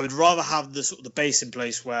I would rather have the sort of the base in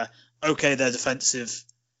place where they're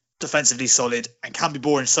defensively solid and can be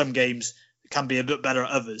boring some games, can be a bit better at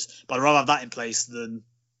others. But I'd rather have that in place than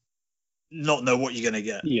not know what you're going to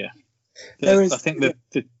get. Yeah. I think that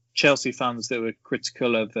the Chelsea fans that were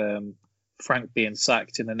critical of Frank being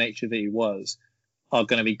sacked in the nature that he was are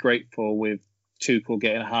going to be grateful with Tuchel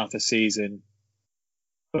getting half a season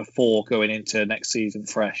before going into next season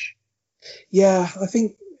fresh. Yeah, I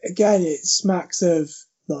think, again, it smacks of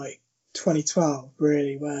 2012,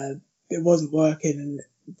 really, where it wasn't working and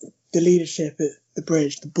the leadership at the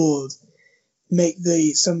Bridge, the board, make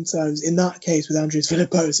sometimes, in that case with Andreas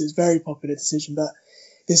Villas-Boas, it's a very popular decision, but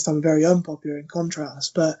this time very unpopular in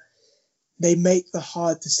contrast, but they make the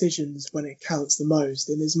hard decisions when it counts the most.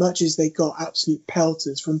 And as much as they got absolute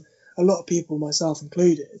pelters from a lot of people, myself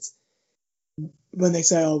included, when they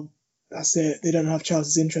say, oh, that's it, they don't have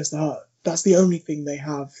Chelsea's interest at heart, that's the only thing they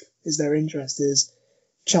have is their interest is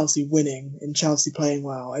Chelsea winning and Chelsea playing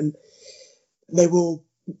well, and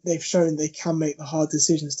they've shown they can make the hard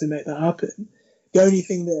decisions to make that happen. The only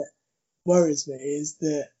thing that worries me is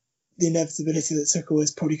that the inevitability that Tuchel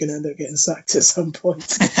is probably going to end up getting sacked at some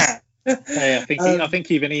point. Hey, I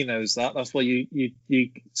think even he knows that. That's why you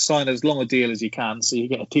sign as long a deal as you can, so you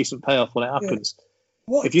get a decent payoff when it happens.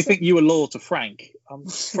 Yeah. If you think you were loyal to Frank,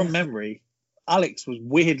 from memory, Alex was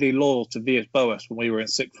weirdly loyal to Villas-Boas when we were in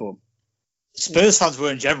sixth form. Spurs fans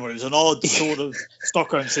were in general. It was an odd sort of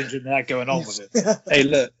Stockholm syndrome there going on with it. Hey,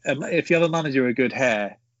 look, if you have a manager with good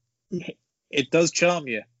hair, it does charm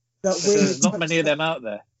you. There's not many of them out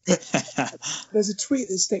there. There's a tweet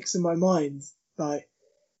that sticks in my mind, like,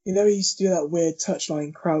 you know, he used to do that weird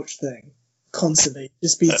touchline crouch thing constantly,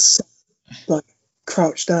 just be like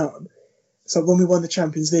crouched down. So when we won the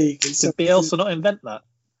Champions League, did Bielsa not invent that?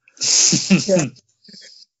 Yeah,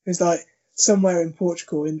 it's like somewhere in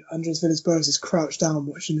Portugal, Andres Villas-Boas is crouched down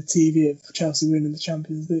watching the TV of Chelsea winning the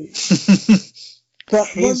Champions League. But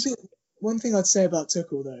one thing I'd say about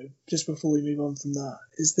Tuchel, though, just before we move on from that,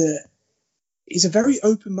 is that he's a very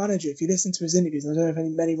open manager. If you listen to his interviews, and I don't know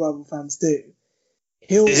if many rival fans do,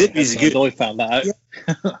 he's a good boy. Found that out.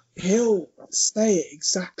 Yeah, he'll say it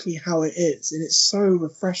exactly how it is, and it's so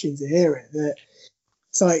refreshing to hear it. That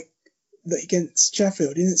it's like that against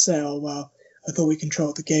Sheffield, he didn't say, "Oh well, I thought we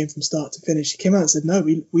controlled the game from start to finish." He came out and said, "No,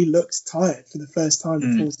 we looked tired for the first time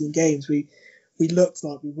in 14 games. We looked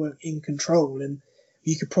like we weren't in control, and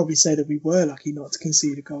you could probably say that we were lucky not to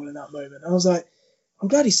concede a goal in that moment." I was like, I'm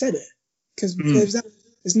glad he said it, because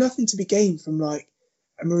there's nothing to be gained from like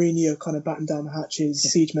a Mourinho kind of batten down the hatches,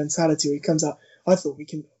 siege mentality where he comes out. I thought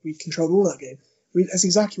we controlled all that game. That's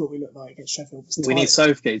exactly what we looked like against Sheffield. We need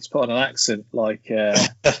Southgate to put on an accent like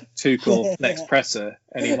Tuchel next presser,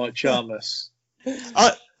 and he might charm us.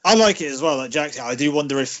 I like it as well, like Jack said. I do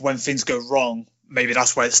wonder if when things go wrong, maybe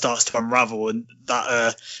that's where it starts to unravel. And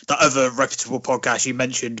that other reputable podcast you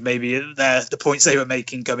mentioned, maybe the points they were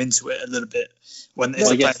making come into it a little bit when the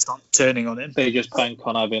players start turning on him. They just bank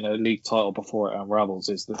on having a league title before it unravels.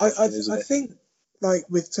 I think, like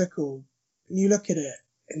with Tuchel, when you look at it,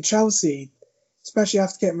 in Chelsea, especially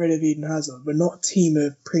after getting rid of Eden Hazard, we're not a team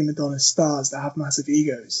of prima donna stars that have massive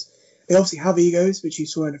egos. They obviously have egos, which you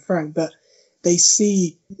saw in Frank, but they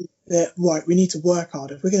see that, right, we need to work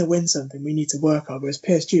hard. If we're going to win something, we need to work hard. Whereas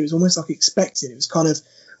PSG, it was almost like expected. It was kind of,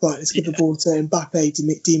 right, let's give the ball to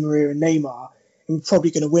Mbappe, Di Maria and Neymar, and we're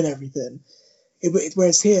probably going to win everything.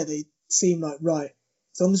 Whereas here, they seem like, right,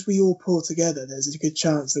 as long as we all pull together, there's a good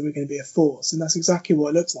chance that we're going to be a force. And that's exactly what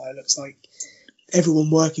it looks like. It looks like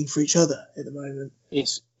everyone working for each other at the moment.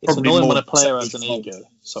 It's annoying when a player has an ego.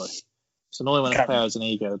 Sorry. It's annoying when a player has an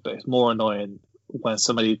ego, but it's more annoying when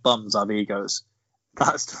somebody's bums have egos.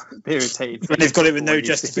 That's irritating. When they've got it with no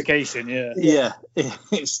justification, yeah.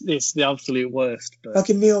 It's the absolute worst. But... like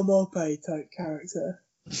a Neil Maupay type character.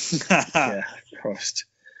 Yeah, Christ.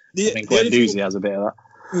 I think Guendouzi has a bit of that.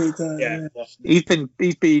 He does, yeah.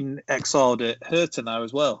 He's been exiled at Hertha now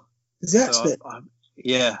as well. Is that so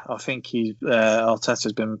I think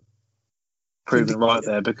Arteta's been proven right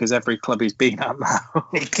there, because every club he's been at now.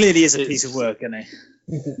 It clearly is a piece of work, isn't it?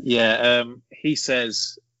 Yeah, he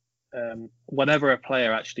says whenever a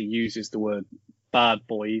player actually uses the word bad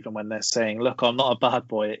boy, even when they're saying, look, I'm not a bad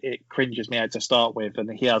boy, it cringes me out to start with. And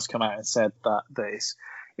he has come out and said that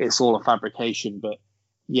it's all a fabrication. But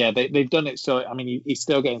yeah, they've done it. So, I mean, he's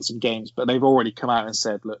still getting some games, but they've already come out and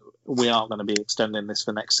said, look, we aren't going to be extending this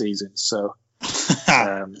for next season. So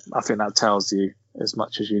I think that tells you as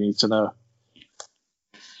much as you need to know.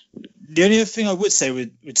 The only other thing I would say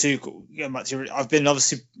with Tuchel, going back to, I've been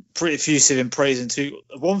obviously pretty effusive in praising Tuchel.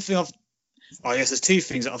 One thing I guess there's two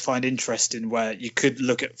things that I find interesting where you could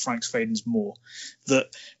look at Frank's failings more. That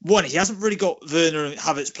one, he hasn't really got Werner and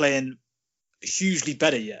Havertz playing hugely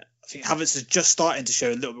better yet. I think Havertz is just starting to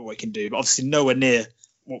show a little bit what he can do, but obviously nowhere near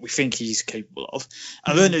what we think he's capable of.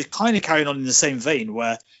 And Werner is kind of carrying on in the same vein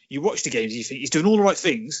where you watch the games, you think he's doing all the right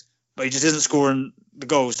things, but he just isn't scoring the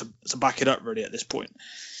goals to back it up really at this point.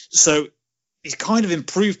 So he's kind of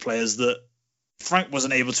improved players that Frank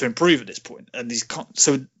wasn't able to improve at this point, and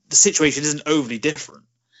so the situation isn't overly different.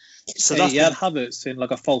 So he had Havertz in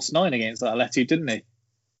like a false nine against that Atleti, didn't he?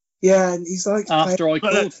 Yeah, and he's like after I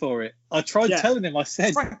called for it, I tried telling him. I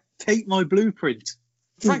said, "Take my blueprint."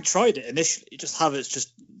 Frank tried it initially. Just Havertz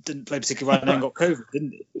just didn't play particularly well and then got COVID,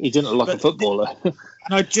 didn't he? He didn't look like a footballer. And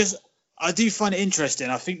I do find it interesting.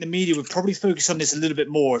 I think the media would probably focus on this a little bit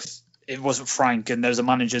more if it wasn't Frank and there was a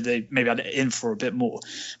manager they maybe had it in for a bit more.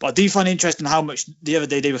 But I do find it interesting how much the other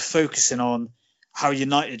day they were focusing on how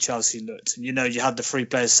United Chelsea looked. And, you had the three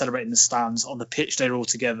players celebrating the stands. On the pitch, they were all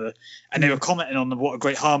together. And they were commenting on what a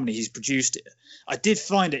great harmony he's produced. I did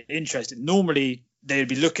find it interesting. Normally, they would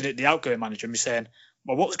be looking at the outgoing manager and be saying,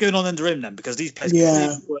 well, what's going on under him then? Because these players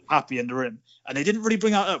weren't happy under him. And they didn't really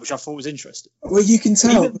bring that up, which I thought was interesting. Well, you can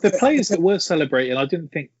tell. Even the players that were celebrating, I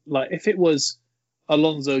didn't think, if it was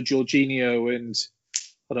Alonso, Jorginho, and,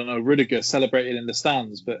 I don't know, Rudiger celebrating in the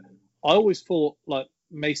stands, but I always thought,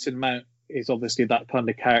 Mason Mount is obviously that kind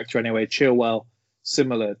of character anyway. Chilwell,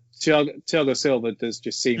 similar. Thiago Silva does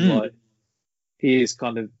just seem like he is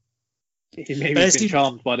kind of, he maybe has been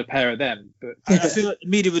charmed by the pair of them. But I feel like the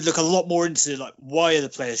media would look a lot more into why are the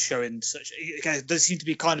players showing such. There seemed to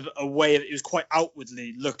be kind of a way of it was quite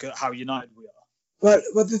outwardly look at how united we are.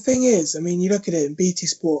 Well, the thing is, you look at it in BT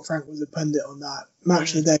Sport. Frank was a pundit on that.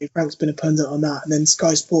 Match of the Day, Frank's been a pundit on that, and then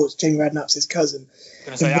Sky Sports, Jamie Redknapp's his cousin. I'm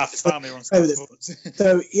going to say half his family are on Sky Sports.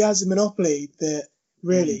 So he has a monopoly that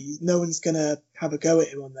really no one's going to have a go at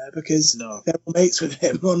him on there because they're all mates with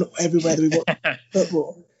him on everywhere that we watch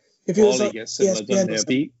football. If it was gets similar, doesn't it? It'd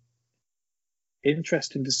be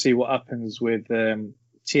interesting to see what happens with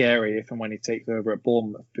Thierry if and when he takes over at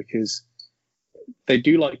Bournemouth, because they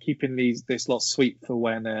do like keeping this lot sweet for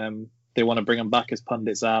when they want to bring them back as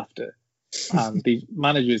pundits after. And these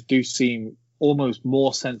managers do seem almost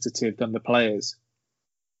more sensitive than the players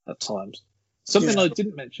at times. Something I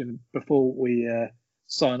didn't mention before we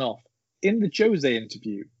sign off. In the Jose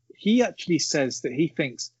interview, he actually says that he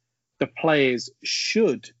thinks the players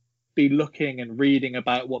should be looking and reading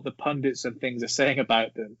about what the pundits and things are saying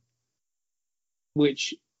about them,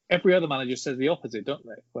 which every other manager says the opposite, don't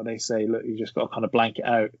they? Where they say, look, you just got to kind of blank it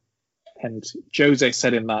out. And Jose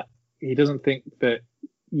said in that he doesn't think that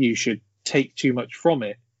you should take too much from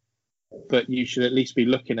it, but you should at least be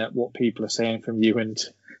looking at what people are saying from you, and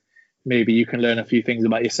maybe you can learn a few things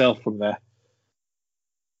about yourself from there.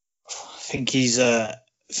 I think he's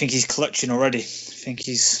clutching already. I think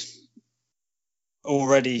he's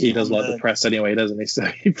already. He does like the press anyway, doesn't he? So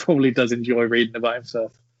he probably does enjoy reading about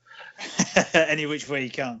himself. Any which way he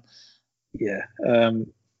can. Yeah.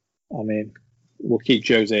 We'll keep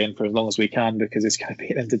Jose in for as long as we can because it's going to be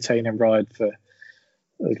an entertaining ride for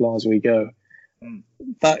as long as we go.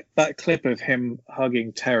 That clip of him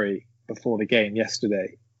hugging Terry before the game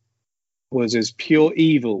yesterday was as pure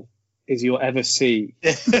evil as you'll ever see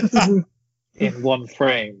in one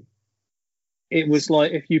frame. It was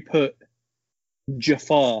like if you put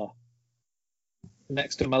Jafar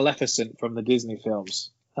next to Maleficent from the Disney films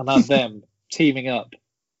and had them teaming up.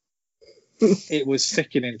 It was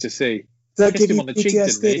sickening to see. That give you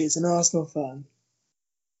PTSD as an Arsenal fan?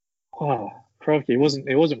 Oh, crikey, it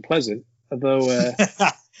wasn't pleasant. Although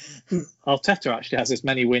Arteta actually has as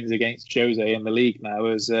many wins against Jose in the league now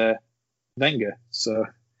as Wenger. So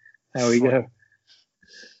there we go.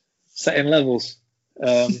 Setting levels.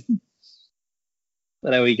 But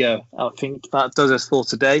there we go. I think that does us for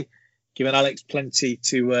today. Giving Alex plenty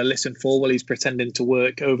to listen for while he's pretending to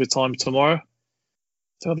work overtime tomorrow.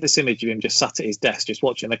 To have this image of him just sat at his desk, just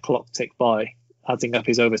watching the clock tick by, adding up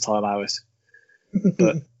his overtime hours.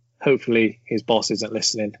 But hopefully his boss isn't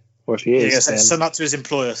listening. Or if he is, then send that to his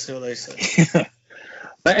employer, see what they say.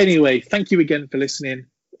 But anyway, thank you again for listening.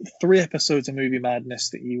 3 episodes of Movie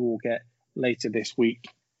Madness that you will get later this week.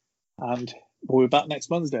 And we'll be back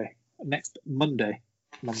next Monday.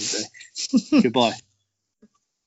 Goodbye.